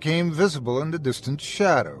 something became visible in the distant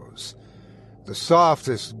shadows. The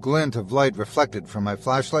softest glint of light reflected from my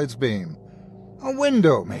flashlight's beam. A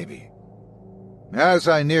window, maybe. As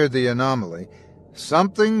I neared the anomaly,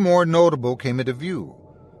 something more notable came into view.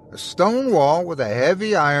 A stone wall with a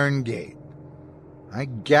heavy iron gate. I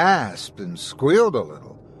gasped and squealed a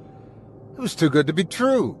little. It was too good to be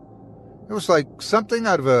true. It was like something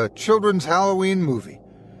out of a children's Halloween movie.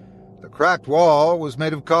 The cracked wall was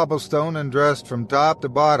made of cobblestone and dressed from top to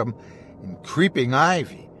bottom in creeping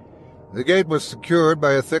ivy. The gate was secured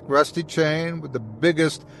by a thick rusty chain with the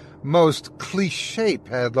biggest, most cliché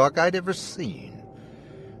padlock I'd ever seen.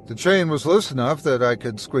 The chain was loose enough that I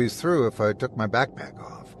could squeeze through if I took my backpack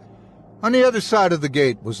off. On the other side of the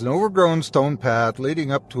gate was an overgrown stone path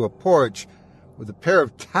leading up to a porch with a pair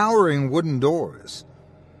of towering wooden doors.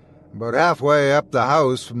 About halfway up the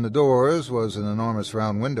house from the doors was an enormous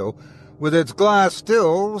round window, with its glass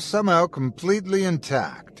still somehow completely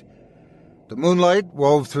intact. The moonlight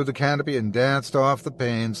wove through the canopy and danced off the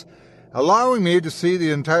panes, allowing me to see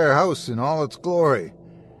the entire house in all its glory.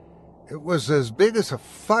 It was as big as a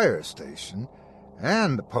fire station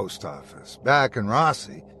and the post office back in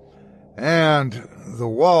Rossi, and the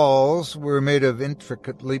walls were made of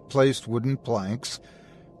intricately placed wooden planks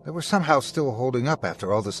that were somehow still holding up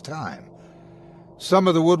after all this time. Some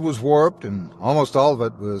of the wood was warped, and almost all of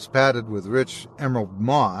it was padded with rich emerald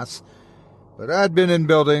moss, but I'd been in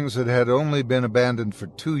buildings that had only been abandoned for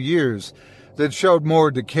 2 years that showed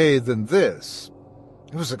more decay than this.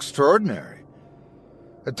 It was extraordinary.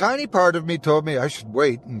 A tiny part of me told me I should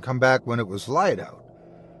wait and come back when it was light out.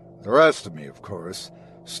 The rest of me, of course,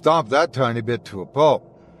 stomped that tiny bit to a pulp.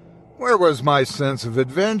 Where was my sense of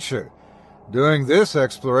adventure? Doing this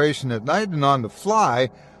exploration at night and on the fly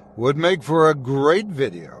would make for a great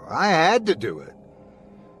video. I had to do it.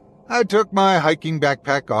 I took my hiking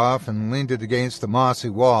backpack off and leaned it against the mossy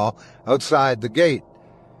wall outside the gate.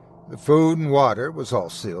 The food and water was all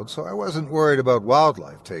sealed, so I wasn't worried about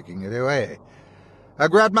wildlife taking it away. I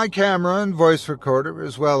grabbed my camera and voice recorder,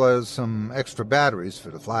 as well as some extra batteries for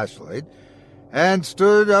the flashlight, and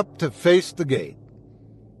stood up to face the gate.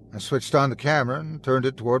 I switched on the camera and turned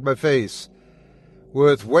it toward my face.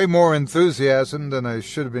 With way more enthusiasm than I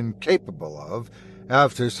should have been capable of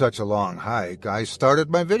after such a long hike, I started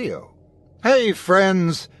my video. Hey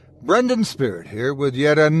friends, Brendan Spirit here with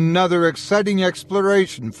yet another exciting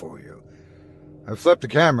exploration for you. I flipped the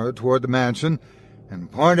camera toward the mansion and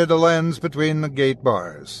pointed a lens between the gate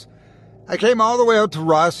bars. I came all the way out to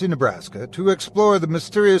Rossi, Nebraska to explore the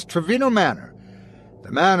mysterious Trevino Manor.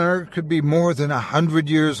 The manor could be more than 100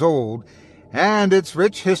 years old, and its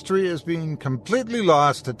rich history is being completely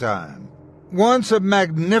lost to time. Once a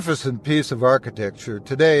magnificent piece of architecture,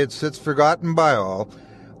 today it sits forgotten by all,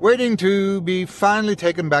 waiting to be finally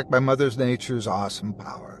taken back by Mother Nature's awesome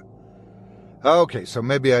power. Okay, so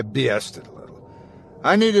maybe I BS'd it a little.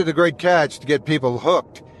 I needed a great catch to get people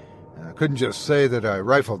hooked. I couldn't just say that I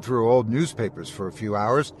rifled through old newspapers for a few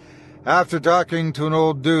hours after talking to an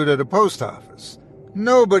old dude at a post office.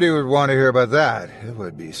 Nobody would want to hear about that. It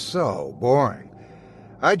would be so boring.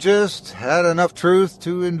 I just had enough truth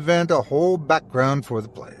to invent a whole background for the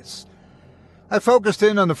place. I focused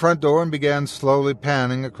in on the front door and began slowly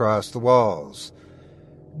panning across the walls.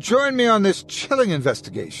 Join me on this chilling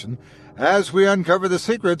investigation as we uncover the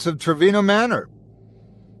secrets of Trevino Manor.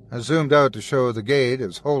 I zoomed out to show the gate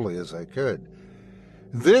as wholly as I could.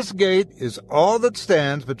 This gate is all that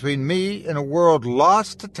stands between me and a world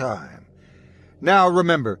lost to time. Now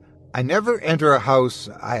remember, I never enter a house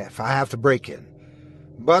if I have to break in.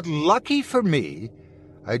 But lucky for me,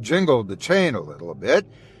 I jingled the chain a little bit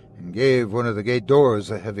and gave one of the gate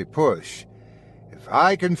doors a heavy push. If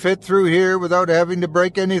I can fit through here without having to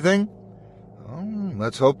break anything, well,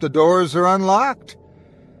 let's hope the doors are unlocked.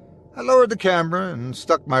 I lowered the camera and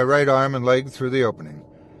stuck my right arm and leg through the opening.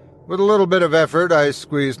 With a little bit of effort, I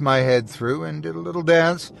squeezed my head through and did a little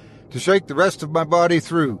dance to shake the rest of my body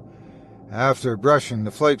through. After brushing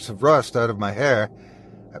the flakes of rust out of my hair,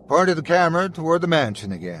 I pointed the camera toward the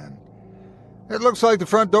mansion again. "It looks like the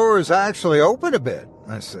front door is actually open a bit,"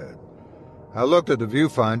 I said. I looked at the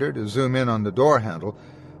viewfinder to zoom in on the door handle,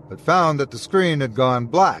 but found that the screen had gone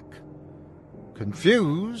black.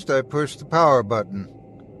 Confused, I pushed the power button.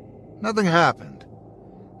 Nothing happened.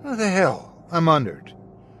 What the hell? I wondered.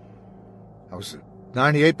 I was at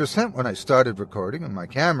 98% when I started recording, and my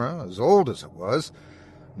camera, as old as it was,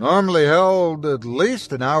 normally held at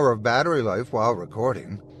least an hour of battery life while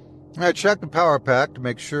recording. I checked the power pack to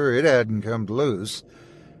make sure it hadn't come loose,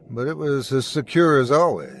 but it was as secure as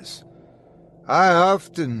always. I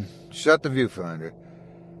huffed and shut the viewfinder.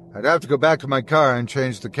 I'd have to go back to my car and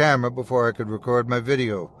change the camera before I could record my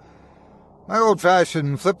video. My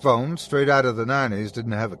old-fashioned flip phone, straight out of the 90s,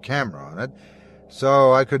 didn't have a camera on it,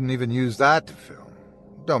 so I couldn't even use that to film.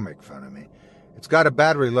 Don't make fun of me. It's got a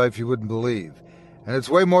battery life you wouldn't believe, and it's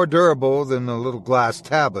way more durable than the little glass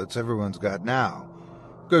tablets everyone's got now.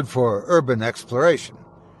 Good for urban exploration.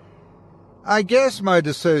 I guess my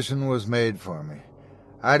decision was made for me.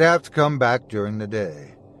 I'd have to come back during the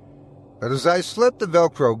day. But as I slipped the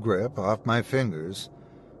Velcro grip off my fingers,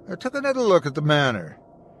 I took another look at the manor.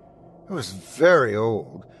 It was very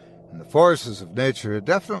old, and the forces of nature had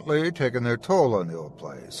definitely taken their toll on the old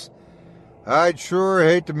place. I'd sure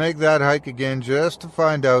hate to make that hike again just to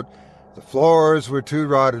find out the floors were too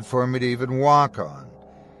rotted for me to even walk on.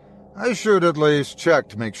 I should at least check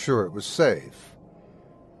to make sure it was safe.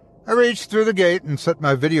 I reached through the gate and set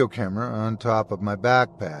my video camera on top of my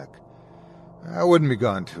backpack. I wouldn't be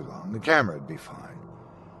gone too long. The camera would be fine.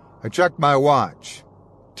 I checked my watch.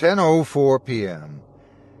 10:04 p.m.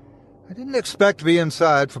 I didn't expect to be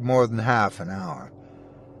inside for more than half an hour.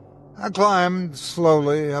 I climbed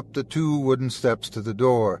slowly up the 2 wooden steps to the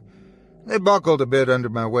door. They buckled a bit under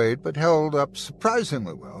my weight, but held up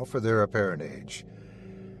surprisingly well for their apparent age.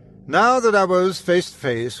 Now that I was face to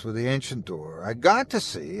face with the ancient door, I got to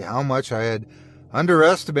see how much I had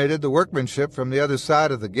underestimated the workmanship from the other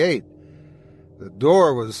side of the gate. The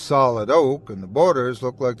door was solid oak, and the borders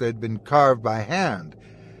looked like they'd been carved by hand,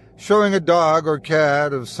 showing a dog or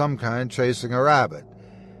cat of some kind chasing a rabbit.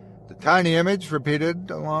 The tiny image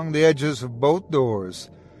repeated along the edges of both doors.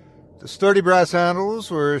 The sturdy brass handles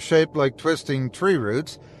were shaped like twisting tree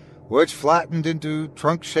roots, which flattened into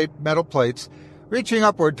trunk-shaped metal plates reaching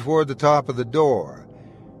upward toward the top of the door.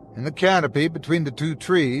 In the canopy between the 2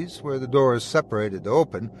 trees, where the doors separated to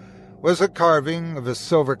open, was a carving of a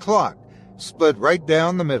silver clock, split right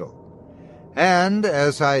down the middle. And,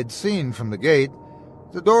 as I had seen from the gate,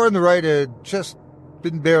 the door on the right had just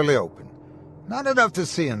been barely open. Not enough to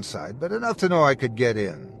see inside, but enough to know I could get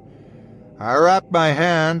in. I wrapped my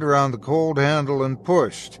hand around the cold handle and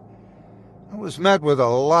pushed. I was met with a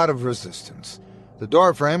lot of resistance. The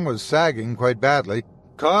door frame was sagging quite badly,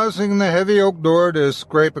 causing the heavy oak door to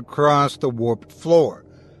scrape across the warped floor.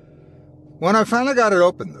 When I finally got it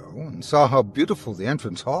open, though, and saw how beautiful the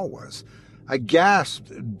entrance hall was, I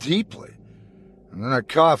gasped deeply, and then I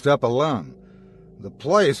coughed up a lung. The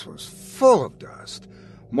place was full of dust,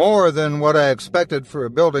 more than what I expected for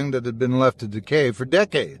a building that had been left to decay for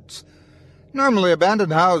decades. Normally,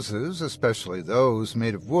 abandoned houses, especially those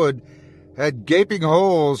made of wood, had gaping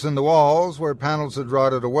holes in the walls where panels had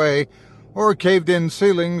rotted away, or caved-in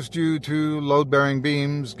ceilings due to load-bearing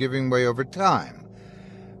beams giving way over time.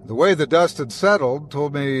 The way the dust had settled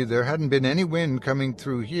told me there hadn't been any wind coming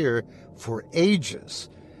through here for ages,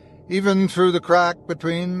 even through the crack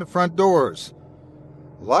between the front doors.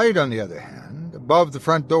 Light, on the other hand, above the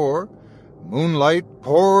front door, moonlight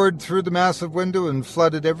poured through the massive window and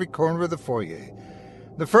flooded every corner of the foyer.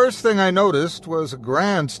 The first thing I noticed was a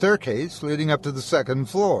grand staircase leading up to the 2nd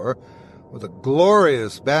floor, with a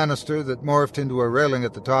glorious banister that morphed into a railing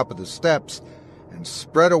at the top of the steps and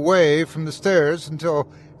spread away from the stairs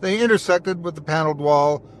until they intersected with the paneled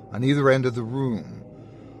wall on either end of the room.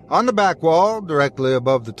 On the back wall, directly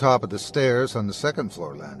above the top of the stairs on the 2nd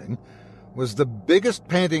floor landing, was the biggest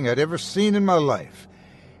painting I'd ever seen in my life.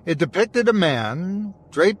 It depicted a man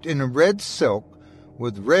draped in red silk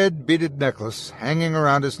with red beaded necklace hanging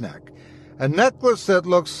around his neck, a necklace that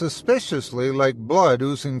looked suspiciously like blood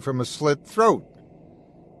oozing from a slit throat.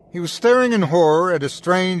 He was staring in horror at a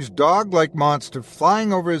strange dog-like monster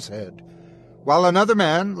flying over his head, while another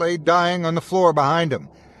man lay dying on the floor behind him,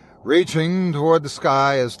 reaching toward the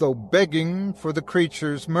sky as though begging for the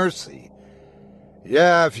creature's mercy.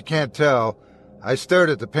 Yeah, if you can't tell, I stared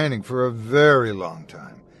at the painting for a very long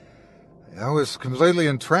time. I was completely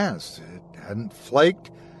entranced. It hadn't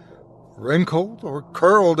flaked, wrinkled, or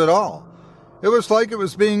curled at all. It was like it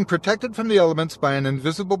was being protected from the elements by an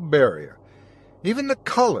invisible barrier. Even the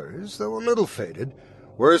colors, though a little faded,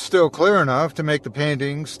 were still clear enough to make the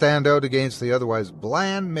painting stand out against the otherwise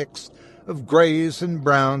bland mix of grays and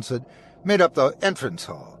browns that made up the entrance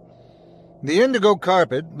hall. The indigo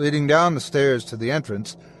carpet leading down the stairs to the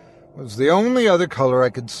entrance was the only other color I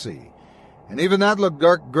could see, and even that looked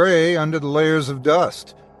dark gray under the layers of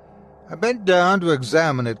dust. I bent down to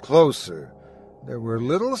examine it closer. There were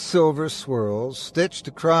little silver swirls stitched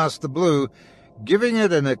across the blue, giving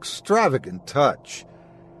it an extravagant touch.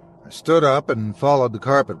 I stood up and followed the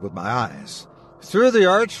carpet with my eyes. Through the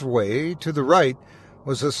archway to the right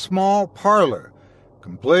was a small parlor,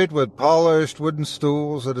 complete with polished wooden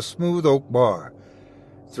stools and a smooth oak bar.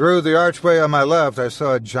 Through the archway on my left I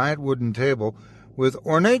saw a giant wooden table with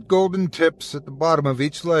ornate golden tips at the bottom of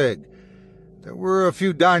each leg. There were a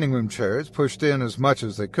few dining room chairs pushed in as much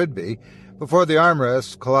as they could be before the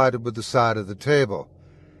armrests collided with the side of the table.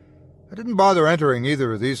 I didn't bother entering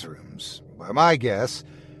either of these rooms. By my guess,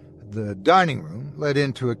 the dining room led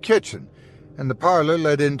into a kitchen, and the parlor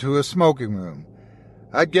led into a smoking room.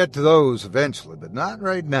 I'd get to those eventually, but not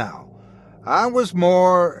right now. I was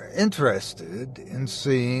more interested in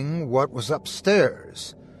seeing what was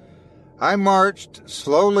upstairs. I marched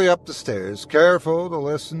slowly up the stairs, careful to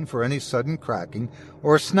listen for any sudden cracking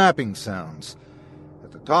or snapping sounds.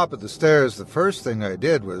 At the top of the stairs, the first thing I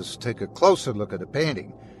did was take a closer look at a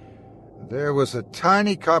painting. There was a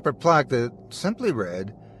tiny copper plaque that simply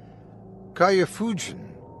read,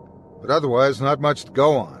 Kayafujin, but otherwise not much to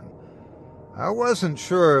go on. I wasn't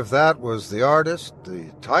sure if that was the artist,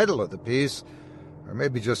 the title of the piece, or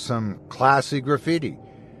maybe just some classy graffiti.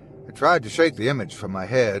 I tried to shake the image from my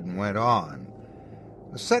head and went on.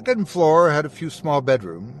 The second floor had a few small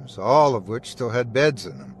bedrooms, all of which still had beds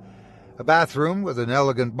in them, a bathroom with an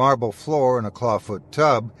elegant marble floor and a clawfoot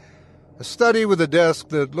tub, a study with a desk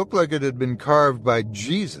that looked like it had been carved by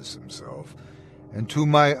Jesus himself, and to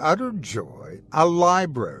my utter joy, a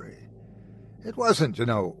library. It wasn't,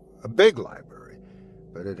 a big library,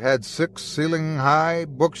 but it had 6 ceiling-high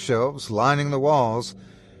bookshelves lining the walls,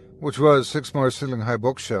 which was 6 more ceiling-high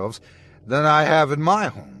bookshelves than I have in my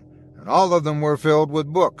home, and all of them were filled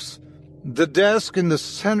with books. The desk in the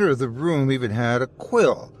center of the room even had a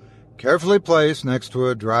quill, carefully placed next to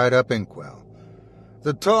a dried-up inkwell.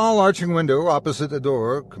 The tall arching window opposite the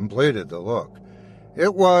door completed the look.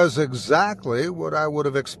 It was exactly what I would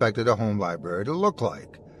have expected a home library to look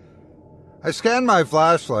like. I scanned my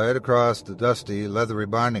flashlight across the dusty, leathery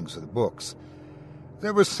bindings of the books.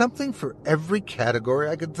 There was something for every category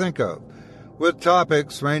I could think of, with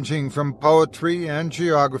topics ranging from poetry and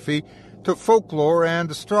geography to folklore and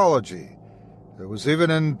astrology. There was even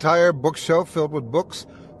an entire bookshelf filled with books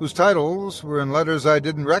whose titles were in letters I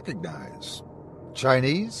didn't recognize.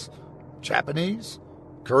 Chinese? Japanese?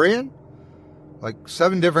 Korean? Like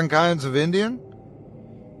 7 different kinds of Indian?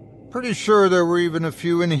 Pretty sure there were even a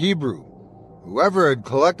few in Hebrew. Whoever had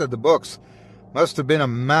collected the books must have been a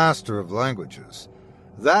master of languages.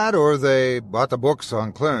 That or they bought the books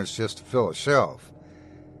on clearance just to fill a shelf.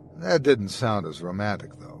 That didn't sound as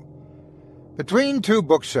romantic, though. Between 2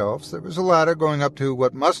 bookshelves there was a ladder going up to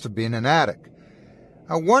what must have been an attic.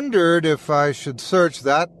 I wondered if I should search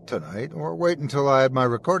that tonight or wait until I had my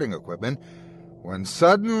recording equipment, when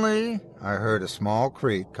suddenly I heard a small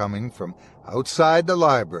creak coming from outside the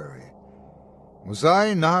library. Was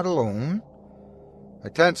I not alone? I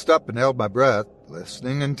tensed up and held my breath,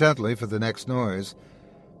 listening intently for the next noise,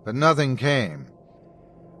 but nothing came.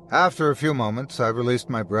 After a few moments, I released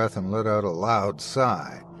my breath and let out a loud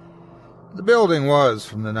sigh. The building was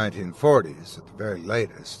from the 1940s, at the very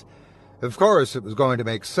latest. Of course, it was going to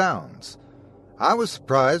make sounds. I was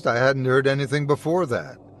surprised I hadn't heard anything before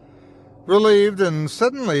that. Relieved and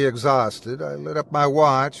suddenly exhausted, I lit up my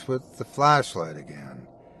watch with the flashlight again.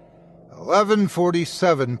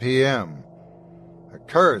 11:47 p.m. I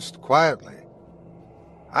cursed quietly.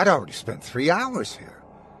 I'd already spent 3 hours here.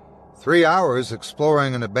 3 hours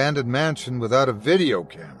exploring an abandoned mansion without a video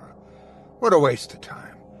camera. What a waste of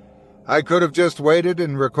time. I could have just waited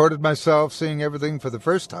and recorded myself seeing everything for the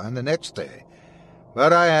first time the next day.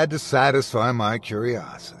 but I had to satisfy my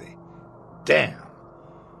curiosity. Damn.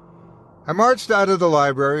 I marched out of the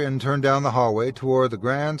library and turned down the hallway toward the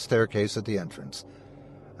grand staircase at the entrance.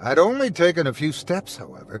 I'd only taken a few steps,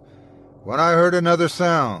 however, when I heard another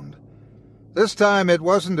sound. This time it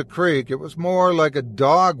wasn't a creak, it was more like a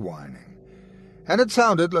dog whining, and it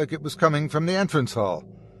sounded like it was coming from the entrance hall.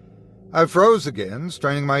 I froze again,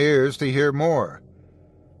 straining my ears to hear more.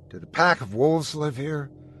 Did a pack of wolves live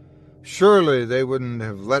here? Surely they wouldn't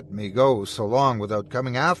have let me go so long without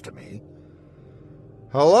coming after me.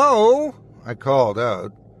 "Hello?" I called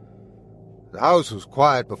out. The house was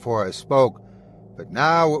quiet before I spoke, but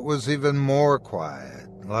now it was even more quiet,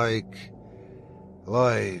 like...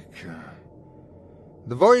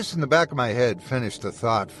 The voice in the back of my head finished the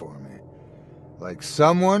thought for me. Like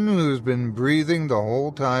someone who's been breathing the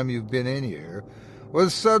whole time you've been in here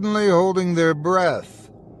was suddenly holding their breath.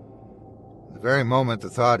 The very moment the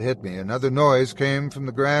thought hit me, another noise came from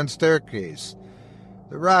the grand staircase.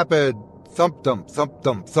 The rapid thump-dump,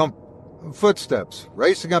 thump-dump, thump of footsteps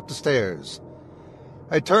racing up the stairs.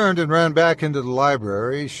 I turned and ran back into the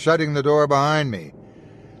library, shutting the door behind me.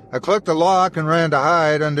 I clicked the lock and ran to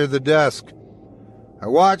hide under the desk. I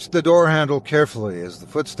watched the door handle carefully as the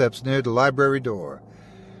footsteps neared the library door.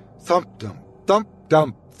 Thump-dump,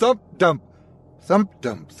 thump-dump, thump-dump,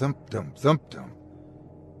 thump-dump, thump-dump, thump-dump.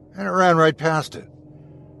 And it ran right past it.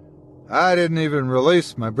 I didn't even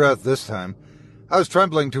release my breath this time. I was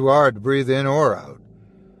trembling too hard to breathe in or out.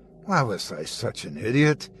 Why was I such an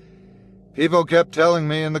idiot? People kept telling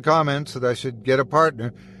me in the comments that I should get a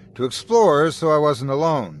partner to explore so I wasn't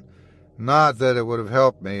alone. Not that it would have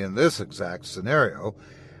helped me in this exact scenario,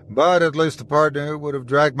 but at least a partner would have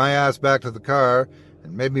dragged my ass back to the car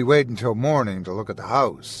and made me wait until morning to look at the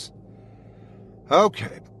house.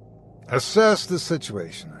 Okay, assess the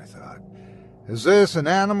situation, I thought. Is this an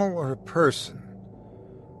animal or a person?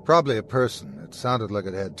 Probably a person. It sounded like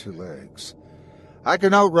it had 2 legs. I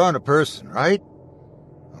can outrun a person, right?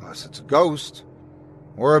 Unless it's a ghost.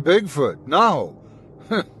 Or a Bigfoot. No.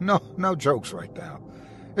 No jokes right now.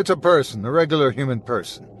 It's a person, a regular human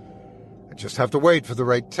person. I just have to wait for the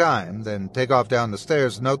right time, then take off down the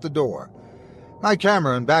stairs and out the door. My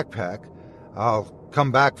camera and backpack, I'll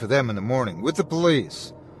come back for them in the morning with the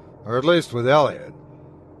police. Or at least with Elliot.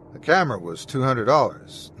 The camera was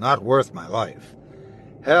 $200, not worth my life.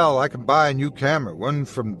 Hell, I can buy a new camera, one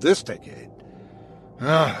from this decade.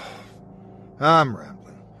 I'm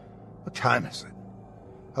rambling. What time is it?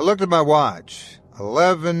 I looked at my watch.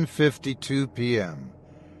 11:52 p.m.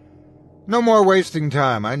 No more wasting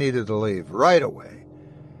time. I needed to leave right away.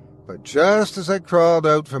 But just as I crawled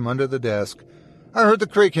out from under the desk, I heard the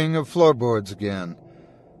creaking of floorboards again.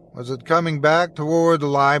 Was it coming back toward the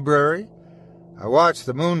library? I watched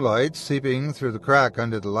the moonlight seeping through the crack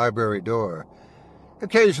under the library door.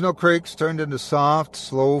 Occasional creaks turned into soft,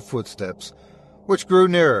 slow footsteps, which grew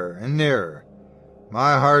nearer and nearer.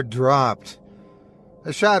 My heart dropped.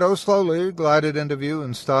 A shadow slowly glided into view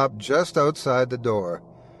and stopped just outside the door.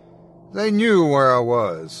 They knew where I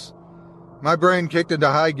was. My brain kicked into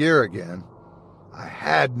high gear again. I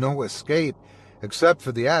had no escape, except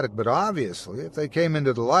for the attic, but obviously, if they came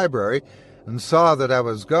into the library and saw that I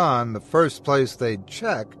was gone, the first place they'd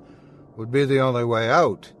check would be the only way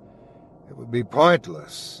out. It would be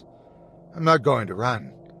pointless. I'm not going to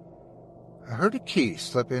run. I heard a key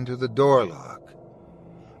slip into the door lock.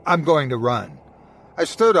 I'm going to run. I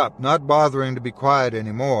stood up, not bothering to be quiet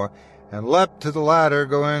anymore, and leapt to the ladder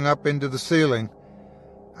going up into the ceiling.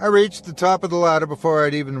 I reached the top of the ladder before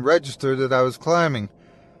I'd even registered that I was climbing.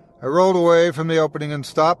 I rolled away from the opening and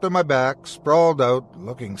stopped on my back, sprawled out,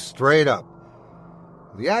 looking straight up.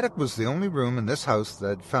 The attic was the only room in this house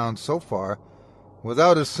that I'd found so far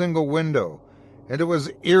without a single window, and it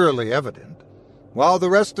was eerily evident. While the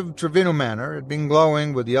rest of Trevino Manor had been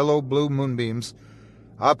glowing with yellow-blue moonbeams,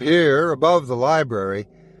 up here, above the library,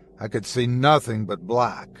 I could see nothing but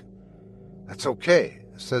black. That's okay,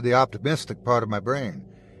 said the optimistic part of my brain.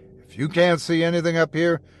 If you can't see anything up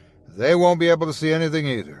here, they won't be able to see anything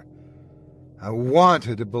either. I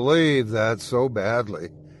wanted to believe that so badly.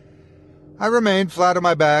 I remained flat on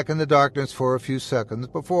my back in the darkness for a few seconds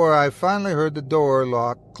before I finally heard the door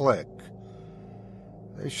lock click.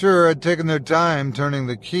 They sure had taken their time turning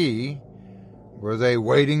the key. Were they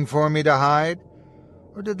waiting for me to hide?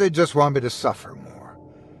 Or did they just want me to suffer more?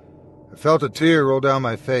 I felt a tear roll down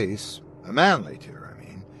my face, a manly tear, I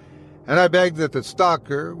mean, and I begged that the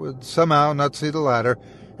stalker would somehow not see the ladder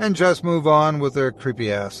and just move on with their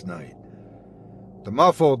creepy-ass night. The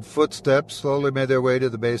muffled footsteps slowly made their way to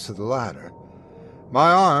the base of the ladder.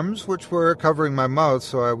 My arms, which were covering my mouth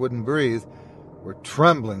so I wouldn't breathe, were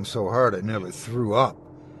trembling so hard I nearly threw up.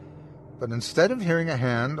 But instead of hearing a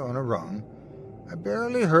hand on a rung, I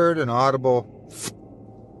barely heard an audible "Pfft."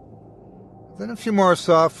 Then a few more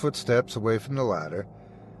soft footsteps away from the ladder,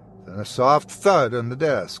 then a soft thud on the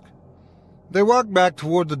desk. They walked back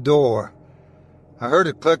toward the door. I heard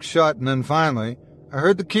it click shut, and then finally, I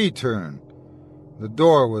heard the key turn. The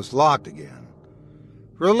door was locked again.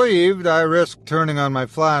 Relieved, I risked turning on my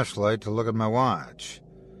flashlight to look at my watch.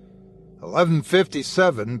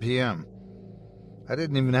 11:57 p.m. I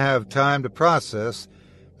didn't even have time to process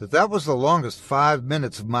that was the longest 5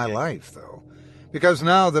 minutes of my life, though, because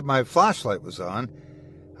now that my flashlight was on,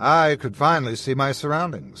 I could finally see my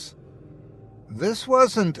surroundings. This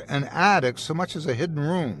wasn't an attic so much as a hidden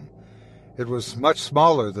room. It was much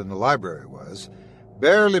smaller than the library was,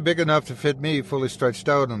 barely big enough to fit me fully stretched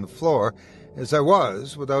out on the floor as I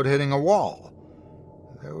was without hitting a wall.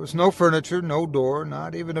 There was no furniture, no door,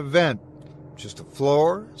 not even a vent, just a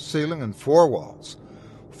floor, ceiling, and 4 walls.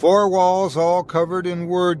 4 walls all covered in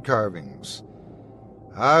word carvings.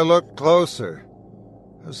 I looked closer.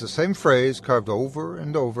 It was the same phrase carved over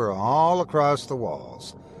and over all across the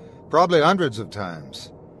walls, probably hundreds of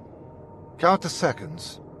times. Count the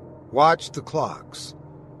seconds. Watch the clocks.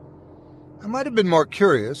 I might have been more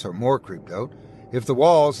curious or more creeped out if the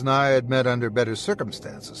walls and I had met under better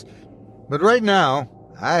circumstances, but right now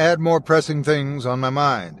I had more pressing things on my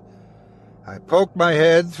mind. I poked my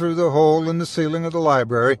head through the hole in the ceiling of the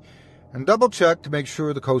library and double-checked to make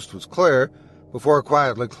sure the coast was clear before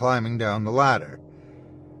quietly climbing down the ladder.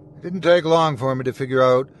 It didn't take long for me to figure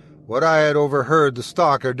out what I had overheard the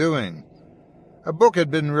stalker doing. A book had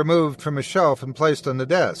been removed from a shelf and placed on the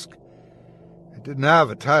desk. It didn't have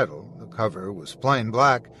a title. The cover was plain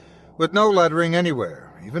black, with no lettering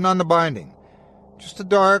anywhere, even on the binding, just a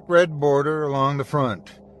dark red border along the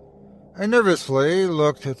front. I nervously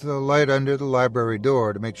looked at the light under the library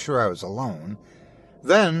door to make sure I was alone.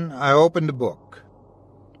 Then I opened the book.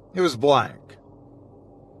 It was blank.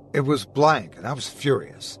 It was blank, and I was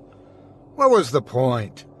furious. What was the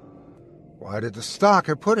point? Why did the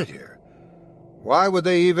stalker put it here? Why would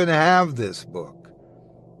they even have this book?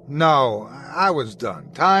 No, I was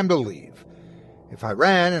done. Time to leave. If I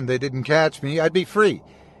ran and they didn't catch me, I'd be free.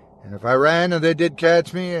 And if I ran and they did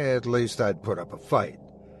catch me, at least I'd put up a fight.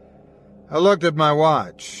 I looked at my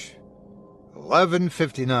watch.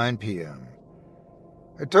 11:59 p.m.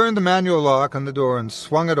 I turned the manual lock on the door and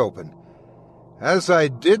swung it open. As I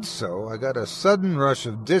did so, I got a sudden rush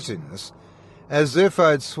of dizziness, as if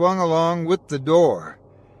I'd swung along with the door.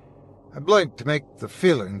 I blinked to make the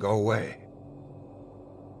feeling go away.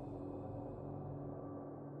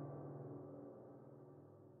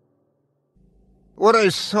 What I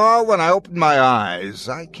saw when I opened my eyes,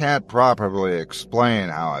 I can't properly explain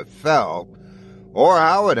how I felt or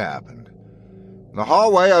how it happened. The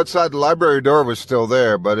hallway outside the library door was still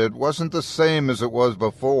there, but it wasn't the same as it was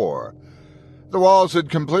before. The walls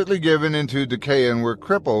had completely given into decay and were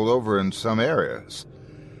crippled over in some areas.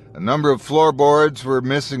 A number of floorboards were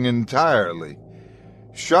missing entirely.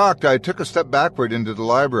 Shocked, I took a step backward into the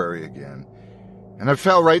library again, and I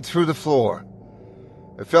fell right through the floor.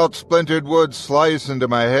 I felt splintered wood slice into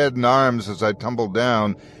my head and arms as I tumbled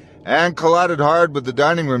down, and collided hard with the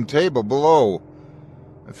dining room table below.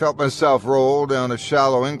 I felt myself roll down a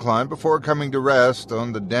shallow incline before coming to rest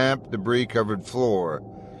on the damp, debris-covered floor.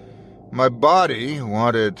 My body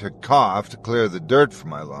wanted to cough to clear the dirt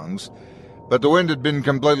from my lungs, but the wind had been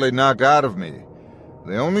completely knocked out of me.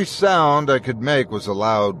 The only sound I could make was a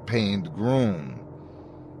loud, pained groan.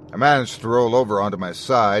 I managed to roll over onto my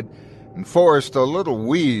side and forced a little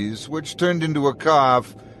wheeze, which turned into a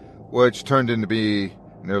cough, which turned into me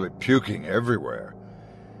nearly puking everywhere.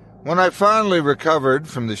 When I finally recovered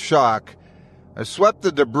from the shock, I swept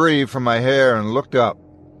the debris from my hair and looked up.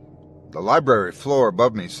 The library floor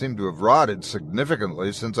above me seemed to have rotted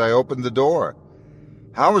significantly since I opened the door.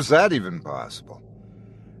 How was that even possible?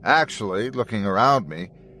 Actually, looking around me,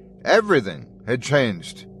 everything had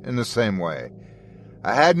changed in the same way.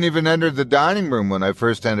 I hadn't even entered the dining room when I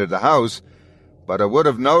first entered the house, but I would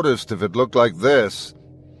have noticed if it looked like this.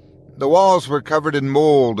 The walls were covered in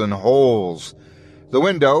mold and holes. The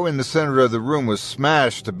window in the center of the room was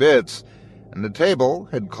smashed to bits, and the table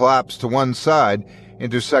had collapsed to one side,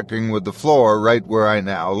 intersecting with the floor right where I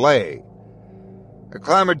now lay. I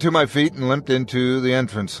clambered to my feet and limped into the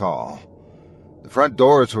entrance hall. The front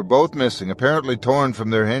doors were both missing, apparently torn from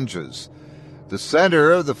their hinges. The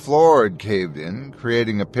center of the floor had caved in,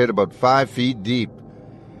 creating a pit about 5 feet deep.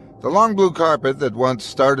 The long blue carpet that once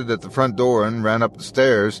started at the front door and ran up the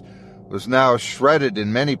stairs was now shredded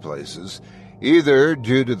in many places, either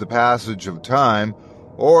due to the passage of time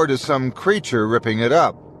or to some creature ripping it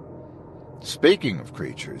up. Speaking of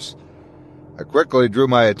creatures, I quickly drew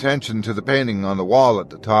my attention to the painting on the wall at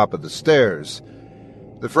the top of the stairs.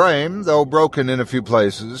 The frame, though broken in a few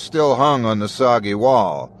places, still hung on the soggy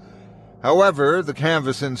wall. However, the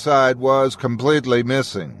canvas inside was completely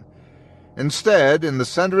missing. Instead, in the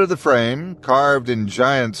center of the frame, carved in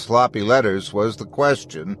giant sloppy letters, was the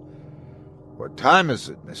question, "What time is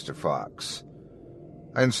it, Mr. Fox?"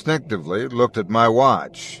 I instinctively looked at my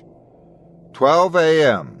watch. 12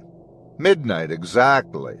 a.m. Midnight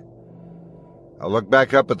exactly. I looked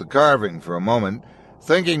back up at the carving for a moment,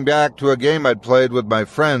 thinking back to a game I'd played with my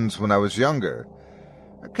friends when I was younger.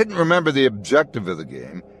 I couldn't remember the objective of the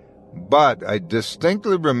game, but I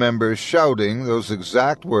distinctly remember shouting those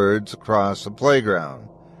exact words across the playground.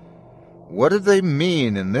 What did they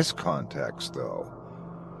mean in this context, though?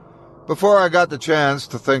 Before I got the chance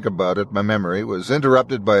to think about it, my memory was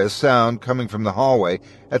interrupted by a sound coming from the hallway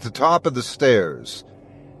at the top of the stairs.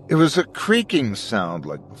 It was a creaking sound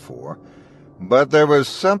like before, but there was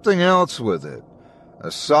something else with it.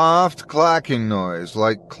 A soft clacking noise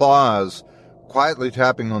like claws quietly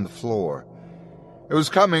tapping on the floor. It was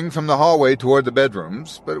coming from the hallway toward the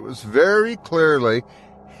bedrooms, but it was very clearly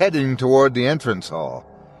heading toward the entrance hall.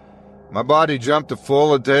 My body jumped to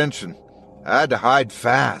full attention. I had to hide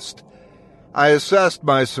fast. I assessed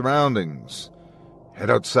my surroundings. Head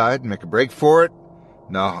outside and make a break for it?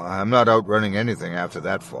 No, I'm not outrunning anything after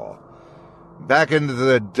that fall. Back into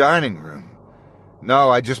the dining room. No,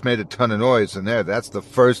 I just made a ton of noise in there. That's the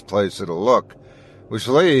first place it'll look. Which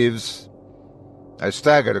leaves... I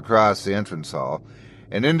staggered across the entrance hall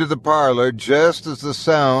and into the parlor just as the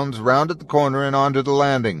sounds rounded the corner and onto the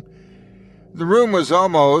landing. The room was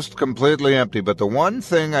almost completely empty, but the one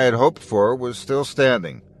thing I had hoped for was still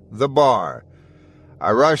standing. The bar.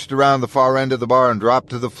 I rushed around the far end of the bar and dropped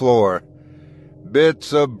to the floor.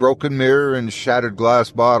 Bits of broken mirror and shattered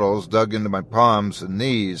glass bottles dug into my palms and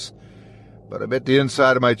knees, but I bit the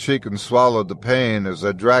inside of my cheek and swallowed the pain as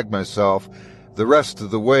I dragged myself the rest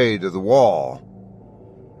of the way to the wall.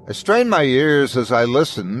 I strained my ears as I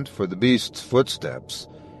listened for the beast's footsteps.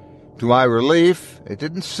 To my relief, it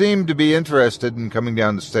didn't seem to be interested in coming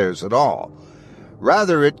down the stairs at all.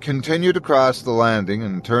 Rather, it continued across the landing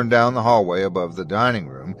and turned down the hallway above the dining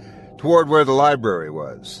room toward where the library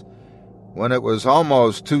was. When it was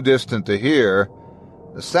almost too distant to hear,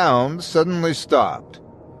 the sound suddenly stopped.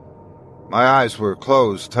 My eyes were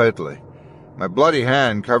closed tightly, my bloody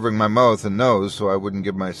hand covering my mouth and nose so I wouldn't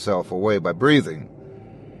give myself away by breathing.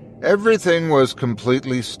 Everything was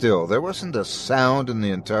completely still. There wasn't a sound in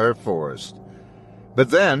the entire forest.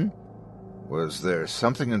 But then, was there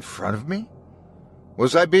something in front of me?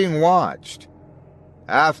 Was I being watched?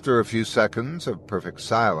 After a few seconds of perfect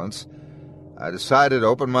silence, I decided to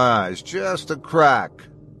open my eyes just a crack.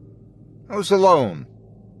 I was alone.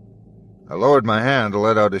 I lowered my hand to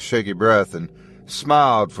let out a shaky breath and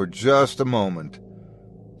smiled for just a moment.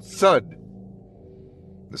 Thud!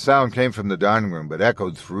 The sound came from the dining room, but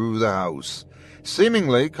echoed through the house,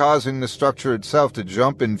 seemingly causing the structure itself to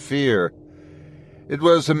jump in fear. It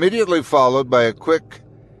was immediately followed by a quick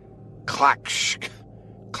clack-shk,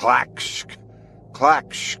 clack-shk,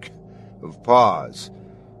 clack-shk of paws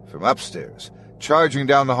from upstairs, charging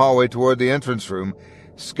down the hallway toward the entrance room,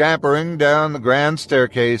 scampering down the grand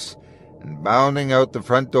staircase, and bounding out the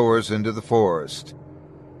front doors into the forest.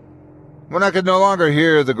 When I could no longer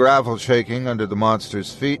hear the gravel shaking under the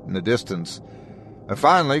monster's feet in the distance, I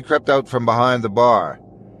finally crept out from behind the bar.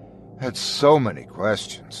 I had so many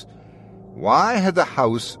questions. Why had the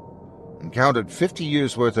house encountered 50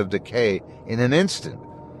 years' worth of decay in an instant?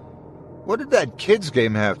 What did that kid's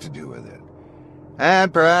game have to do with it?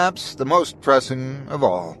 And perhaps the most pressing of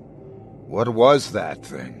all, what was that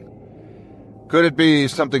thing? Could it be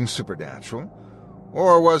something supernatural?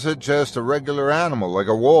 Or was it just a regular animal like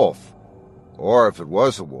a wolf? Or if it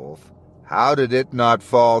was a wolf, how did it not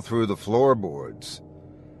fall through the floorboards?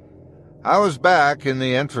 I was back in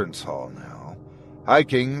the entrance hall now.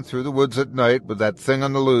 Hiking through the woods at night with that thing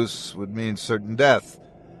on the loose would mean certain death.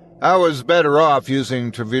 I was better off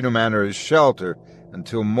using Trevino Manor as shelter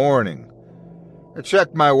until morning. I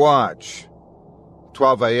checked my watch.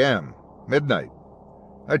 12 a.m., midnight.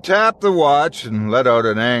 I tapped the watch and let out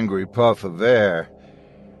an angry puff of air.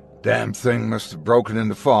 Damn thing must have broken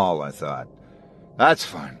into fall, I thought. That's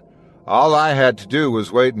fine. All I had to do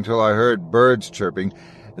was wait until I heard birds chirping.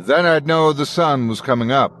 Then I'd know the sun was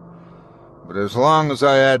coming up. But as long as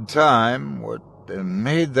I had time, what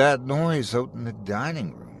made that noise out in the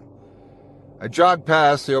dining room? I jogged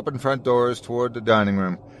past the open front doors toward the dining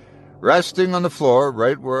room. Resting on the floor,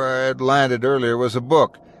 right where I had landed earlier, was a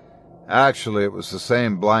book. Actually, it was the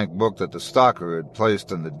same blank book that the stalker had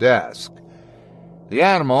placed on the desk. The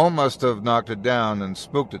animal must have knocked it down and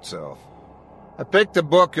spooked itself. I picked the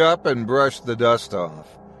book up and brushed the dust off.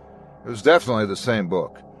 It was definitely the same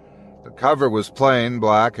book. The cover was plain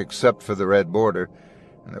black except for the red border,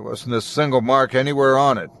 and there wasn't a single mark anywhere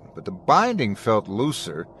on it, but the binding felt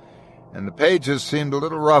looser, and the pages seemed a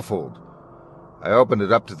little ruffled. I opened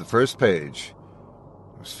it up to the first page.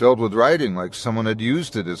 It was filled with writing like someone had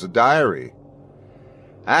used it as a diary.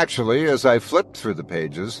 Actually, as I flipped through the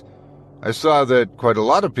pages, I saw that quite a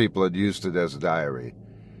lot of people had used it as a diary.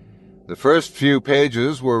 The first few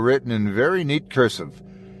pages were written in very neat cursive.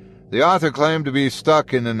 The author claimed to be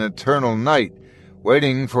stuck in an eternal night,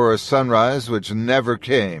 waiting for a sunrise which never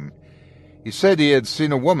came. He said he had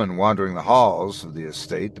seen a woman wandering the halls of the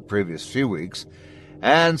estate the previous few weeks,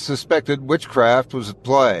 and suspected witchcraft was at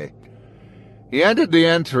play. He ended the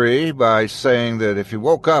entry by saying that if he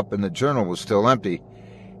woke up and the journal was still empty,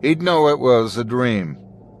 he'd know it was a dream.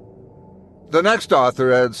 The next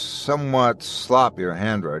author had somewhat sloppier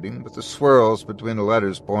handwriting, with the swirls between the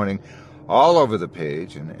letters pointing all over the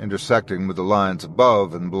page and intersecting with the lines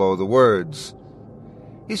above and below the words.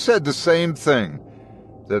 He said the same thing,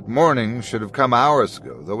 that morning should have come hours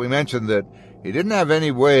ago, though he mentioned that he didn't have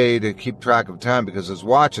any way to keep track of time because his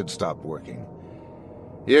watch had stopped working.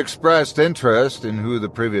 He expressed interest in who the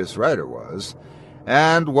previous writer was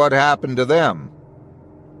and what happened to them.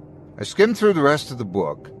 I skimmed through the rest of the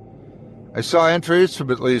book. I saw entries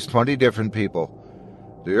from at least 20 different people.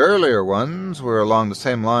 The earlier ones were along the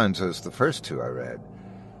same lines as the first two I read.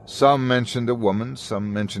 Some mentioned a woman,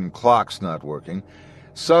 some mentioned clocks not working,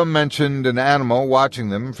 some mentioned an animal watching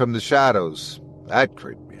them from the shadows. That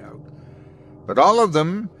creeped me out. But all of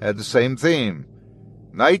them had the same theme.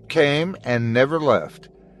 Night came and never left.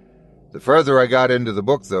 The further I got into the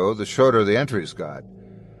book, though, the shorter the entries got.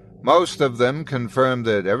 Most of them confirmed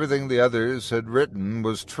that everything the others had written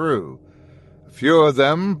was true. A few of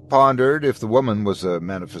them pondered if the woman was a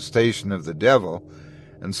manifestation of the devil,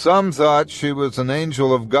 and some thought she was an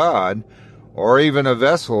angel of God, or even a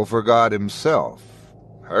vessel for God himself.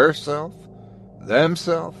 Herself?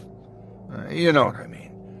 Themself? You know what I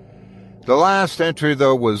mean. The last entry,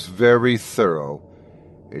 though, was very thorough.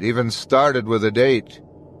 It even started with a date.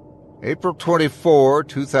 April 24,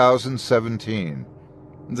 2017.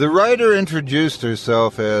 The writer introduced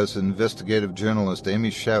herself as investigative journalist Amy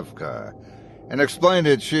Shavkar, and explained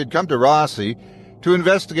that she had come to Rossi to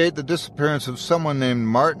investigate the disappearance of someone named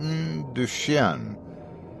Martin Duchenne.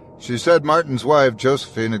 She said Martin's wife,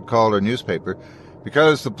 Josephine, had called her newspaper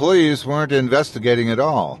because the police weren't investigating at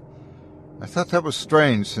all. I thought that was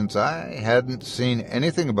strange, since I hadn't seen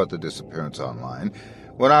anything about the disappearance online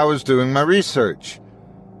when I was doing my research.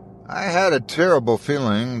 I had a terrible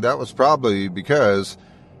feeling that was probably because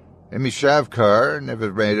Amy Shavkar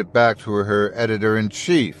never made it back to her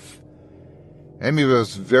editor-in-chief. Amy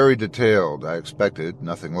was very detailed. I expected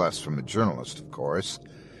nothing less from a journalist, of course.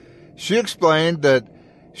 She explained that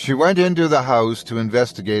she went into the house to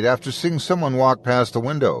investigate after seeing someone walk past a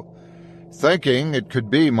window. Thinking it could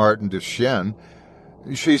be Martin Duchenne,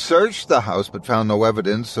 she searched the house but found no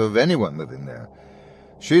evidence of anyone living there.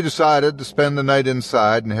 She decided to spend the night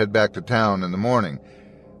inside and head back to town in the morning,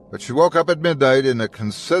 but she woke up at midnight in a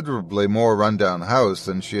considerably more run-down house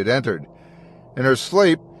than she had entered. In her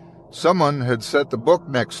sleep, someone had set the book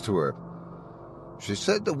next to her. She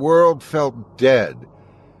said the world felt dead.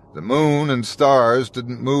 The moon and stars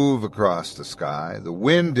didn't move across the sky, the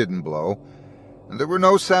wind didn't blow, and there were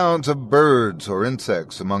no sounds of birds or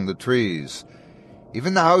insects among the trees.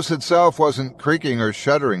 Even the house itself wasn't creaking or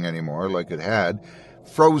shuddering anymore like it had,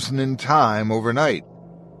 frozen in time overnight.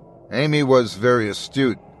 Amy was very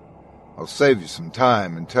astute. I'll save you some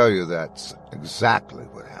time and tell you that's exactly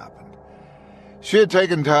what happened. She had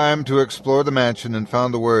taken time to explore the mansion and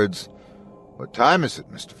found the words, "What time is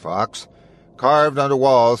it, Mr. Fox?" carved onto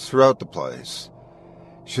walls throughout the place.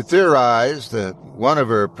 She theorized that one of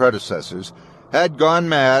her predecessors had gone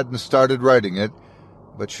mad and started writing it,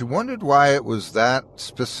 but she wondered why it was that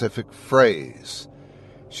specific phrase.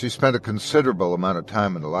 She spent a considerable amount of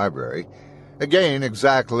time in the library, again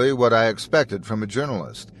exactly what I expected from a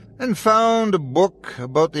journalist, and found a book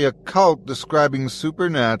about the occult describing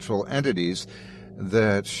supernatural entities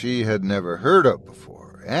that she had never heard of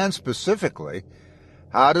before, and specifically,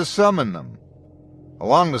 how to summon them.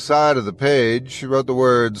 Along the side of the page, she wrote the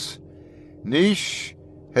words, Nish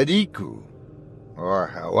Hediku, or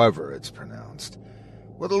however it's pronounced,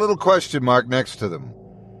 with a little question mark next to them.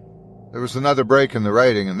 There was another break in the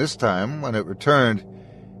writing, and this time, when it returned,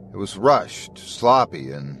 it was rushed,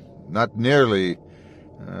 sloppy, and not nearly,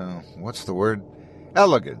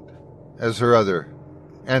 elegant. as her other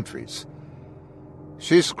entries.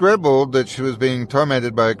 She scribbled that she was being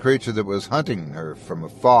tormented by a creature that was hunting her from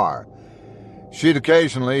afar. She'd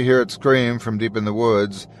occasionally hear it scream from deep in the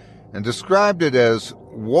woods, and described it as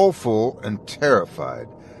woeful and terrified,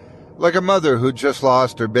 like a mother who'd just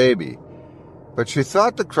lost her baby. But she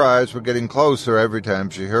thought the cries were getting closer every time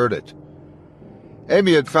she heard it.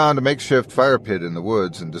 Amy had found a makeshift fire pit in the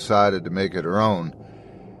woods and decided to make it her own.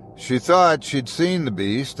 She thought she'd seen the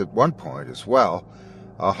beast at one point as well,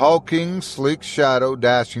 a hulking, sleek shadow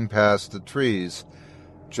dashing past the trees,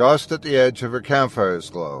 just at the edge of her campfire's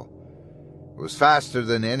glow. It was faster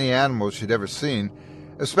than any animal she'd ever seen,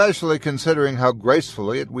 especially considering how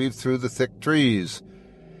gracefully it weaved through the thick trees.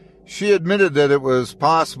 She admitted that it was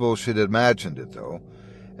possible she'd imagined it, though,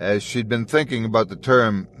 as she'd been thinking about the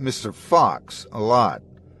term Mr. Fox a lot.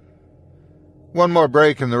 One more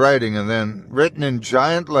break in the writing, and then, written in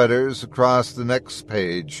giant letters across the next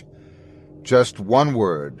page, just one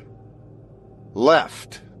word: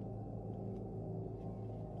 left.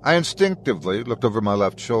 I instinctively looked over my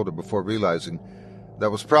left shoulder before realizing that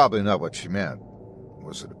was probably not what she meant.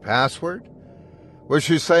 Was it a password? Was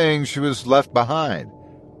she saying she was left behind?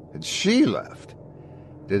 Had she left?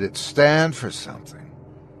 Did it stand for something?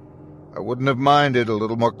 I wouldn't have minded a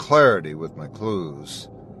little more clarity with my clues.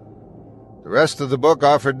 The rest of the book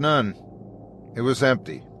offered none. It was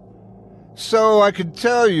empty. So I could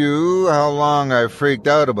tell you how long I freaked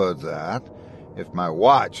out about that, if my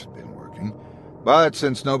watch had been working. But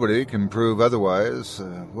since nobody can prove otherwise,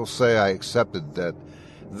 we'll say I accepted that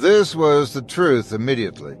this was the truth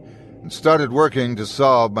immediately, and started working to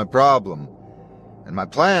solve my problem. And my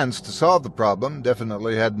plans to solve the problem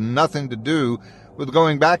definitely had nothing to do with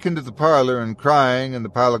going back into the parlor and crying in the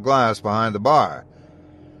pile of glass behind the bar.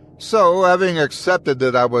 So, having accepted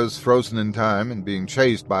that I was frozen in time and being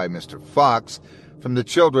chased by Mr. Fox from the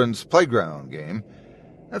children's playground game,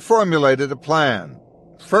 I formulated a plan.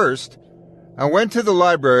 First, I went to the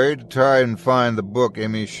library to try and find the book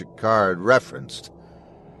Amy Chickard referenced.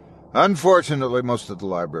 Unfortunately, most of the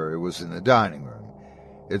library was in the dining room.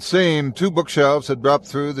 It seemed 2 bookshelves had dropped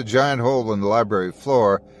through the giant hole in the library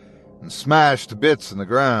floor and smashed to bits in the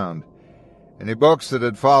ground. Any books that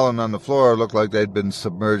had fallen on the floor looked like they'd been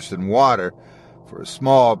submerged in water for a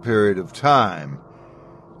small period of time.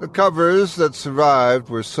 The covers that survived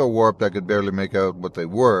were so warped I could barely make out what they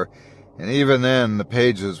were, and even then the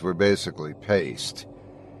pages were basically paste.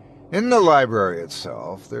 In the library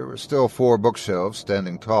itself, there were still 4 bookshelves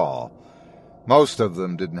standing tall. Most of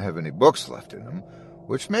them didn't have any books left in them,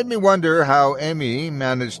 which made me wonder how Amy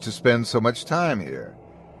managed to spend so much time here.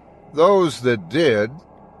 Those that did,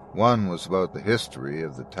 one was about the history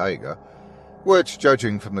of the taiga, which,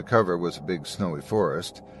 judging from the cover, was a big snowy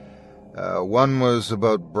forest. One was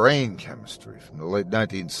about brain chemistry from the late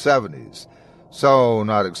 1970s, so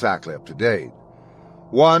not exactly up to date.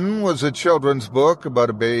 One was a children's book about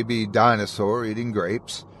a baby dinosaur eating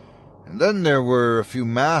grapes, and then there were a few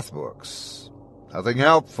math books. Nothing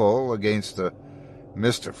helpful against the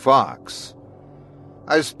Mr. Fox.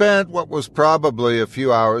 I spent what was probably a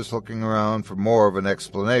few hours looking around for more of an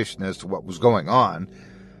explanation as to what was going on,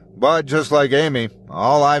 but just like Amy,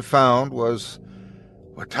 all I found was,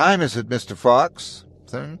 "What time is it, Mr. Fox?"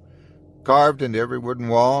 thing, carved into every wooden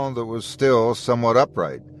wall that was still somewhat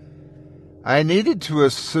upright. I needed to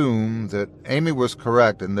assume that Amy was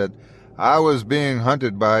correct and that I was being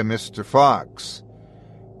hunted by Mr. Fox.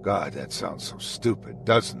 God, that sounds so stupid,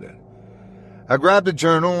 doesn't it? I grabbed a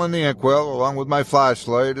journal and the inkwell along with my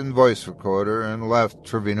flashlight and voice recorder and left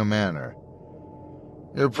Trevino Manor.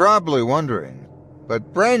 You're probably wondering,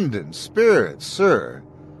 but Brendan, Spirit, sir,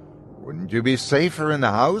 wouldn't you be safer in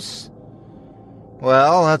the house?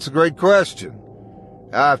 Well, that's a great question.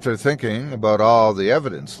 After thinking about all the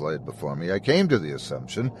evidence laid before me, I came to the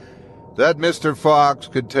assumption that Mr. Fox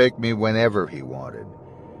could take me whenever he wanted.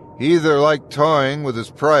 He either liked toying with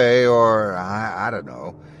his prey or, I don't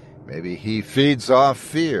know, maybe he feeds off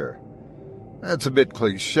fear. That's a bit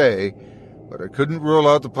cliché, but I couldn't rule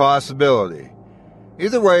out the possibility.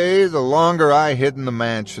 Either way, the longer I hid in the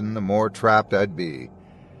mansion, the more trapped I'd be.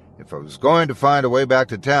 If I was going to find a way back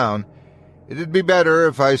to town, it'd be better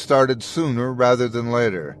if I started sooner rather than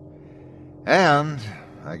later. And,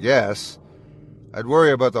 I guess, I'd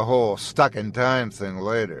worry about the whole stuck-in-time thing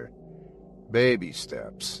later. Baby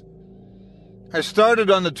steps. I started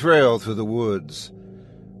on the trail through the woods.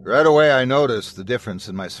 Right away I noticed the difference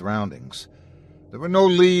in my surroundings. There were no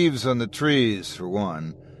leaves on the trees, for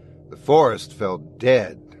one. The forest felt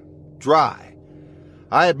dead, dry.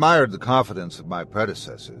 I admired the confidence of my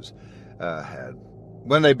predecessors had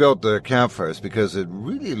when they built their campfires, because it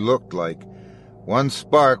really looked like One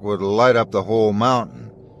spark would light up the whole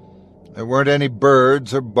mountain. There weren't any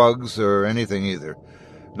birds or bugs or anything either.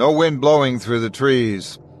 No wind blowing through the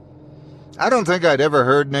trees. I don't think I'd ever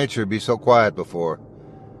heard nature be so quiet before.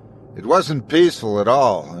 It wasn't peaceful at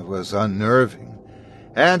all. It was unnerving.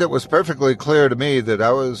 And it was perfectly clear to me that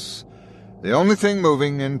I was the only thing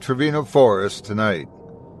moving in Trevino Forest tonight.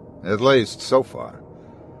 At least, so far.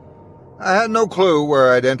 I had no clue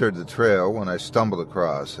where I'd entered the trail when I stumbled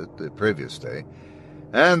across it the previous day,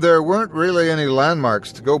 and there weren't really any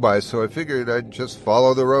landmarks to go by, so I figured I'd just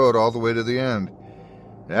follow the road all the way to the end.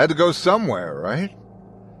 It had to go somewhere, right?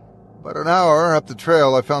 About an hour up the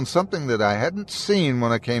trail, I found something that I hadn't seen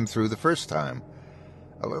when I came through the first time.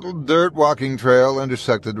 A little dirt walking trail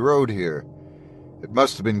intersected the road here. It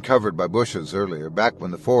must have been covered by bushes earlier, back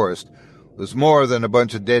when the forest was more than a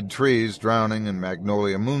bunch of dead trees drowning in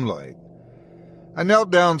magnolia moonlight. I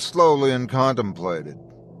knelt down slowly and contemplated.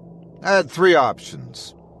 I had 3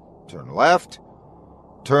 options. Turn left,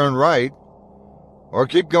 turn right, or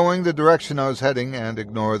keep going the direction I was heading and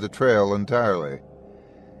ignore the trail entirely.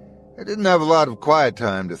 I didn't have a lot of quiet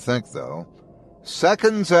time to think, though.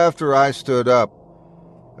 Seconds after I stood up,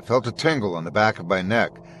 I felt a tingle on the back of my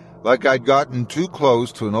neck, like I'd gotten too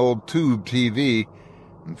close to an old tube TV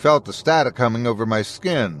and felt the static coming over my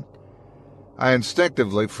skin. I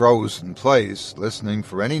instinctively froze in place, listening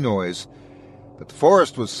for any noise, but the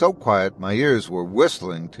forest was so quiet my ears were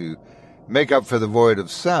whistling to make up for the void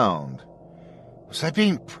of sound. Was I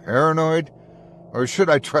being paranoid, or should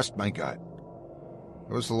I trust my gut?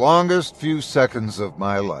 It was the longest few seconds of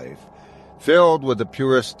my life, filled with the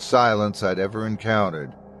purest silence I'd ever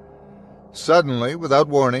encountered. Suddenly, without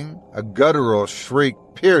warning, a guttural shriek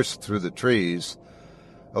pierced through the trees.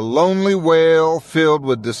 A lonely wail filled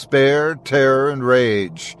with despair, terror, and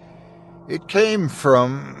rage. It came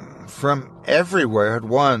from everywhere at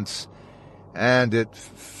once, and it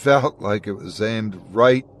felt like it was aimed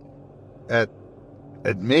right at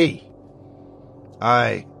me.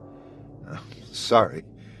 Sorry.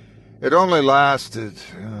 It only lasted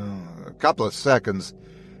a couple of seconds,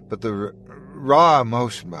 but the raw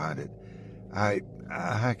emotion behind it, I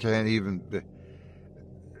can't even...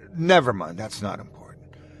 Never mind, that's not important.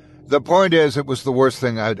 The point is, it was the worst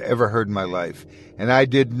thing I'd ever heard in my life, and I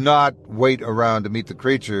did not wait around to meet the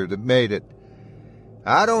creature that made it.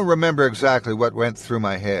 I don't remember exactly what went through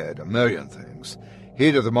my head, a million things,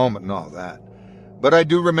 heat of the moment and all that. But I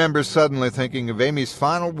do remember suddenly thinking of Amy's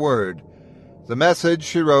final word, the message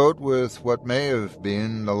she wrote with what may have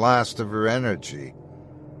been the last of her energy.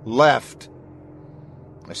 Left.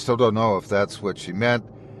 I still don't know if that's what she meant,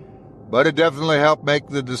 but it definitely helped make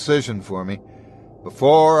the decision for me.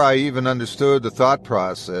 Before I even understood the thought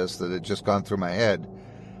process that had just gone through my head,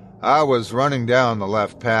 I was running down the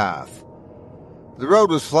left path. The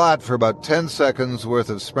road was flat for about 10 seconds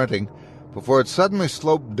worth of sprinting before it suddenly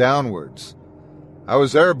sloped downwards. I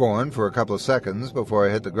was airborne for a couple of seconds before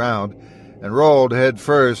I hit the ground and rolled head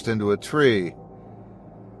first into a tree.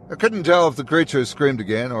 I couldn't tell if the creature screamed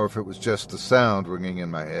again or if it was just the sound ringing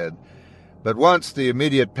in my head, but once the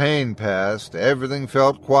immediate pain passed, everything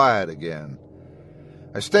felt quiet again.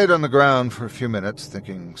 I stayed on the ground for a few minutes,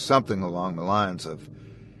 thinking something along the lines of,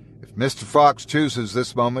 if Mr. Fox chooses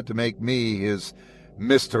this moment to make me his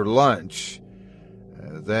Mr. Lunch,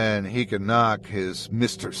 then he can knock his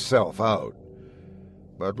Mr. Self out,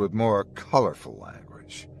 but with more colorful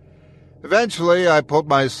language. Eventually, I pulled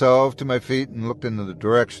myself to my feet and looked in the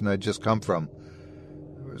direction I'd just come from.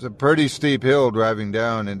 There was a pretty steep hill driving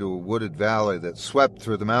down into a wooded valley that swept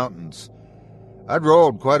through the mountains. I'd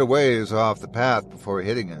rolled quite a ways off the path before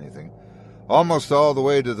hitting anything, almost all the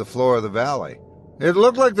way to the floor of the valley. It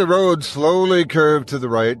looked like the road slowly curved to the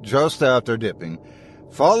right just after dipping,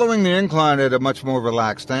 following the incline at a much more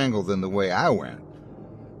relaxed angle than the way I went.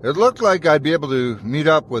 It looked like I'd be able to meet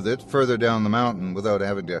up with it further down the mountain without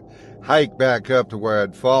having to hike back up to where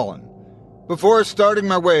I'd fallen. Before starting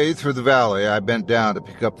my way through the valley, I bent down to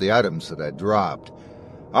pick up the items that I'd dropped.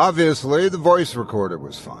 Obviously, the voice recorder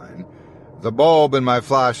was fine. The bulb in my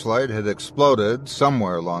flashlight had exploded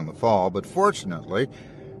somewhere along the fall, but fortunately,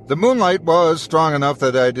 the moonlight was strong enough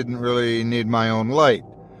that I didn't really need my own light.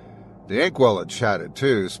 The inkwell had shattered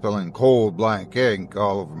too, spilling cold blank ink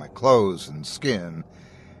all over my clothes and skin.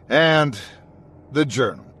 And the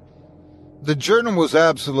journal. The journal was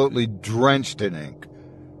absolutely drenched in ink.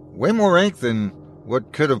 Way more ink than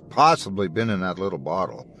what could have possibly been in that little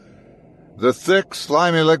bottle. The thick,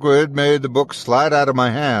 slimy liquid made the book slide out of my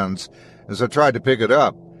hands as I tried to pick it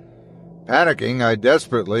up. Panicking, I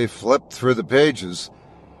desperately flipped through the pages.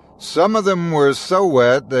 Some of them were so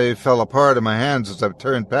wet they fell apart in my hands as I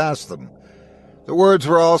turned past them. The words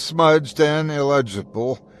were all smudged and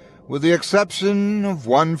illegible, with the exception of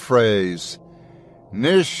one phrase.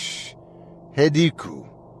 Nish Hediku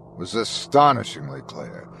was astonishingly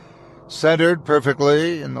clear, centered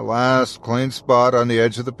perfectly in the last clean spot on the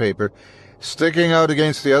edge of the paper, sticking out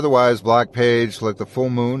against the otherwise black page like the full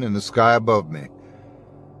moon in the sky above me.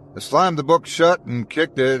 I slammed the book shut and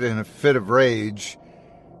kicked it in a fit of rage.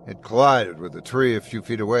 It collided with a tree a few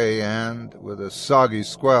feet away and, with a soggy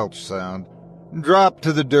squelch sound, dropped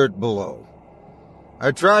to the dirt below.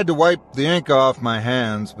 I tried to wipe the ink off my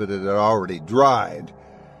hands, but it had already dried.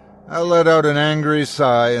 I let out an angry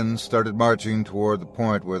sigh and started marching toward the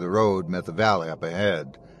point where the road met the valley up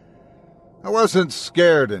ahead. I wasn't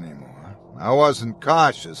scared anymore. I wasn't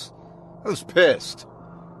cautious. I was pissed.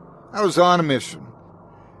 I was on a mission.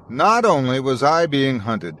 Not only was I being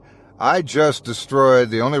hunted, I just destroyed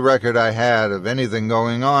the only record I had of anything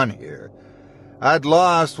going on here. I'd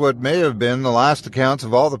lost what may have been the last accounts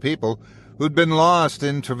of all the people who'd been lost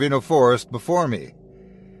in Trevino Forest before me.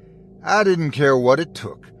 I didn't care what it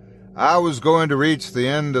took. I was going to reach the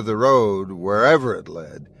end of the road, wherever it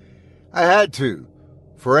led. I had to,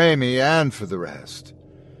 for Amy and for the rest.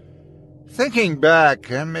 Thinking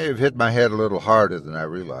back, I may have hit my head a little harder than I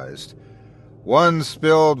realized. One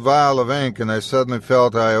spilled vial of ink, and I suddenly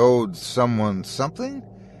felt I owed someone something.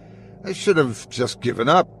 I should have just given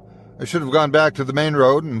up. I should have gone back to the main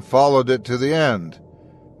road and followed it to the end.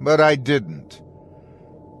 But I didn't.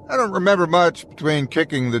 I don't remember much between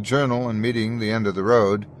kicking the journal and meeting the end of the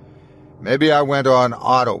road. Maybe I went on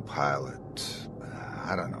autopilot.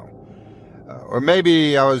 I don't know. Or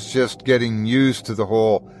maybe I was just getting used to the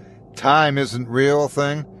whole time isn't real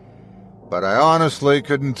thing. But I honestly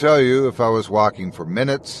couldn't tell you if I was walking for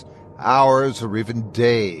minutes, hours, or even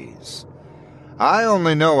days. I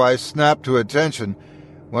only know I snapped to attention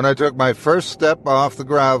when I took my first step off the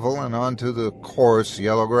gravel and onto the coarse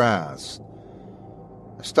yellow grass.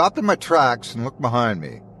 I stopped in my tracks and looked behind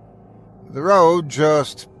me. The road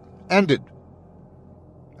just ended.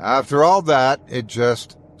 After all that, it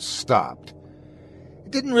just stopped.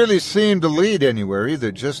 It didn't really seem to lead anywhere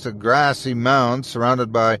either, just a grassy mound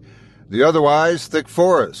surrounded by the otherwise thick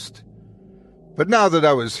forest. But now that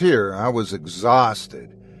I was here, I was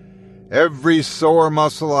exhausted. Every sore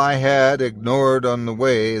muscle I had ignored on the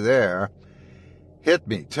way there hit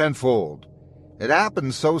me tenfold. It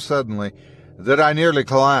happened so suddenly that I nearly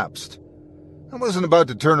collapsed. I wasn't about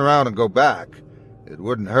to turn around and go back. It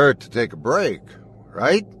wouldn't hurt to take a break,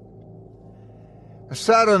 right? I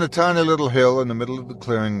sat on a tiny little hill in the middle of the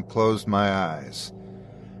clearing and closed my eyes.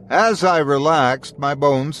 As I relaxed, my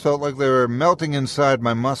bones felt like they were melting inside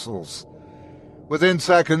my muscles. Within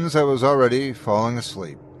seconds, I was already falling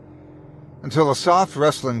asleep, until a soft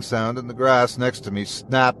rustling sound in the grass next to me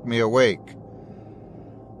snapped me awake.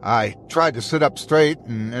 I tried to sit up straight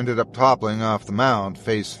and ended up toppling off the mound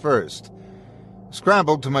face first. I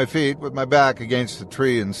scrambled to my feet with my back against the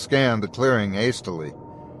tree and scanned the clearing hastily.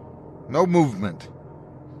 No movement.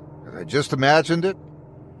 Had I just imagined it?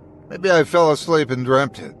 Maybe I fell asleep and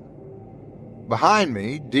dreamt it. Behind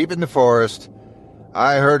me, deep in the forest,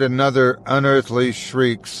 I heard another unearthly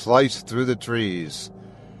shriek slice through the trees.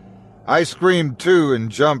 I screamed too and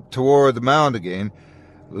jumped toward the mound again,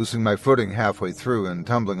 losing my footing halfway through and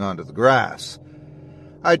tumbling onto the grass.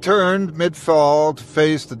 I turned mid-fall to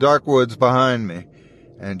face the dark woods behind me,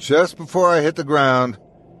 and just before I hit the ground,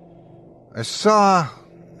 I saw,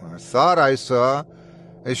 or thought I saw,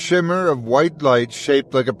 a shimmer of white light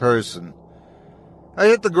shaped like a person. I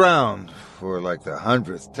hit the ground for like the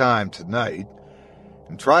 100th time tonight,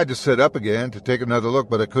 and tried to sit up again to take another look,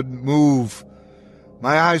 but I couldn't move.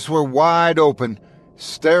 My eyes were wide open,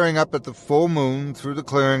 staring up at the full moon through the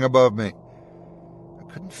clearing above me.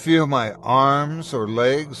 I couldn't feel my arms or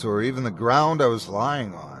legs or even the ground I was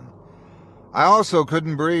lying on. I also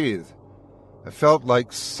couldn't breathe. I felt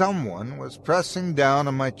like someone was pressing down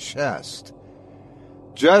on my chest.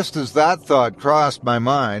 Just as that thought crossed my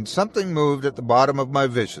mind, something moved at the bottom of my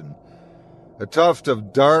vision. A tuft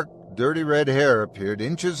of dark, dirty red hair appeared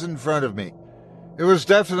inches in front of me. It was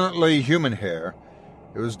definitely human hair.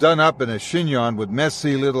 It was done up in a chignon with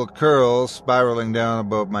messy little curls spiraling down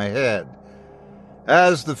above my head.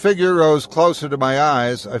 As the figure rose closer to my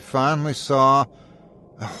eyes, I finally saw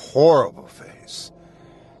a horrible face.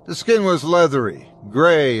 The skin was leathery,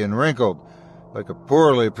 gray, and wrinkled, like a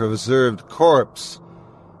poorly preserved corpse.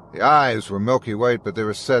 The eyes were milky white, but they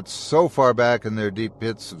were set so far back in their deep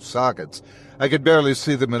pits of sockets, I could barely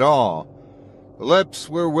see them at all. The lips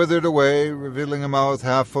were withered away, revealing a mouth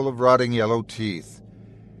half full of rotting yellow teeth.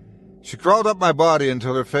 She crawled up my body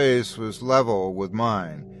until her face was level with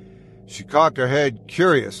mine. She cocked her head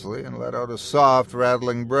curiously and let out a soft,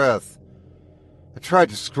 rattling breath. I tried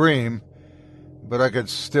to scream, but I could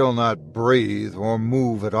still not breathe or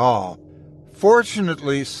move at all.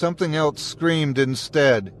 Fortunately, something else screamed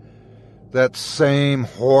instead. That same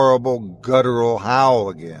horrible, guttural howl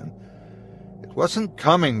again. It wasn't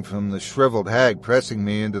coming from the shriveled hag pressing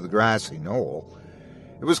me into the grassy knoll.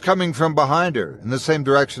 It was coming from behind her, in the same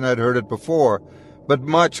direction I'd heard it before, but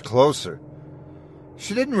much closer.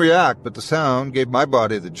 She didn't react, but the sound gave my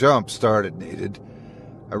body the jump start it needed.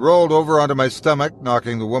 I rolled over onto my stomach,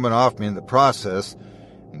 knocking the woman off me in the process,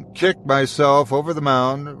 and kicked myself over the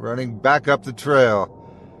mound, running back up the trail.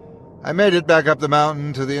 I made it back up the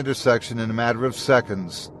mountain to the intersection in a matter of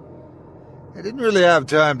seconds. I didn't really have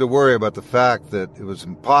time to worry about the fact that it was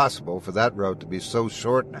impossible for that road to be so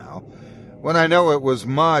short now, when I know it was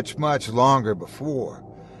much, much longer before.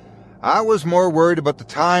 I was more worried about the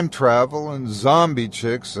time travel and zombie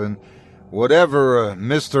chicks and whatever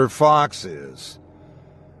Mr. Fox is.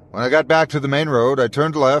 When I got back to the main road, I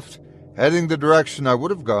turned left, heading the direction I would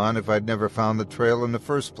have gone if I'd never found the trail in the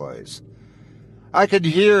first place. I could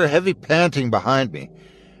hear heavy panting behind me,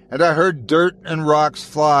 and I heard dirt and rocks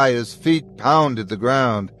fly as feet pounded the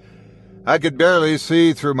ground. I could barely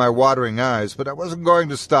see through my watering eyes, but I wasn't going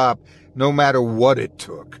to stop no matter what it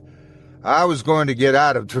took. I was going to get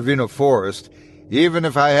out of Trevino Forest, even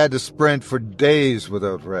if I had to sprint for days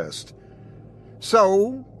without rest.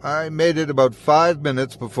 So, I made it about 5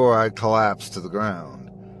 minutes before I collapsed to the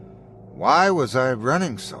ground. Why was I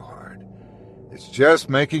running so hard? It's just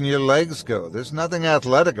making your legs go. There's nothing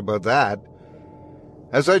athletic about that.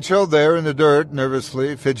 As I chilled there in the dirt,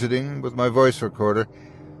 nervously fidgeting with my voice recorder,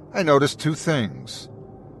 I noticed two things.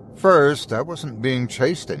 First, I wasn't being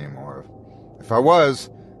chased anymore. If I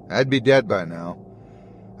was, I'd be dead by now.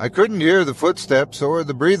 I couldn't hear the footsteps or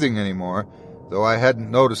the breathing anymore, though I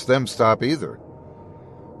hadn't noticed them stop either.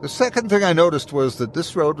 The second thing I noticed was that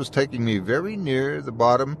this road was taking me very near the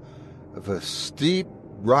bottom of a steep,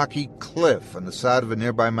 rocky cliff on the side of a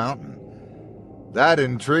nearby mountain. That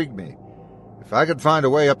intrigued me. If I could find a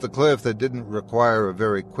way up the cliff that didn't require a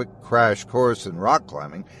very quick crash course in rock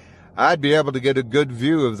climbing, I'd be able to get a good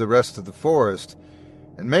view of the rest of the forest,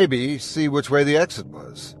 and maybe see which way the exit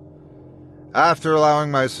was. After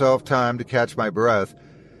allowing myself time to catch my breath,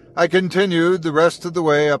 I continued the rest of the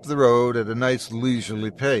way up the road at a nice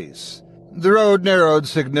leisurely pace. The road narrowed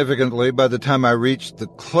significantly by the time I reached the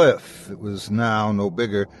cliff. It was now no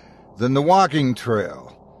bigger than the walking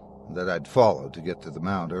trail that I'd followed to get to the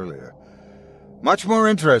mount earlier. Much more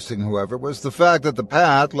interesting, however, was the fact that the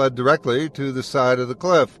path led directly to the side of the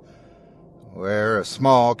cliff, where a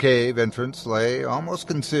small cave entrance lay almost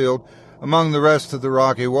concealed among the rest of the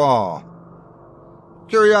rocky wall.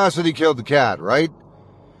 Curiosity killed the cat, right?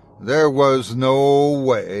 There was no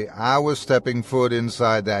way I was stepping foot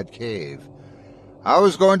inside that cave. I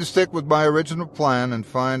was going to stick with my original plan and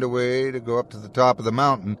find a way to go up to the top of the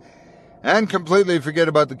mountain and completely forget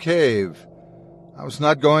about the cave. I was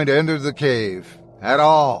not going to enter the cave at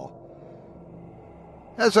all.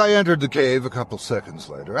 As I entered the cave a couple seconds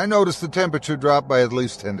later, I noticed the temperature dropped by at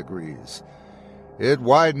least 10 degrees. It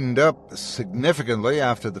widened up significantly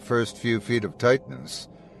after the first few feet of tightness.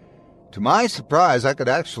 To my surprise, I could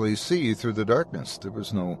actually see through the darkness. There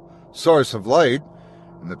was no source of light,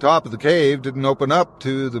 and the top of the cave didn't open up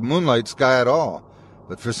to the moonlight sky at all.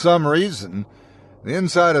 But for some reason, the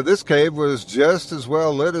inside of this cave was just as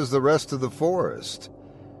well lit as the rest of the forest.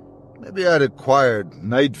 Maybe I'd acquired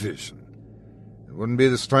night vision. It wouldn't be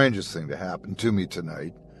the strangest thing to happen to me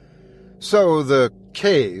tonight. So the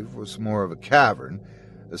cave was more of a cavern,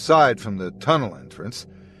 aside from the tunnel entrance.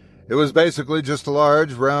 It was basically just a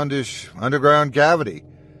large, roundish underground cavity.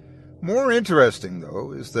 More interesting,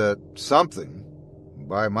 though, is that something,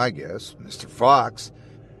 by my guess, Mr. Fox,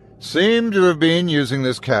 seemed to have been using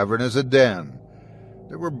this cavern as a den.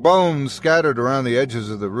 There were bones scattered around the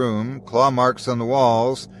edges of the room, claw marks on the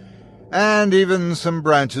walls, and even some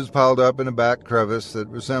branches piled up in a back crevice that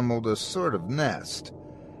resembled a sort of nest.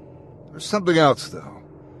 There was something else, though.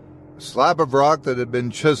 A slab of rock that had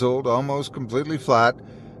been chiseled almost completely flat,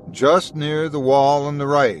 just near the wall on the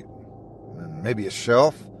right. And maybe a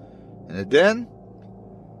shelf? In a den?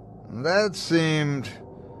 That seemed...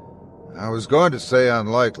 I was going to say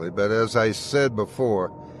unlikely, but as I said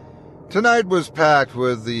before, tonight was packed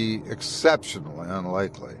with the exceptionally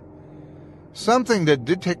unlikely. Something that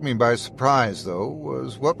did take me by surprise, though,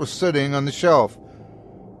 was what was sitting on the shelf.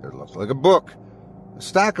 It looked like a book, a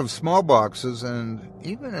stack of small boxes, and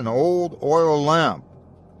even an old oil lamp.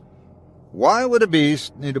 Why would a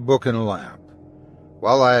beast need a book and a lamp?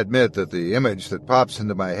 While I admit that the image that pops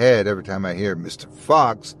into my head every time I hear Mr.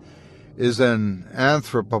 Fox is an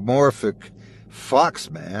anthropomorphic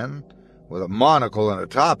foxman with a monocle and a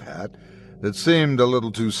top hat that seemed a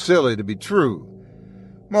little too silly to be true.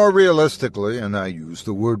 More realistically, and I use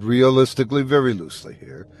the word realistically very loosely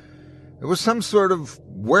here, it was some sort of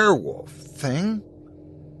werewolf thing.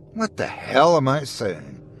 What the hell am I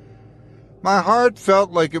saying? My heart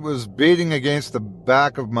felt like it was beating against the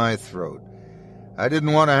back of my throat. I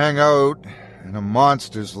didn't want to hang out in a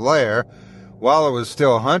monster's lair while it was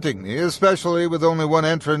still hunting me, especially with only one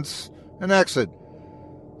entrance and exit.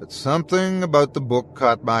 But something about the book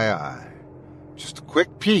caught my eye. Just a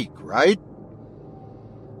quick peek, right?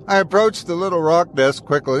 I approached the little rock desk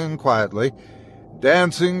quickly and quietly,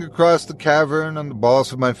 dancing across the cavern on the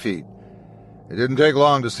balls of my feet. It didn't take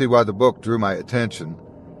long to see why the book drew my attention.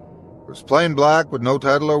 It was plain black with no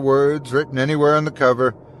title or words written anywhere on the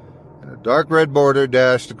cover, and a dark red border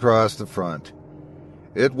dashed across the front.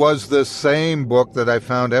 It was the same book that I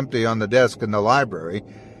found empty on the desk in the library,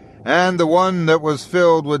 and the one that was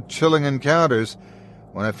filled with chilling encounters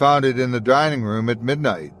when I found it in the dining room at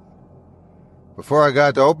midnight. Before I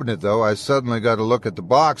got to open it, though, I suddenly got a look at the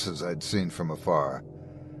boxes I'd seen from afar.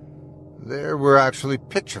 There were actually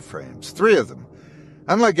picture frames, 3 of them,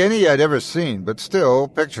 unlike any I'd ever seen, but still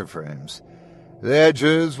picture frames. The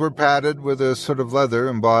edges were padded with a sort of leather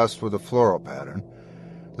embossed with a floral pattern.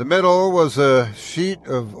 The middle was a sheet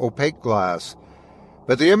of opaque glass,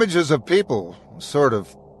 but the images of people sort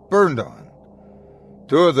of burned on.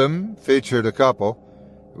 2 of them featured a couple.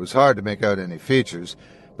 It was hard to make out any features,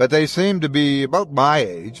 but they seemed to be about my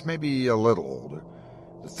age, maybe a little older.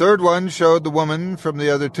 The 3rd one showed the woman from the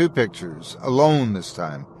other 2 pictures, alone this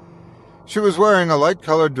time. She was wearing a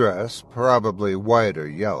light-colored dress, probably white or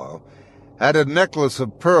yellow, had a necklace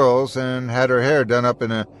of pearls, and had her hair done up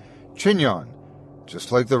in a chignon,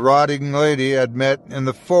 just like the rotting lady I'd met in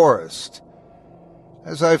the forest.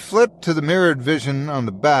 As I flipped to the mirrored vision on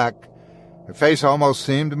the back, her face almost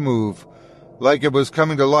seemed to move, like it was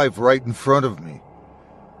coming to life right in front of me.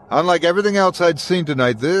 Unlike everything else I'd seen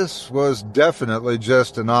tonight, this was definitely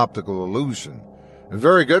just an optical illusion. A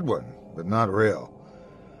very good one, but not real.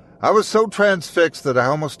 I was so transfixed that I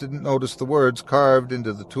almost didn't notice the words carved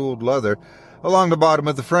into the tooled leather along the bottom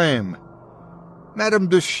of the frame. Madame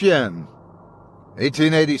de Chien,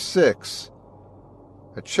 1886.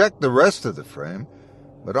 I checked the rest of the frame,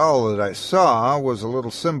 but all that I saw was a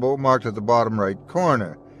little symbol marked at the bottom right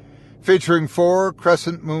corner, featuring 4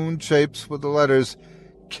 crescent moon shapes with the letters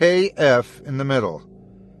KF in the middle.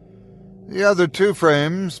 The other 2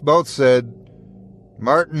 frames both said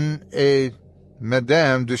Martin et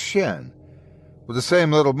Madame de Chien, with the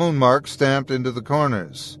same little moon mark stamped into the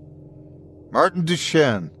corners. Martin de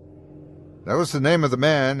Chien. That was the name of the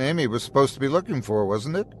man Amy was supposed to be looking for,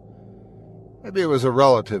 wasn't it? Maybe it was a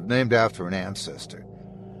relative named after an ancestor.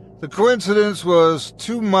 The coincidence was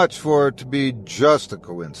too much for it to be just a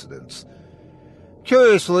coincidence.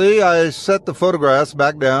 Curiously, I set the photographs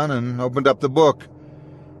back down and opened up the book.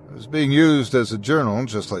 It was being used as a journal,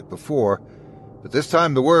 just like before, but this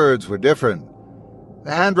time the words were different.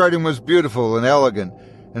 The handwriting was beautiful and elegant,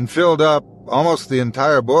 and filled up almost the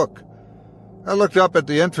entire book. I looked up at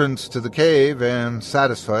the entrance to the cave, and,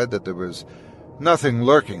 satisfied that there was nothing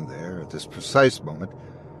lurking there at this precise moment,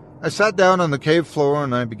 I sat down on the cave floor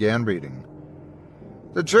and I began reading.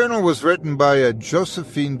 The journal was written by a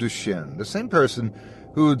Josephine Duchenne, the same person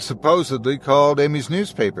who'd supposedly called Amy's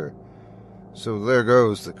newspaper. So there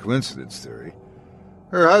goes the coincidence theory.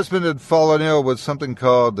 Her husband had fallen ill with something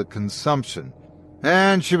called the consumption,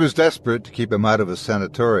 and she was desperate to keep him out of a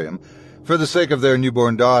sanatorium for the sake of their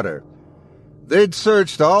newborn daughter. They'd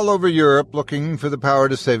searched all over Europe looking for the power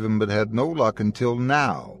to save him, but had no luck until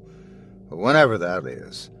now, whenever that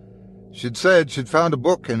is. She'd said she'd found a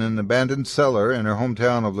book in an abandoned cellar in her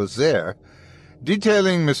hometown of Lozère,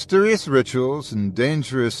 detailing mysterious rituals and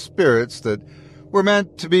dangerous spirits that were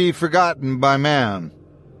meant to be forgotten by man.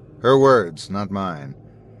 Her words, not mine.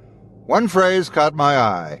 One phrase caught my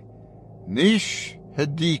eye. Nish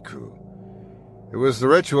Hediku. It was the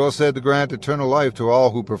ritual said to grant eternal life to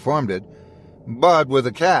all who performed it, but with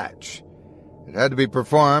a catch. It had to be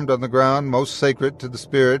performed on the ground most sacred to the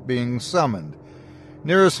spirit being summoned,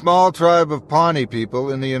 near a small tribe of Pawnee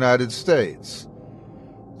people in the United States.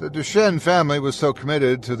 The Duchenne family was so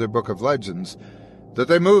committed to their book of legends that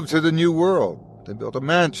they moved to the New World. They built a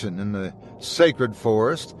mansion in the sacred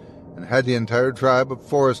forest and had the entire tribe of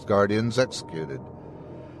forest guardians executed.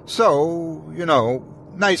 So,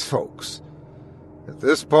 nice folks. At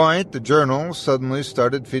this point, the journal suddenly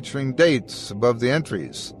started featuring dates above the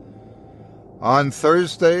entries. On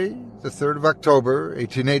Thursday, the 3rd of October,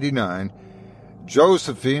 1889,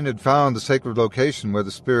 Josephine had found the sacred location where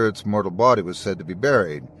the spirit's mortal body was said to be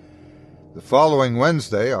buried. The following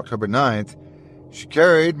Wednesday, October 9th, she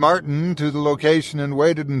carried Martin to the location and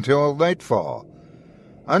waited until nightfall.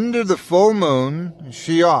 Under the full moon,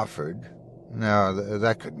 she offered— no,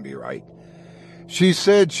 that couldn't be right. She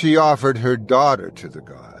said she offered her daughter to the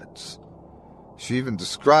gods. She even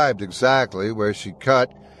described exactly where she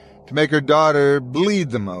cut to make her daughter bleed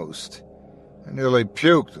the most. I nearly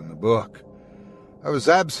puked in the book. I was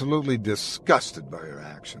absolutely disgusted by her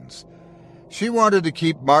actions. She wanted to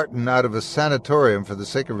keep Martin out of a sanatorium for the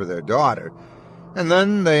sake of their daughter, and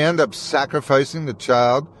then they end up sacrificing the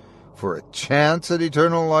child for a chance at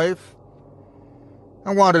eternal life?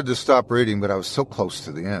 I wanted to stop reading, but I was so close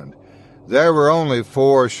to the end. There were only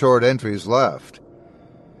 4 short entries left.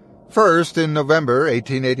 First, in November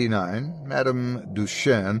 1889, Madame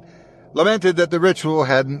Duchesne lamented that the ritual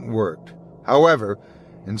hadn't worked. However,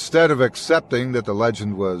 instead of accepting that the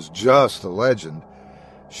legend was just a legend,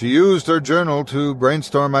 she used her journal to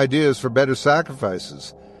brainstorm ideas for better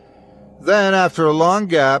sacrifices. Then, after a long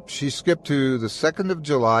gap, she skipped to the 2nd of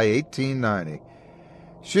July, 1890.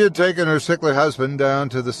 She had taken her sickly husband down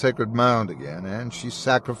to the sacred mound again, and she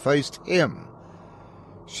sacrificed him.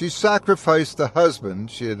 She sacrificed the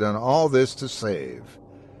husband she had done all this to save.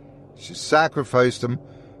 She sacrificed him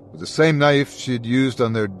with the same knife she had used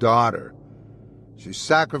on their daughter. She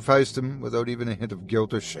sacrificed him without even a hint of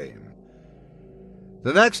guilt or shame.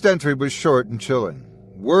 The next entry was short and chilling.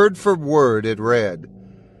 Word for word it read,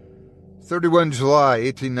 31 July,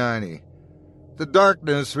 1890. The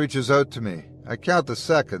darkness reaches out to me. I count the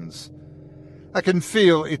seconds. I can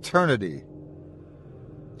feel eternity.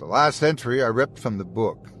 The last entry I ripped from the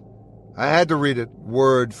book. I had to read it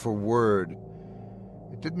word for word.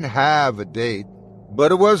 It didn't have a date,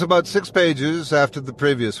 but it was about 6 pages after the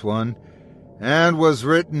previous one, and was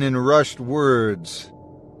written in rushed words.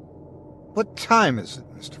 What time is it,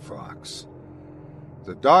 Mr. Fox?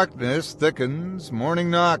 The darkness thickens, morning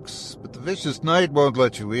knocks, but the vicious night won't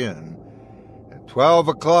let you in. At 12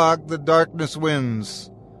 o'clock, the darkness wins.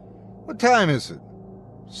 What time is it?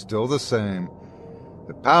 Still the same.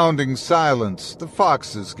 The pounding silence, the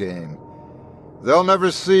fox's game. They'll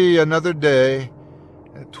never see another day.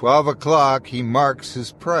 At 12 o'clock, he marks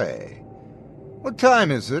his prey. What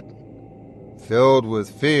time is it? Filled with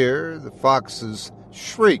fear, the foxes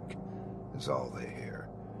shriek is all they hear.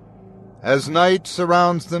 As night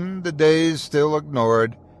surrounds them, the day's still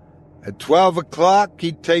ignored. At 12 o'clock,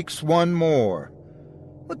 he takes one more.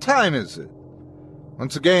 What time is it?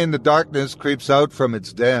 Once again, the darkness creeps out from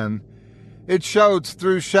its den. It shouts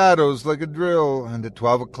through shadows like a drill, and at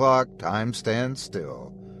 12 o'clock, time stands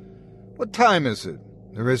still. What time is it?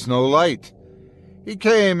 There is no light. He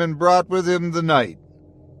came and brought with him the night.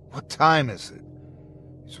 What time is it?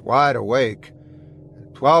 He's wide awake.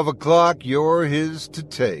 At 12 o'clock, you're his to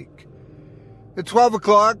take. At 12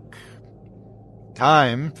 o'clock,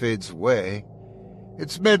 time fades away.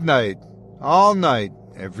 It's midnight, all night,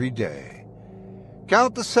 every day.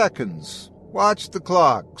 Count the seconds. Watch the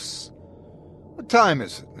clocks. What time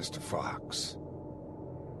is it, Mr. Fox?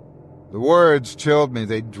 The words chilled me.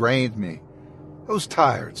 They drained me. I was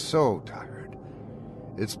tired, so tired.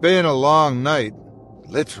 It's been a long night,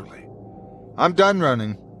 literally. I'm done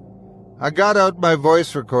running. I got out my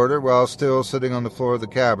voice recorder while still sitting on the floor of the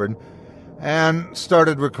cavern and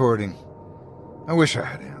started recording. I wish I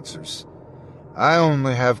had answers. I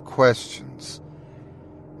only have questions.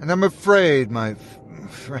 And I'm afraid, my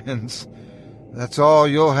friends, that's all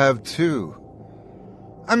you'll have too.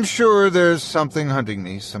 I'm sure there's something hunting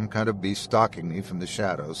me, some kind of beast stalking me from the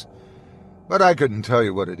shadows. But I couldn't tell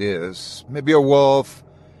you what it is. Maybe a wolf.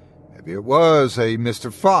 Maybe it was a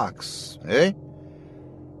Mr. Fox, eh?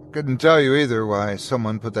 Couldn't tell you either why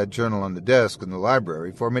someone put that journal on the desk in the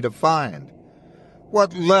library for me to find.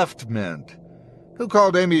 What left meant. Who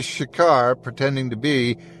called Amy Shikar pretending to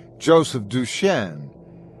be Joseph Duchesne?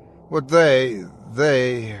 What they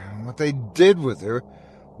did with her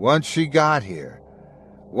once she got here.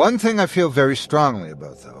 One thing I feel very strongly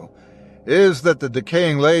about, though, is that the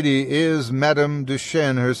decaying lady is Madame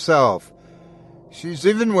Duchesne herself. She's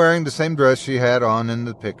even wearing the same dress she had on in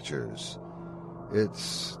the pictures.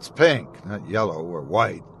 It's pink, not yellow or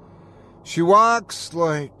white. She walks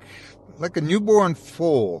like a newborn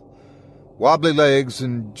foal, wobbly legs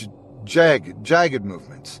and jagged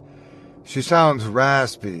movements. She sounds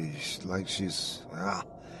raspy, like she's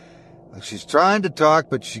trying to talk,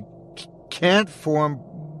 but she can't form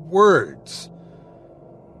words.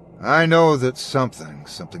 I know that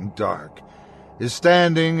something dark, is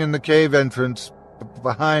standing in the cave entrance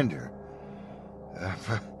behind her.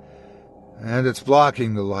 And it's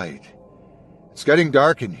blocking the light. It's getting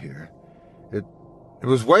dark in here. It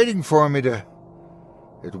was waiting for me to...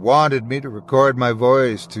 It wanted me to record my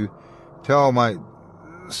voice, to tell my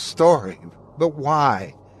story. But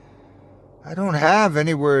why? I don't have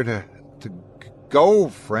anywhere to go,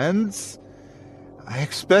 friends. I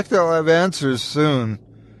expect I'll have answers soon.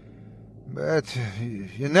 But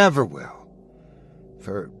you never will.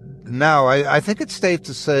 For now, I think it's safe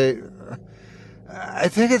to say... I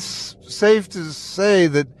think it's safe to say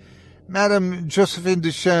that Madame Josephine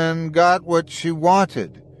Duchesne got what she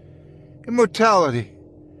wanted. Immortality.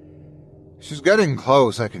 She's getting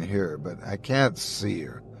close, I can hear her, but I can't see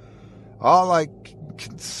her. All I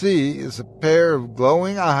can see is a pair of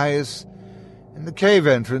glowing eyes in the cave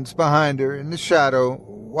entrance behind her, in the shadow,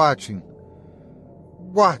 watching.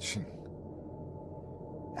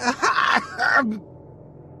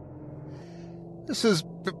 This is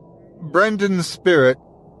Brendan's spirit,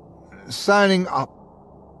 signing up.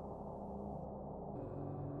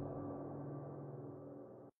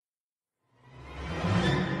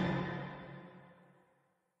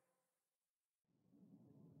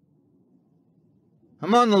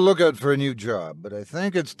 I'm on the lookout for a new job, but I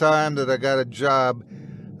think it's time that I got a job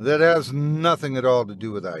that has nothing at all to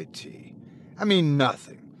do with IT. I mean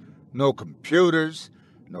nothing. No computers,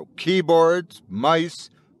 no keyboards, mice,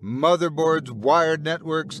 motherboards, wired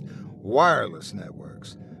networks, wireless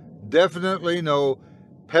networks. Definitely no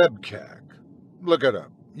PEBCAC. Look it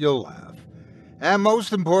up. You'll laugh. And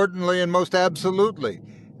most importantly and most absolutely,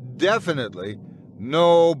 definitely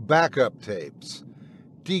no backup tapes.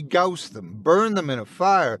 Degauss them, burn them in a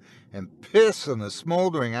fire, and piss on the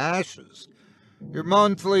smoldering ashes. Your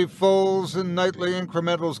monthly fulls and nightly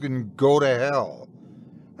incrementals can go to hell.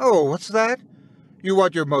 Oh, what's that? You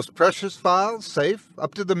want your most precious files safe,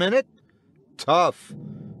 up to the minute? Tough.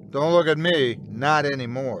 Don't look at me, not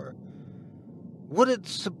anymore. Would it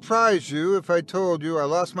surprise you if I told you I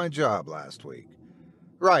lost my job last week?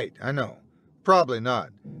 Right, I know. Probably not.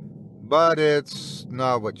 But it's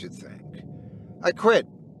not what you think. I quit.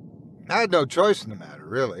 I had no choice in the matter,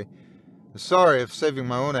 really. Sorry if saving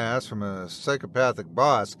my own ass from a psychopathic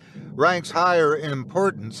boss ranks higher in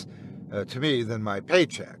importance to me than my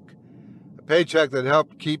paycheck. A paycheck that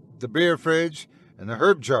helped keep the beer fridge and the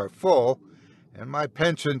herb jar full, and my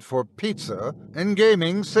penchant for pizza and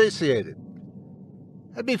gaming satiated.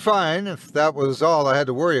 I'd be fine if that was all I had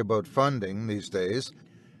to worry about funding these days.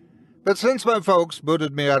 But since my folks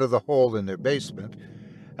booted me out of the hole in their basement,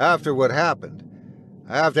 after what happened,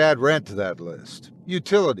 I have to add rent to that list,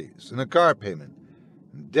 utilities, and a car payment.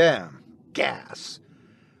 Damn, gas.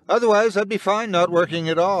 Otherwise, I'd be fine not working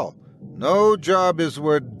at all. No job is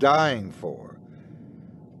worth dying for.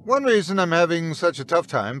 One reason I'm having such a tough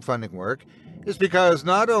time finding work is because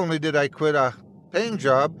not only did I quit a paying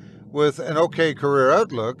job with an okay career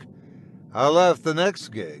outlook, I left the next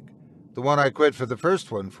gig, the one I quit for the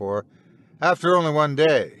first one for, after only one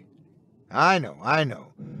day. I know.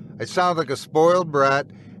 I sound like a spoiled brat,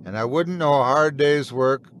 and I wouldn't know a hard day's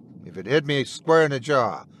work if it hit me square in the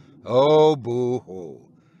jaw. Oh, boo-hoo.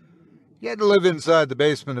 You had to live inside the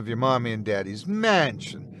basement of your mommy and daddy's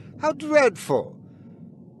mansion. How dreadful.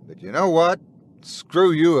 But you know what?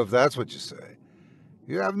 Screw you if that's what you say.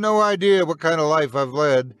 You have no idea what kind of life I've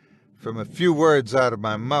led from a few words out of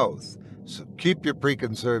my mouth, so keep your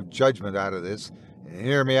preconceived judgment out of this and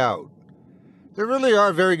hear me out. There really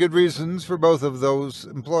are very good reasons for both of those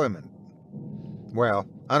unemployment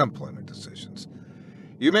decisions.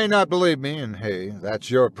 You may not believe me, and hey, that's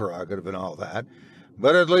your prerogative and all that,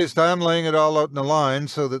 but at least I'm laying it all out in the line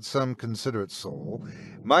so that some considerate soul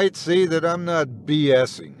might see that I'm not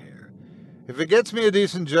BSing here. If it gets me a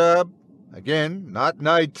decent job, again, not in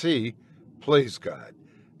IT, please God,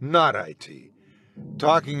 not IT,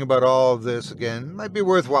 talking about all of this again might be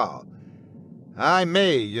worthwhile. I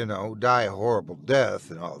may, die a horrible death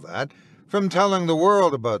and all that from telling the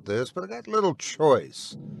world about this, but I got little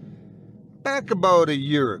choice. Back about a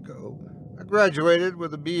year ago, I graduated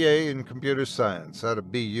with a BA in computer science out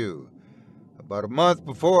of BU. About a month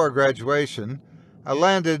before graduation, I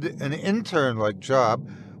landed an intern-like job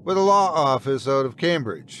with a law office out of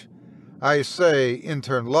Cambridge. I say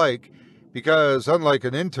intern-like because, unlike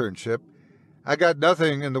an internship, I got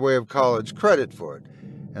nothing in the way of college credit for it,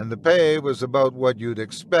 and the pay was about what you'd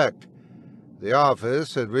expect. The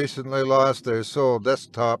office had recently lost their sole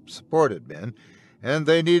desktop support admin, and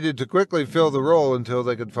they needed to quickly fill the role until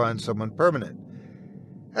they could find someone permanent.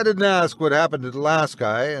 I didn't ask what happened to the last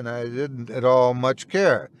guy, and I didn't at all much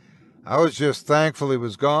care. I was just thankful he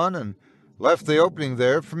was gone and left the opening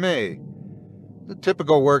there for me. The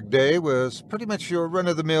typical workday was pretty much your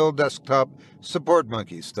run-of-the-mill desktop support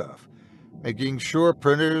monkey stuff. making sure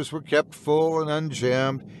printers were kept full and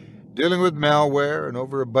unjammed, dealing with malware and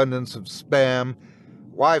overabundance of spam,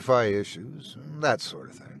 Wi-Fi issues, that sort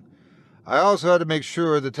of thing. I also had to make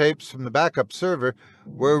sure the tapes from the backup server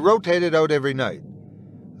were rotated out every night.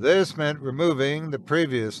 This meant removing the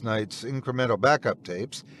previous night's incremental backup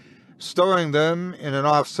tapes, storing them in an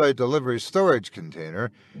off-site delivery storage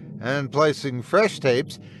container, and placing fresh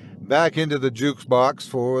tapes back into the jukebox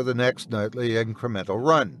for the next nightly incremental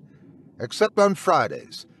run. Except on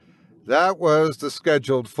Fridays. That was the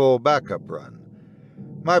scheduled full backup run.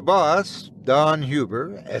 My boss, Don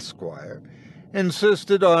Huber, Esquire,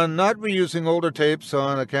 insisted on not reusing older tapes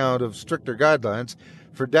on account of stricter guidelines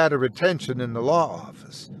for data retention in the law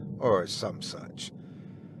office, or some such.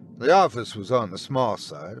 The office was on the small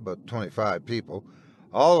side, about 25 people,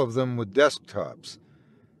 all of them with desktops.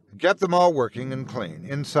 I kept them all working and clean,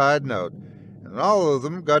 inside and out, and all of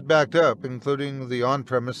them got backed up, including the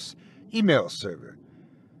on-premise email server.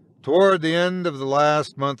 Toward the end of the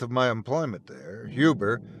last month of my employment there,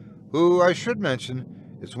 Huber, who I should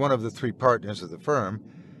mention is one of the 3 partners of the firm,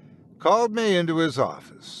 called me into his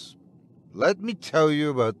office. Let me tell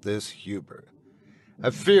you about this Huber.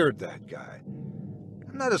 I feared that guy.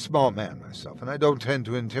 I'm not a small man myself, and I don't tend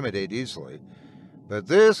to intimidate easily, but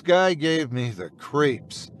this guy gave me the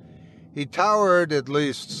creeps. He towered at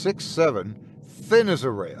least 6'7", thin as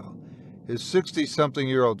a rail. His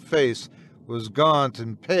 60-something-year-old face was gaunt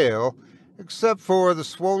and pale, except for the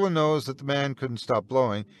swollen nose that the man couldn't stop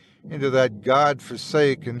blowing into that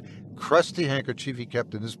god-forsaken, crusty handkerchief he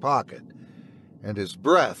kept in his pocket. And his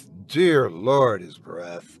breath, dear Lord, his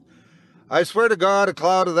breath. I swear to God, a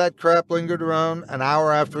cloud of that crap lingered around an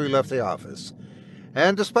hour after he left the office.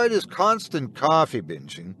 And despite his constant coffee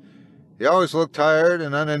binging, he always looked tired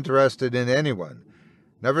and uninterested in anyone,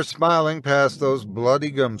 never smiling past those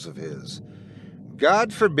bloody gums of his.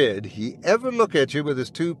 God forbid he ever look at you with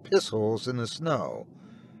his 2 piss holes in the snow.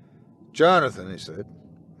 Jonathan, he said.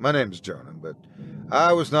 My name's Jonah, but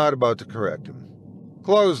I was not about to correct him.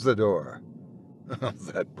 Close the door. Oh,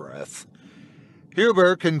 that breath.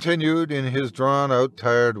 Huber continued in his drawn-out,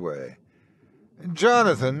 tired way.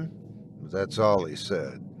 Jonathan, that's all he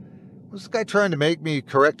said. Was the guy trying to make me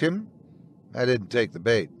correct him? I didn't take the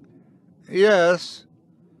bait. Yes.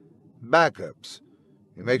 Backups.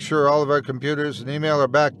 You make sure all of our computers and email are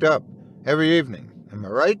backed up every evening. Am I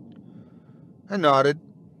right? I nodded.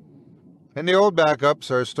 And the old backups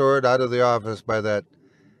are stored out of the office by that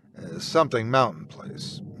something mountain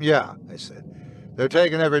place. Yeah, I said. They're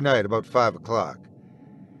taken every night about 5 o'clock.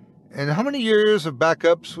 And how many years of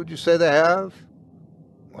backups would you say they have?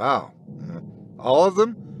 Wow. All of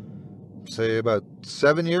them? Say about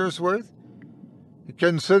 7 years' worth? He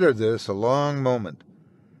considered this a long moment.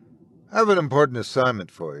 I have an important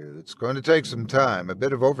assignment for you. It's going to take some time, a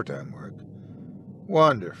bit of overtime work.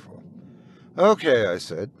 Wonderful. Okay, I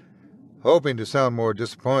said, hoping to sound more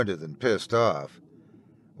disappointed than pissed off.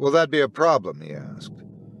 Will that be a problem, he asked.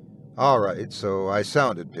 All right, so I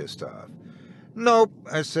sounded pissed off. Nope,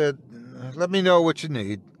 I said, let me know what you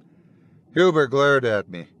need. Huber glared at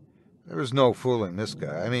me. There was no fooling this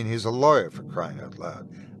guy. I mean, he's a lawyer, for crying out loud.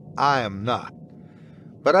 I am not.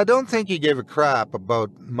 But I don't think he gave a crap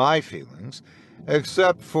about my feelings,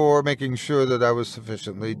 except for making sure that I was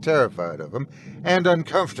sufficiently terrified of him and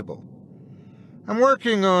uncomfortable. I'm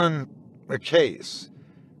working on a case.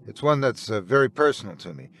 It's one that's very personal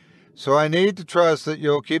to me, so I need to trust that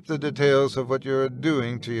you'll keep the details of what you're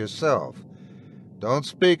doing to yourself. Don't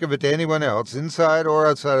speak of it to anyone else, inside or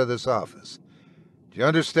outside of this office. Do you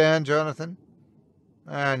understand, Jonathan?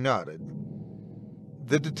 I nodded.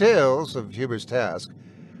 The details of Huber's task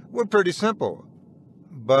were pretty simple,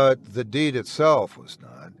 but the deed itself was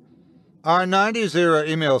not. Our 90s-era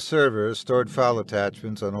email server stored file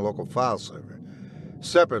attachments on a local file server,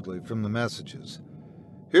 separately from the messages.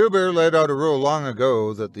 Huber laid out a rule long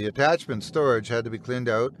ago that the attachment storage had to be cleaned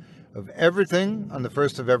out of everything on the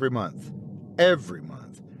 1st of every month. Every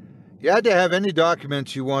month. You had to have any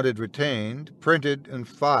documents you wanted retained, printed, and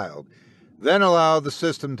filed, then allow the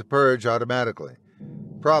system to purge automatically.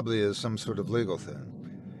 Probably as some sort of legal thing.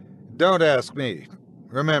 Don't ask me.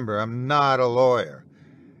 Remember, I'm not a lawyer.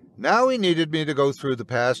 Now he needed me to go through the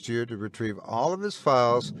past year to retrieve all of his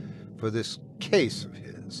files for this case of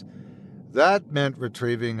his. That meant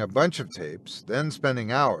retrieving a bunch of tapes, then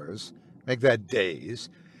spending hours, make that days,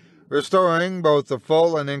 restoring both the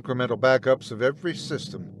full and incremental backups of every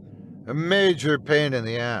system. A major pain in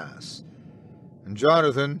the ass. And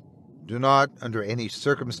Jonathan, do not, under any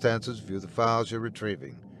circumstances, view the files you're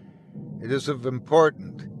retrieving. It is of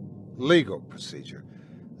important legal procedure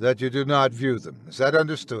that you do not view them. Is that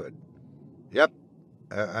understood? Yep.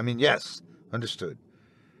 Yes. Understood.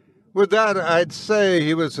 With that, I'd say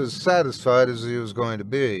he was as satisfied as he was going to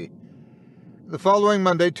be. The following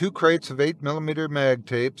Monday, 2 crates of 8mm mag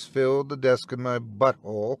tapes filled the desk in my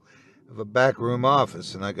butthole of a backroom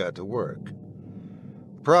office, and I got to work.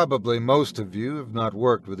 Probably most of you have not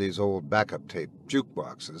worked with these old backup tape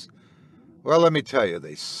jukeboxes. Well, let me tell you,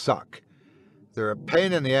 they suck. They're a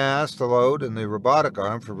pain in the ass to load, and the robotic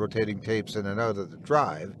arm for rotating tapes in and out of the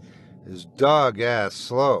drive is dog-ass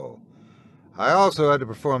slow. I also had to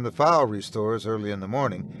perform the file restores early in the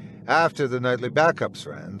morning after the nightly backups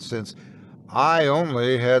ran, since I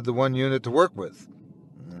only had the one unit to work with.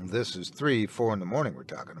 This is 3, 4 in the morning we're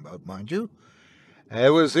talking about, mind you.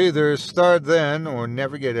 It was either start then or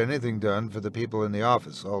never get anything done for the people in the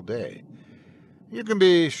office all day. You can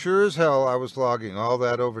be sure as hell I was logging all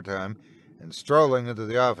that overtime and strolling into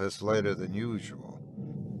the office later than usual.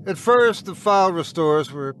 At first, the file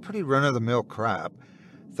restores were pretty run-of-the-mill crap.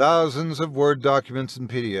 Thousands of Word documents and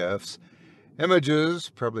PDFs, images,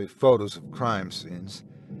 probably photos of crime scenes.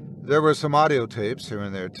 There were some audio tapes here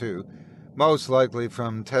and there, too, most likely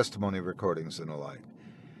from testimony recordings and the like.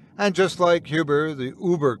 And just like Huber, the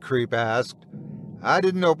Uber creep, asked, I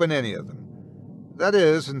didn't open any of them. That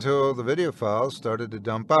is, until the video files started to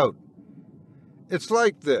dump out. It's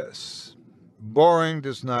like this. Boring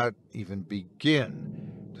does not even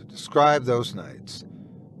begin to describe those nights.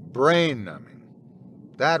 Brain-numbing.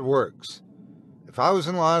 That works. If I was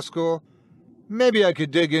in law school, maybe I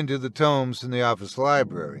could dig into the tomes in the office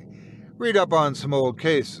library, read up on some old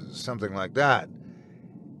cases, something like that.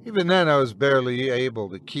 Even then, I was barely able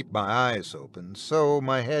to keep my eyes open, so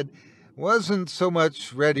my head wasn't so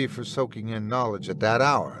much ready for soaking in knowledge at that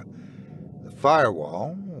hour. The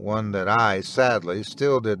firewall, one that I, sadly,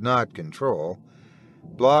 still did not control,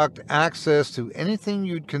 blocked access to anything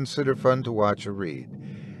you'd consider fun to watch or read,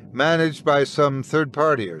 managed by some third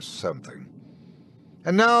party or something.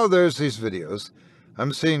 And now there's these videos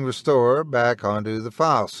I'm seeing restore back onto the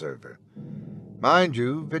file server. Mind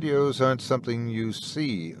you, videos aren't something you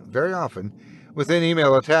see very often within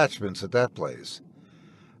email attachments at that place.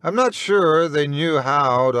 I'm not sure they knew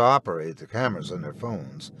how to operate the cameras on their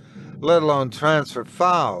phones, let alone transfer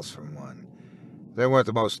files from one. They weren't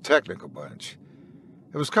the most technical bunch.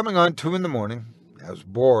 It was coming on 2 in the morning. I was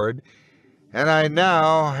bored, and I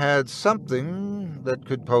now had something that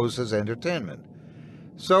could pose as entertainment.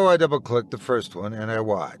 So I double-clicked the first one, and I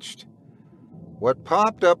watched. What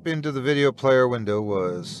popped up into the video player window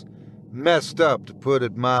was messed up, to put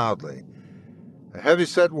it mildly. A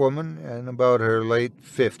heavy-set woman in about her late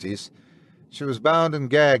 50s. She was bound and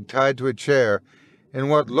gagged, tied to a chair, in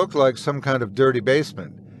what looked like some kind of dirty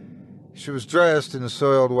basement. She was dressed in a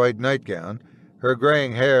soiled white nightgown, her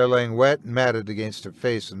graying hair laying wet and matted against her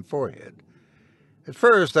face and forehead. At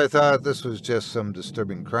first, I thought this was just some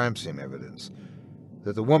disturbing crime scene evidence,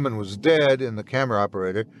 that the woman was dead and the camera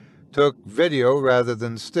operator took video rather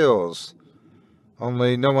than stills.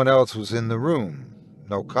 Only no one else was in the room.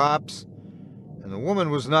 No cops, and the woman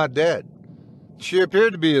was not dead. She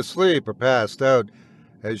appeared to be asleep or passed out.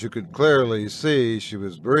 As you could clearly see, she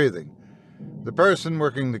was breathing. The person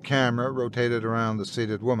working the camera rotated around the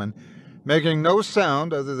seated woman, making no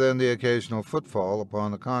sound other than the occasional footfall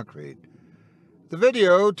upon the concrete. The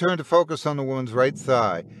video turned to focus on the woman's right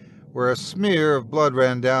thigh, where a smear of blood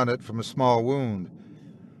ran down it from a small wound.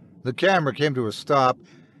 The camera came to a stop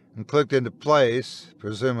and clicked into place,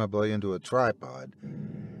 presumably into a tripod.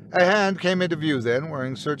 A hand came into view then,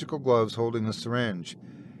 wearing surgical gloves holding a syringe.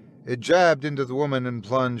 It jabbed into the woman and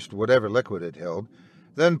plunged whatever liquid it held,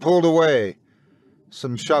 then pulled away.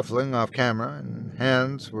 Some shuffling off camera, and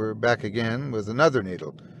hands were back again with another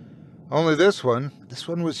needle. Only this one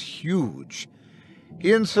was huge.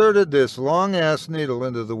 He inserted this long-ass needle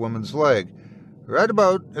into the woman's leg, right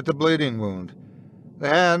about at the bleeding wound. The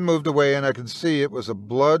hand moved away, and I could see it was a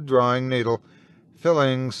blood-drawing needle,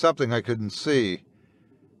 filling something I couldn't see.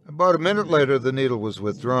 About a minute later, the needle was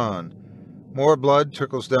withdrawn. More blood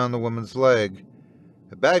trickles down the woman's leg.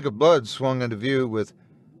 A bag of blood swung into view with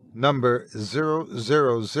number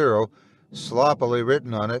 000 sloppily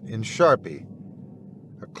written on it in Sharpie.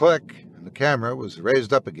 A click, and the camera was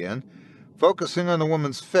raised up again, focusing on the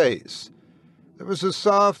woman's face. There was a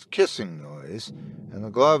soft kissing noise, and the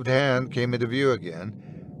gloved hand came into view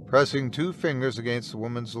again, pressing 2 fingers against the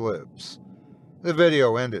woman's lips. The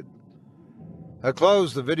video ended. I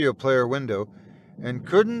closed the video player window and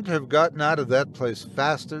couldn't have gotten out of that place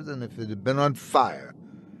faster than if it had been on fire.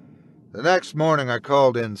 The next morning I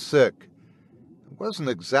called in sick. It wasn't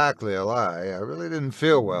exactly a lie. I really didn't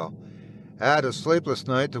feel well. I had a sleepless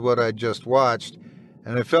night to what I'd just watched,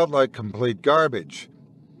 and it felt like complete garbage.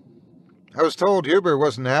 I was told Huber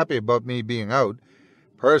wasn't happy about me being out,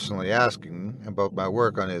 personally asking about my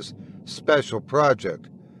work on his special project.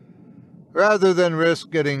 Rather than risk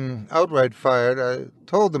getting outright fired, I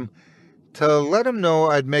told them to let him know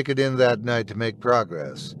I'd make it in that night to make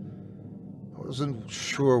progress. I wasn't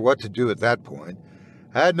sure what to do at that point.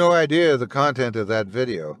 I had no idea the content of that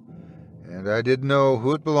video, and I didn't know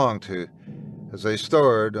who it belonged to, as they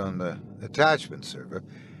stored on the attachment server.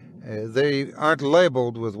 They aren't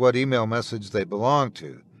labeled with what email message they belong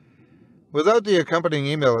to. Without the accompanying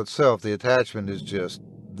email itself, the attachment is just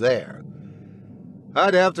there.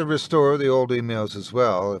 I'd have to restore the old emails as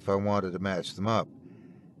well if I wanted to match them up.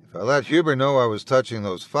 If I let Huber know I was touching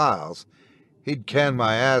those files, he'd can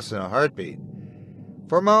my ass in a heartbeat.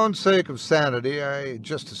 For my own sake of sanity, I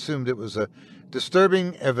just assumed it was a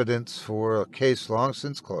disturbing evidence for a case long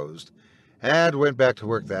since closed, and went back to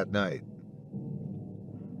work that night.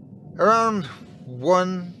 Around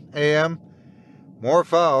 1 a.m., more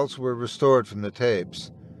files were restored from the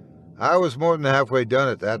tapes. I was more than halfway done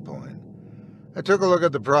at that point. I took a look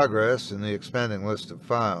at the progress in the expanding list of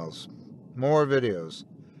files. More videos.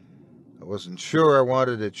 I wasn't sure I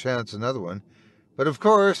wanted to chance another one, but of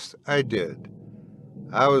course I did.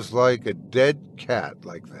 I was like a dead cat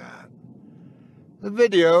like that. The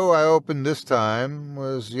video I opened this time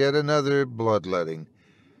was yet another bloodletting.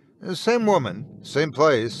 The same woman, same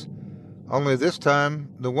place, only this time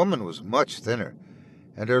the woman was much thinner,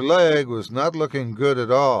 and her leg was not looking good at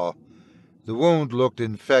all. The wound looked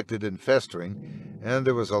infected and festering, and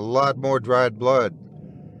there was a lot more dried blood.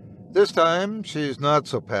 This time she's not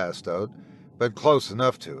so passed out, but close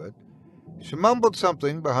enough to it. She mumbled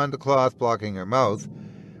something behind the cloth blocking her mouth,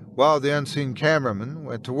 while the unseen cameraman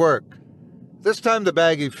went to work. This time the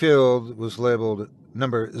bag he filled was labeled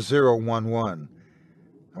number 011.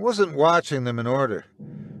 I wasn't watching them in order.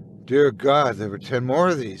 Dear God, there were 10 more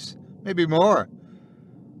of these, maybe more.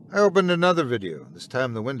 I opened another video, this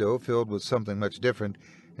time the window filled with something much different,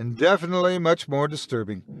 and definitely much more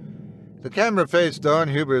disturbing. The camera faced Don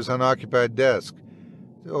Huber's unoccupied desk.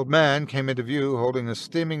 The old man came into view holding a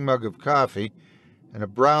steaming mug of coffee and a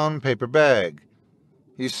brown paper bag.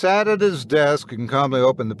 He sat at his desk and calmly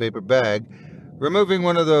opened the paper bag, removing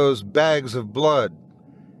one of those bags of blood.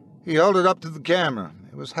 He held it up to the camera.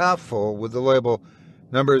 It was half full with the label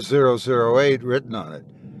number 008 written on it,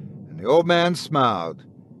 and the old man smiled.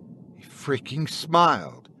 He freaking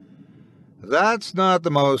smiled. That's not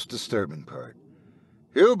the most disturbing part.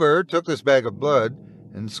 Huber took this bag of blood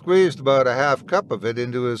and squeezed about a half cup of it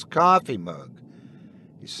into his coffee mug.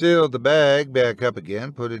 He sealed the bag back up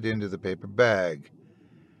again, put it into the paper bag.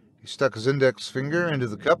 He stuck his index finger into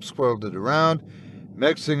the cup, swirled it around,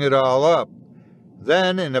 mixing it all up.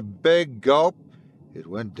 Then, in a big gulp, it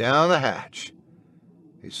went down the hatch.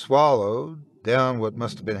 He swallowed down what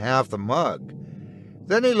must have been half the mug.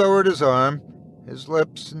 Then he lowered his arm. His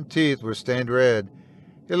lips and teeth were stained red.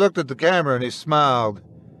 He looked at the camera and he smiled.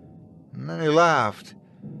 And then he laughed.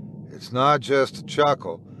 It's not just a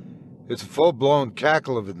chuckle. It's a full-blown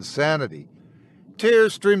cackle of insanity.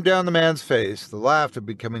 Tears streamed down the man's face, the laughter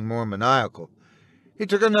becoming more maniacal. He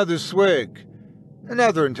took another swig,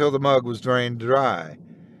 another until the mug was drained dry.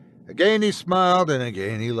 Again he smiled, and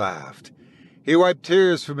again he laughed. He wiped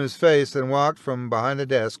tears from his face and walked from behind the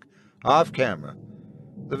desk, off camera.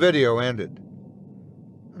 The video ended.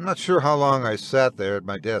 I'm not sure how long I sat there at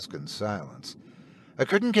my desk in silence. I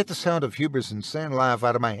couldn't get the sound of Huber's insane laugh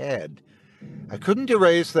out of my head. I couldn't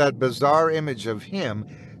erase that bizarre image of him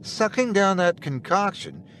sucking down that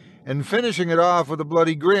concoction and finishing it off with a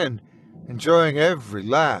bloody grin, enjoying every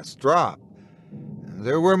last drop. And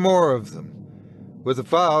there were more of them. With the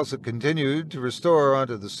files that continued to restore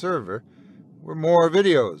onto the server were more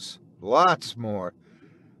videos, lots more.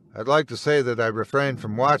 I'd like to say that I refrained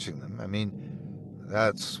from watching them. I mean,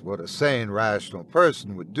 that's what a sane, rational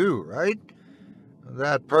person would do, right?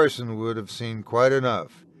 That person would have seen quite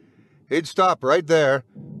enough. He'd stop right there,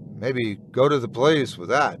 maybe go to the police with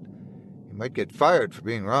that. He might get fired for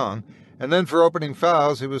being wrong, and then for opening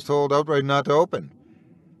files he was told outright not to open.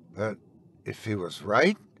 But if he was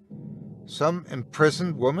right, some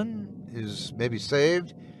imprisoned woman is maybe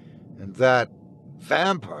saved, and that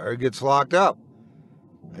vampire gets locked up.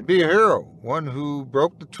 I'd be a hero, one who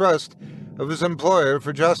broke the trust of his employer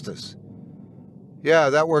for justice. Yeah,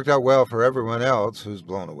 that worked out well for everyone else who's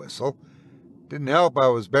blown a whistle. Didn't help I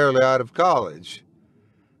was barely out of college.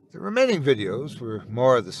 The remaining videos were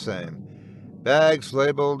more of the same. Bags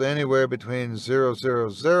labeled anywhere between 000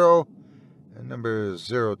 and number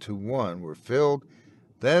 021 were filled,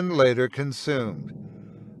 then later consumed.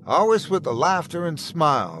 Always with the laughter and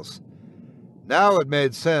smiles. Now it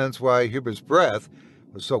made sense why Huber's breath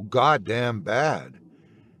was so goddamn bad.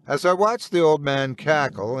 As I watched the old man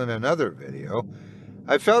cackle in another video,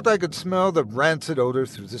 I felt I could smell the rancid odor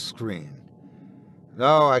through the screen.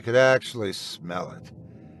 No, I could actually smell it.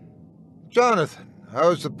 "Jonathan,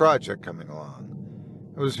 how's the project coming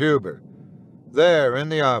along?" It was Huber. There, in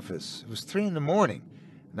the office. It was 3 in the morning,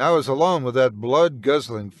 and I was alone with that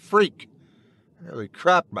blood-guzzling freak. I nearly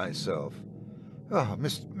crapped myself. "Oh,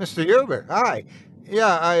 Mr. Huber, hi.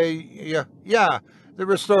 Yeah, the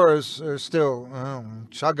restorers are still,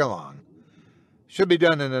 chugging along. Should be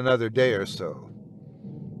done in another day or so."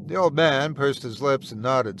 The old man pursed his lips and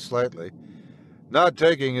nodded slightly, not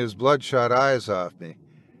taking his bloodshot eyes off me.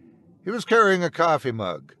 He was carrying a coffee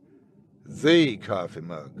mug. The coffee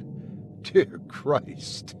mug. Dear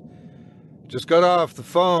Christ. "Just got off the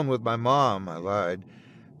phone with my mom," I lied.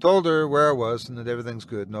 "Told her where I was and that everything's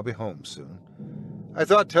good and I'll be home soon." I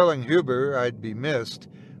thought telling Huber I'd be missed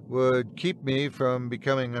would keep me from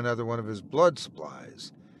becoming another one of his blood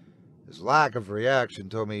supplies. His lack of reaction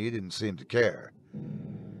told me he didn't seem to care.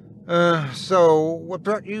 So what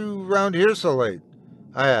brought you round here so late?"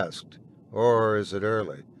 I asked. "Or is it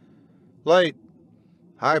early?" "Late.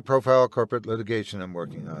 High-profile corporate litigation I'm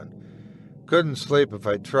working on. Couldn't sleep if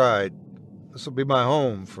I tried. This'll be my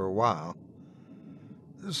home for a while."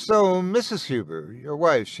 "So, Mrs. Huber, your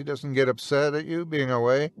wife, she doesn't get upset at you being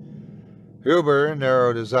away?" Huber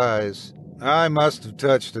narrowed his eyes. I must have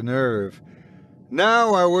touched a nerve.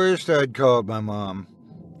 Now I wished I'd called my mom.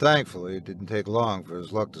 Thankfully, it didn't take long for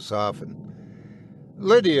his luck to soften.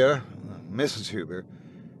 "Lydia, Mrs. Huber,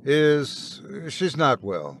 she's not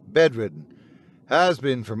well, bedridden. Has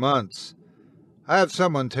been for months. I have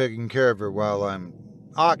someone taking care of her while I'm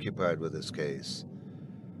occupied with this case."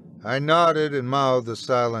 I nodded and mouthed a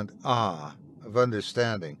silent ah of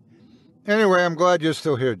understanding. "Anyway, I'm glad you're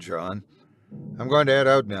still here, John. I'm going to head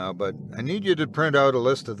out now, but I need you to print out a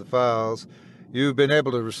list of the files you've been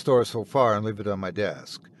able to restore so far and leave it on my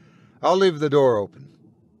desk. I'll leave the door open."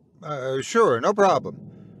 Sure, no problem."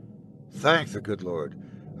 Thank the good Lord.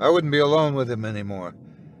 I wouldn't be alone with him anymore.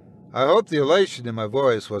 I hope the elation in my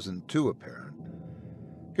voice wasn't too apparent.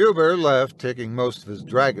 Huber left, taking most of his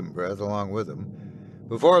dragon breath along with him.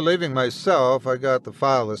 Before leaving myself, I got the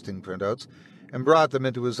file listing printouts and brought them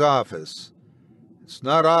into his office. It's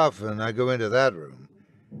not often I go into that room.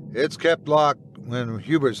 It's kept locked when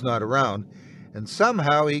Huber's not around, and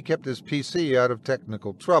somehow he kept his PC out of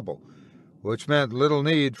technical trouble, which meant little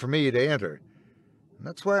need for me to enter. And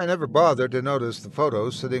that's why I never bothered to notice the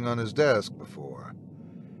photos sitting on his desk before.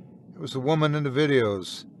 It was the woman in the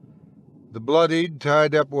videos. The bloodied,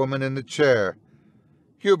 tied-up woman in the chair.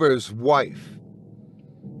 Huber's wife.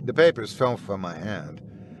 The papers fell from my hand.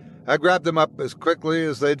 I grabbed them up as quickly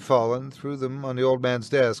as they'd fallen, threw them on the old man's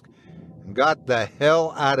desk, and got the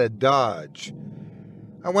hell out of Dodge.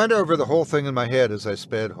 I went over the whole thing in my head as I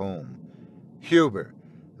sped home. Huber,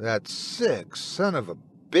 that sick son of a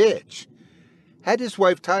bitch, had his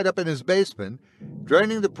wife tied up in his basement,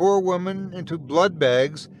 draining the poor woman into blood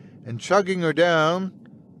bags and chugging her down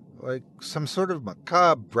like some sort of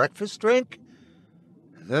macabre breakfast drink.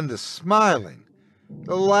 And then the smiling,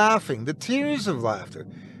 the laughing, the tears of laughter,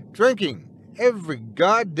 drinking every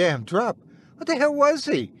goddamn drop. What the hell was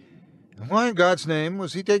he? And why in God's name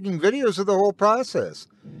was he taking videos of the whole process?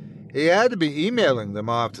 He had to be emailing them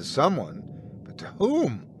off to someone. But to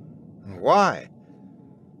whom? And why?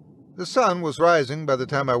 The sun was rising by the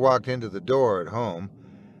time I walked into the door at home.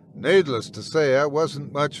 Needless to say, I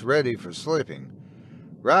wasn't much ready for sleeping.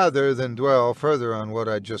 Rather than dwell further on what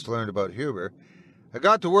I'd just learned about Huber, I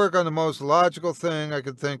got to work on the most logical thing I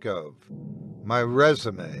could think of. My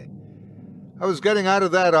resume. I was getting out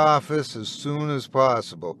of that office as soon as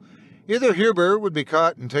possible. Either Huber would be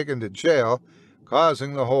caught and taken to jail,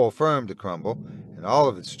 causing the whole firm to crumble, and all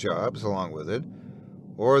of its jobs along with it,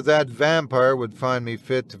 or that vampire would find me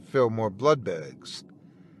fit to fill more blood bags.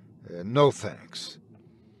 No thanks.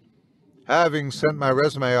 Having sent my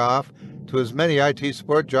resume off to as many IT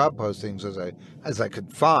support job postings as I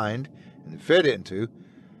could find and fit into,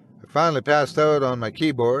 I finally passed out on my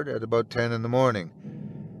keyboard at about 10 in the morning.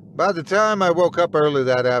 By the time I woke up early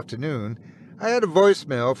that afternoon, I had a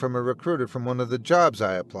voicemail from a recruiter from one of the jobs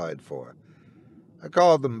I applied for. I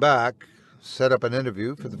called them back, set up an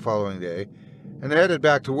interview for the following day, and headed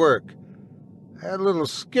back to work. I had a little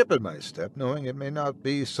skip in my step, knowing it may not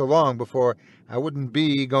be so long before I wouldn't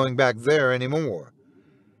be going back there anymore.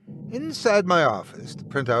 Inside my office, the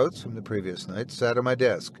printouts from the previous night sat on my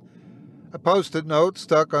desk. A post-it note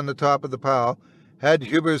stuck on the top of the pile had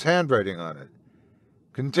Huber's handwriting on it.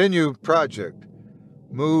 Continue project.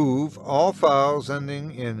 Move all files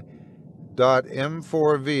ending in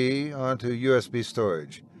 .m4v onto USB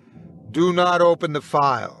storage. Do not open the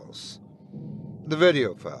files. The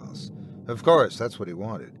video files. Of course, that's what he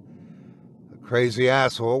wanted. The crazy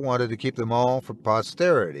asshole wanted to keep them all for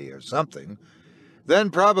posterity or something,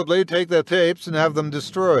 then probably take the tapes and have them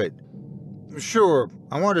destroyed. Sure,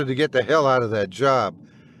 I wanted to get the hell out of that job,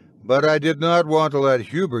 but I did not want to let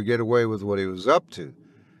Huber get away with what he was up to.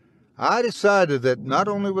 I decided that not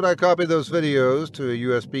only would I copy those videos to a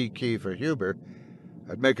USB key for Huber,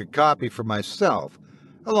 I'd make a copy for myself,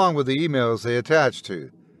 along with the emails they attached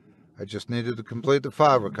to. I just needed to complete the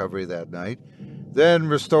file recovery that night, then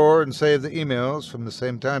restore and save the emails from the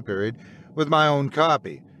same time period with my own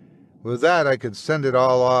copy. With that, I could send it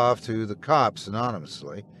all off to the cops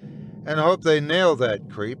anonymously, and hope they nail that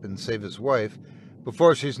creep and save his wife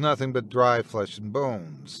before she's nothing but dry flesh and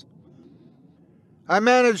bones. I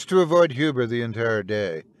managed to avoid Huber the entire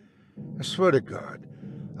day. I swear to God,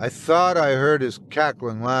 I thought I heard his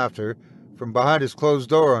cackling laughter from behind his closed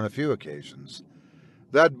door on a few occasions.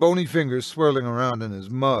 That bony finger swirling around in his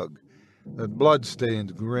mug, that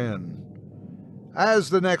blood-stained grin. As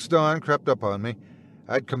the next dawn crept up on me,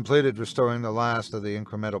 I'd completed restoring the last of the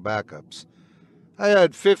incremental backups. I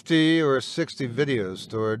had 50 or 60 videos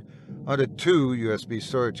stored onto 2 USB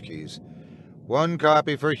storage keys. One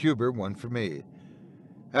copy for Huber, one for me.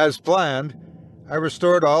 As planned, I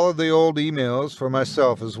restored all of the old emails for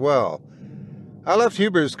myself as well. I left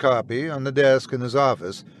Huber's copy on the desk in his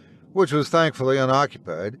office, which was thankfully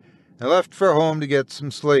unoccupied, and left for home to get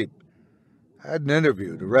some sleep. I had an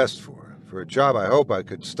interview to rest for a job I hope I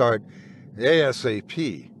could start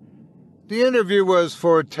ASAP. The interview was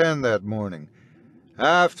for 10 that morning.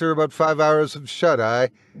 After about 5 hours of shut-eye,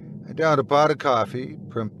 I downed a pot of coffee,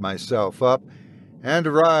 primped myself up, and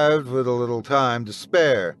arrived with a little time to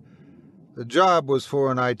spare. The job was for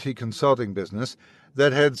an IT consulting business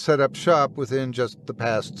that had set up shop within just the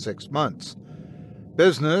past 6 months.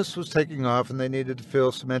 Business was taking off and they needed to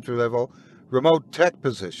fill some entry-level remote tech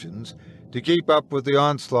positions to keep up with the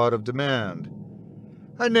onslaught of demand.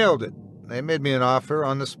 I nailed it. They made me an offer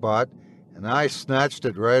on the spot, and I snatched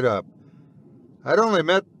it right up. I'd only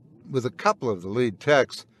met with a couple of the lead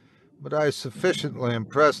techs, but I sufficiently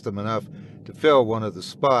impressed them enough to fill one of the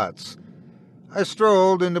spots. I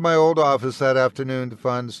strolled into my old office that afternoon to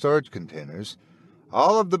find the storage containers.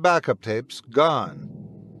 All of the backup tapes gone.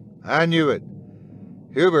 I knew it.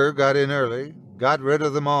 Huber got in early, got rid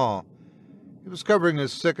of them all. He was covering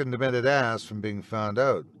his sick and demented ass from being found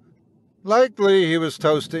out. Likely he was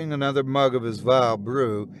toasting another mug of his vile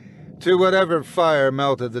brew to whatever fire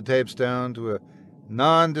melted the tapes down to a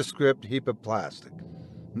nondescript heap of plastic.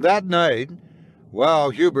 That night,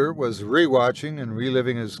 while Huber was rewatching and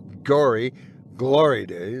reliving his gory glory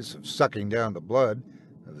days of sucking down the blood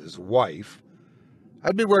of his wife,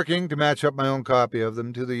 I'd be working to match up my own copy of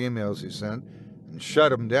them to the emails he sent and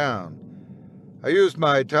shut them down. I used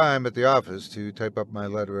my time at the office to type up my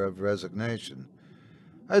letter of resignation.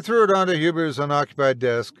 I threw it onto Huber's unoccupied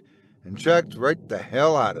desk and checked right the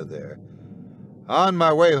hell out of there. On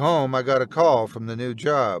my way home, I got a call from the new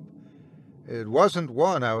job. It wasn't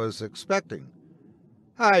one I was expecting.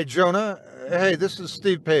 "Hi, Jonah. Hey, this is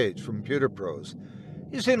Steve Page from Pewter Pros.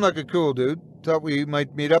 You seem like a cool dude. Thought we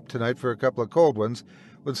might meet up tonight for a couple of cold ones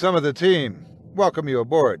with some of the team. Welcome you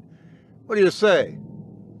aboard. What do you say?"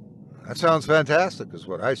 "That sounds fantastic," is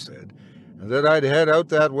what I said, and that I'd head out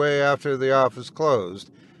that way after the office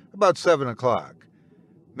closed, about 7 o'clock.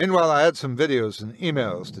 Meanwhile, I had some videos and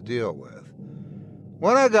emails to deal with.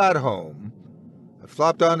 When I got home, I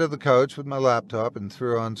flopped onto the couch with my laptop and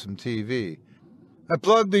threw on some TV. I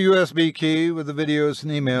plugged the USB key with the videos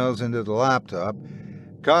and emails into the laptop,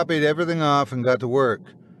 copied everything off, and got to work.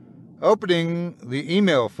 Opening the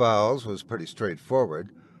email files was pretty straightforward.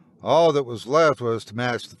 All that was left was to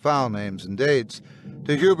match the file names and dates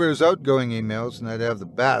to Huber's outgoing emails, and I'd have the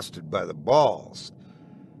bastard by the balls.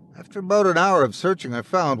 After about an hour of searching, I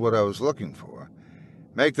found what I was looking for.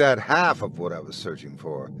 Make that half of what I was searching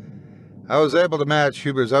for. I was able to match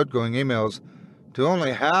Huber's outgoing emails to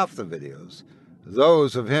only half the videos,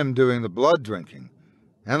 those of him doing the blood drinking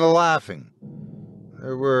and the laughing.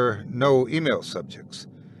 There were no email subjects.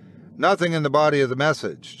 Nothing in the body of the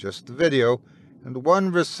message, just the video and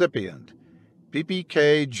one recipient,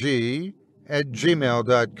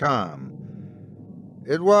 ppkg@gmail.com.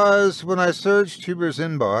 It was when I searched Huber's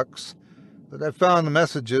inbox that I found the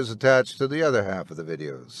messages attached to the other half of the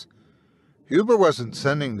videos. Huber wasn't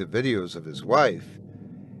sending the videos of his wife.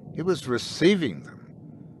 He was receiving them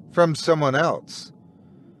from someone else.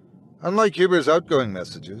 Unlike Huber's outgoing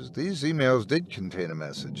messages, these emails did contain a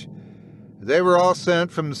message. They were all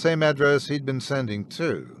sent from the same address he'd been sending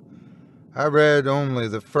to. I read only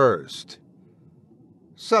the first.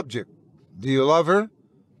 Subject: do you love her?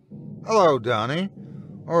 Hello, Donnie.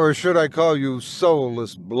 Or should I call you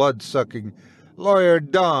soulless, blood-sucking Lawyer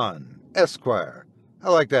Don, Esquire? I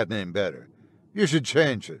like that name better. You should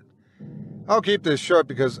change it. I'll keep this short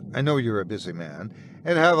because I know you're a busy man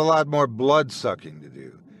and have a lot more blood-sucking to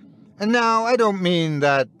do. And now, I don't mean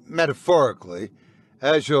that metaphorically,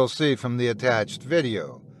 as you'll see from the attached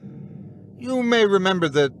video. You may remember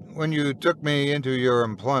that when you took me into your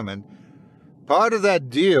employment, part of that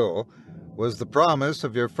deal was the promise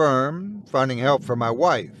of your firm finding help for my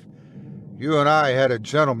wife. You and I had a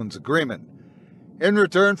gentleman's agreement. In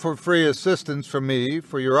return for free assistance from me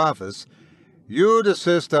for your office, you'd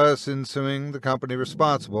assist us in suing the company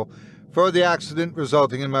responsible for the accident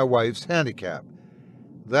resulting in my wife's handicap.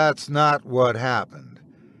 That's not what happened.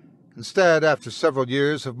 Instead, after several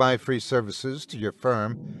years of my free services to your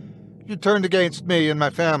firm, you turned against me and my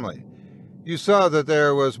family. You saw that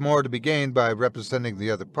there was more to be gained by representing the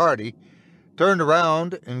other party, turned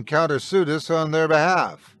around and countersued us on their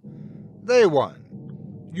behalf. They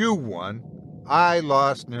won. You won. I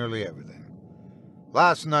lost nearly everything.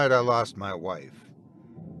 Last night I lost my wife.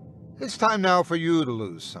 It's time now for you to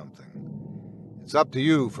lose something. It's up to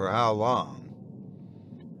you for how long.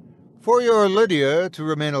 For your Lydia to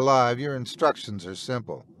remain alive, your instructions are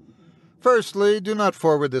simple. Firstly, do not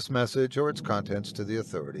forward this message or its contents to the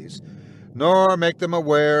authorities, nor make them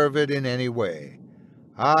aware of it in any way.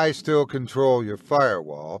 I still control your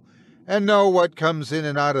firewall and know what comes in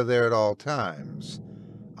and out of there at all times.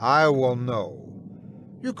 I will know.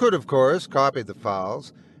 You could, of course, copy the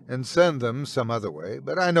files and send them some other way,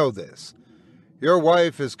 but I know this. Your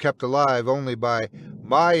wife is kept alive only by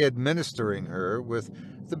my administering her with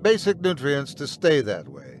the basic nutrients to stay that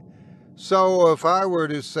way. So if I were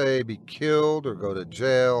to, say, be killed or go to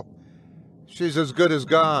jail, she's as good as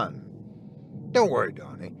gone. Don't worry,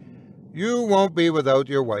 Donnie. You won't be without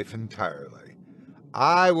your wife entirely.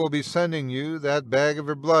 I will be sending you that bag of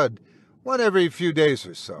her blood one every few days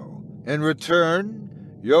or so. In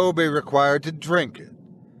return, you'll be required to drink it.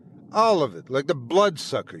 All of it, like the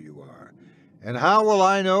bloodsucker you are. And how will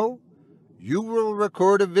I know? You will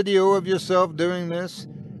record a video of yourself doing this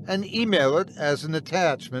and email it as an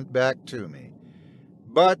attachment back to me.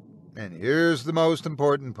 But, and here's the most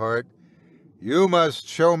important part, you must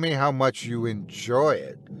show me how much you enjoy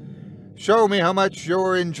it. Show me how much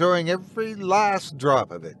you're enjoying every last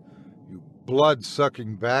drop of it, you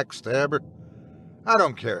blood-sucking backstabber. I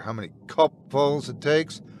don't care how many cupfuls it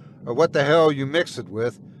takes or what the hell you mix it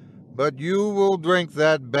with, but you will drink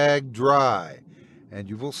that bag dry, and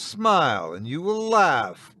you will smile, and you will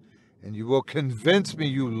laugh, and you will convince me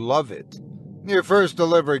you love it. Your first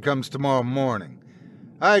delivery comes tomorrow morning.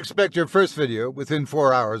 I expect your first video within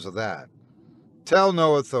 4 hours of that. Tell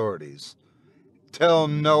no authorities. Tell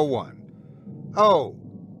no one. Oh,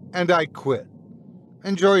 and I quit.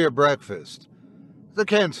 Enjoy your breakfast. The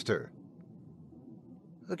Kenster.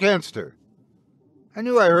 The Kenster. I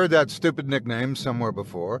knew I heard that stupid nickname somewhere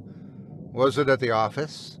before. Was it at the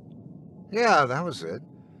office? Yeah, that was it.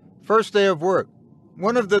 First day of work.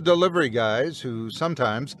 One of the delivery guys, who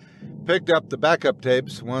sometimes picked up the backup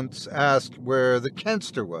tapes, once asked where the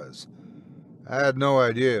Kenster was. I had no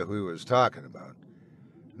idea who he was talking about.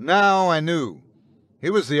 Now I knew. He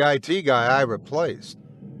was the IT guy I replaced.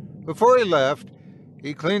 Before he left,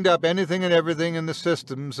 he cleaned up anything and everything in the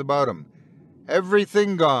systems about him.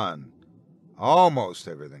 Everything gone. Almost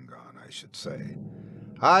everything gone, I should say.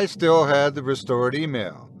 I still had the restored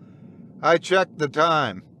email. I checked the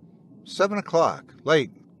time. 7 o'clock.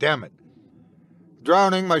 Late. Damn it.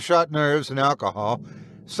 Drowning my shot nerves in alcohol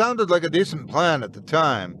sounded like a decent plan at the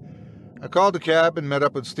time. I called a cab and met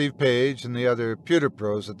up with Steve Page and the other pewter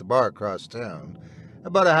pros at the bar across town,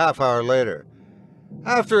 about a half hour later.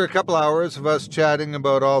 After a couple hours of us chatting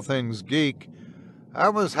about all things geek, I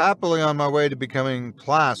was happily on my way to becoming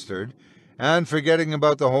plastered and forgetting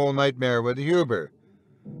about the whole nightmare with Huber.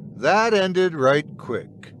 That ended right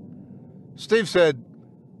quick. Steve said,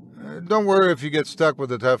 "Don't worry if you get stuck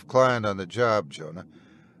with a tough client on the job, Jonah.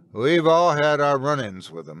 We've all had our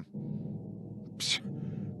run-ins with him." Psh,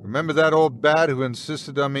 remember that old bat who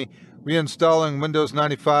insisted on me reinstalling Windows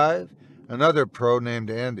 95? Another pro named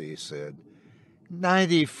Andy said.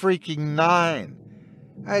 90 freaking 9.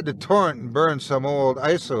 I had to torrent and burn some old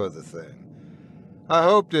ISO of the thing. I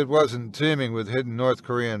hoped it wasn't teeming with hidden North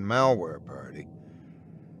Korean malware party.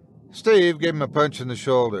 Steve gave him a punch in the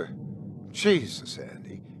shoulder. Jesus,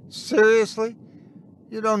 Andy. Seriously?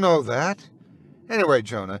 You don't know that? Anyway,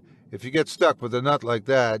 Jonah, if you get stuck with a nut like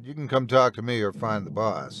that, you can come talk to me or find the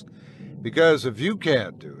boss. Because if you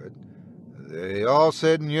can't do it, they all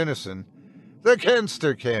said in unison, The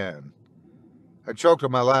Kenster can. I choked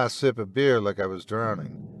on my last sip of beer like I was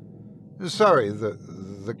drowning. Sorry,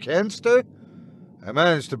 the Kenster? I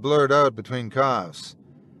managed to blurt out between coughs.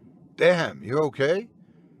 Damn, you okay?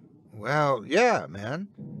 Well, yeah, man.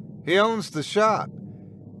 He owns the shop.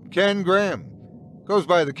 Ken Graham. Goes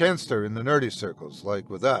by the Kenster in the nerdy circles, like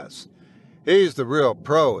with us. He's the real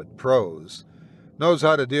pro at pros. Knows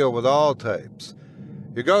how to deal with all types.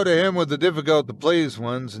 You go to him with the difficult-to-please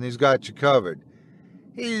ones, and he's got you covered.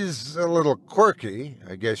 He's a little quirky,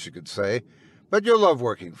 I guess you could say, but you'll love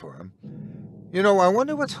working for him. You know, I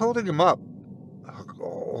wonder what's holding him up.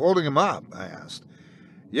 Holding him up, I asked.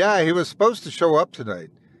 Yeah, he was supposed to show up tonight.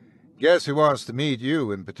 Guess he wants to meet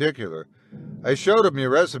you in particular. I showed him your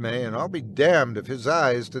resume, and I'll be damned if his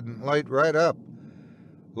eyes didn't light right up.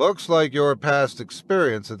 Looks like your past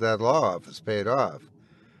experience at that law office paid off.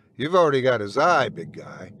 You've already got his eye, big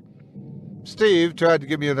guy. Steve tried to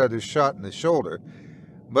give me another shot in the shoulder,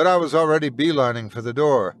 but I was already beelining for the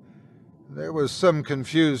door. There was some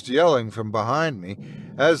confused yelling from behind me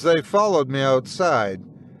as they followed me outside,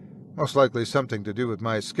 most likely something to do with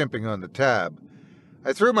my skimping on the tab.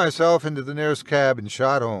 I threw myself into the nearest cab and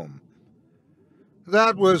shot home.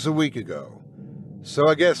 That was a week ago, so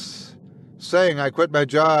I guess saying I quit my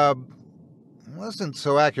job wasn't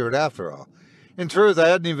so accurate after all. In truth, I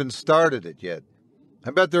hadn't even started it yet.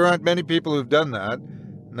 I bet there aren't many people who've done that,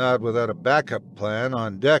 not without a backup plan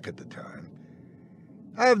on deck at the time.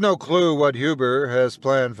 I have no clue what Huber has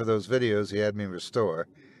planned for those videos he had me restore.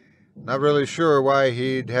 Not really sure why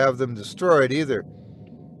he'd have them destroyed either.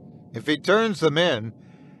 If he turns them in,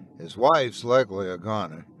 his wife's likely a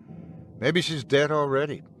goner. Maybe she's dead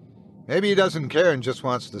already. Maybe he doesn't care and just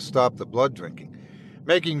wants to stop the blood drinking,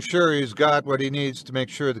 making sure he's got what he needs to make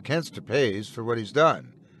sure the Kenster pays for what he's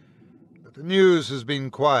done. But the news has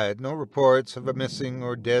been quiet. No reports of a missing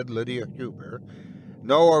or dead Lydia Huber.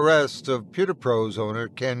 No arrest of PewterPro's owner,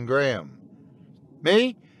 Ken Graham.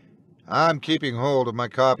 Me? I'm keeping hold of my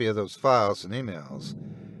copy of those files and emails.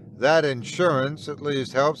 That insurance at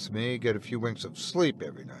least helps me get a few winks of sleep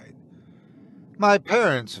every night. My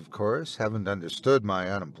parents, of course, haven't understood my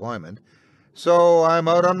unemployment, so I'm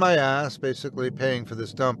out on my ass, basically paying for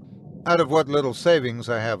this dump out of what little savings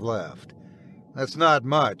I have left. That's not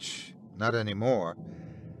much, not anymore.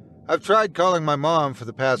 I've tried calling my mom for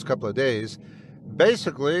the past couple of days,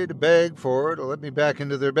 basically to beg for her to let me back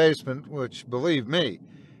into their basement, which, believe me,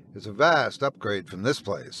 is a vast upgrade from this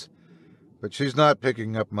place. But she's not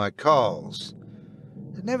picking up my calls.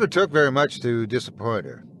 It never took very much to disappoint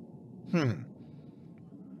her.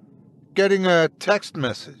 Getting a text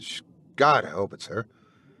message. God, I hope it's her.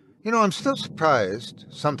 You know, I'm still surprised,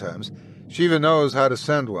 sometimes, she even knows how to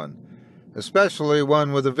send one, especially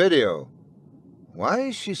one with a video. Why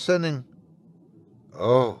is she sending...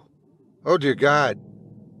 Oh dear God.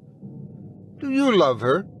 Do you love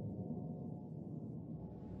her?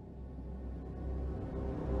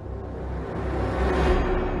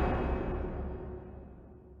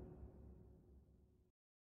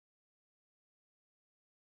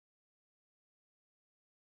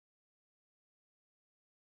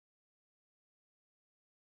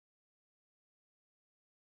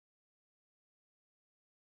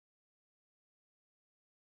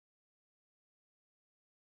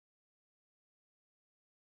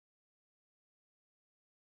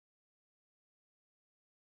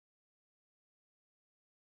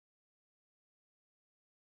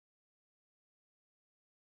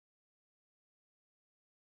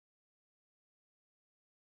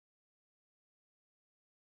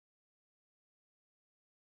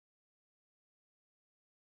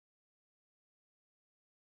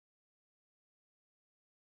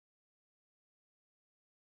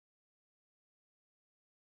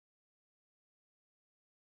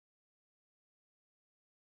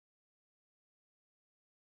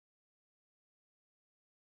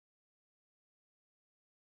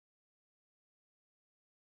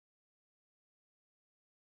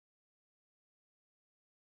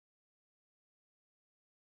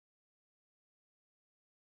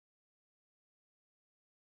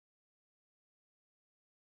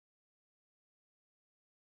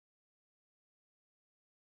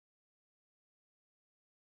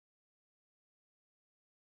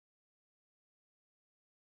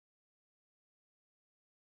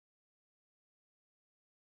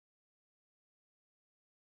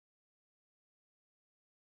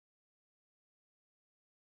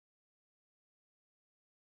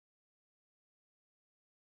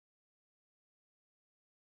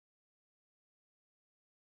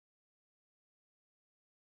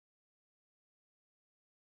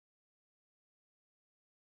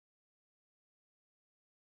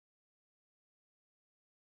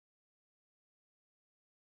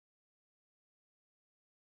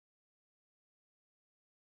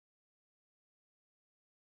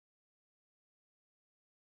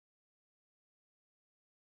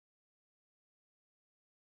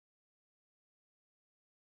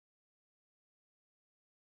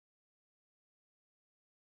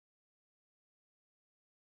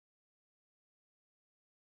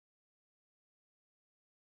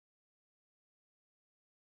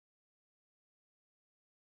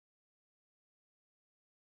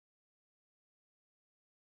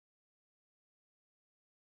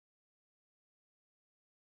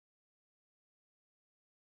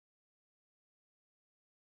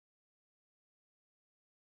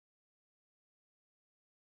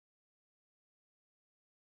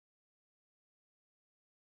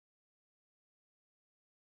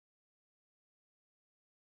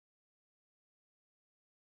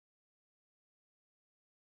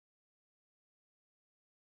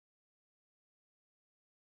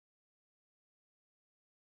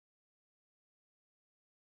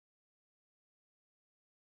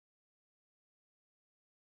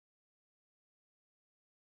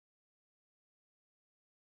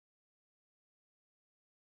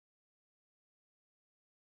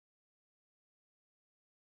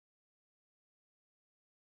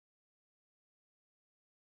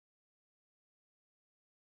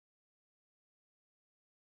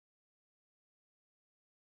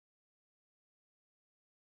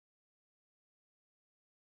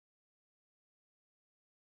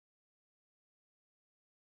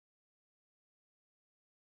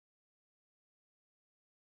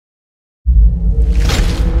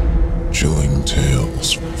 Chilling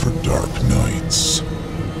tales for dark nights.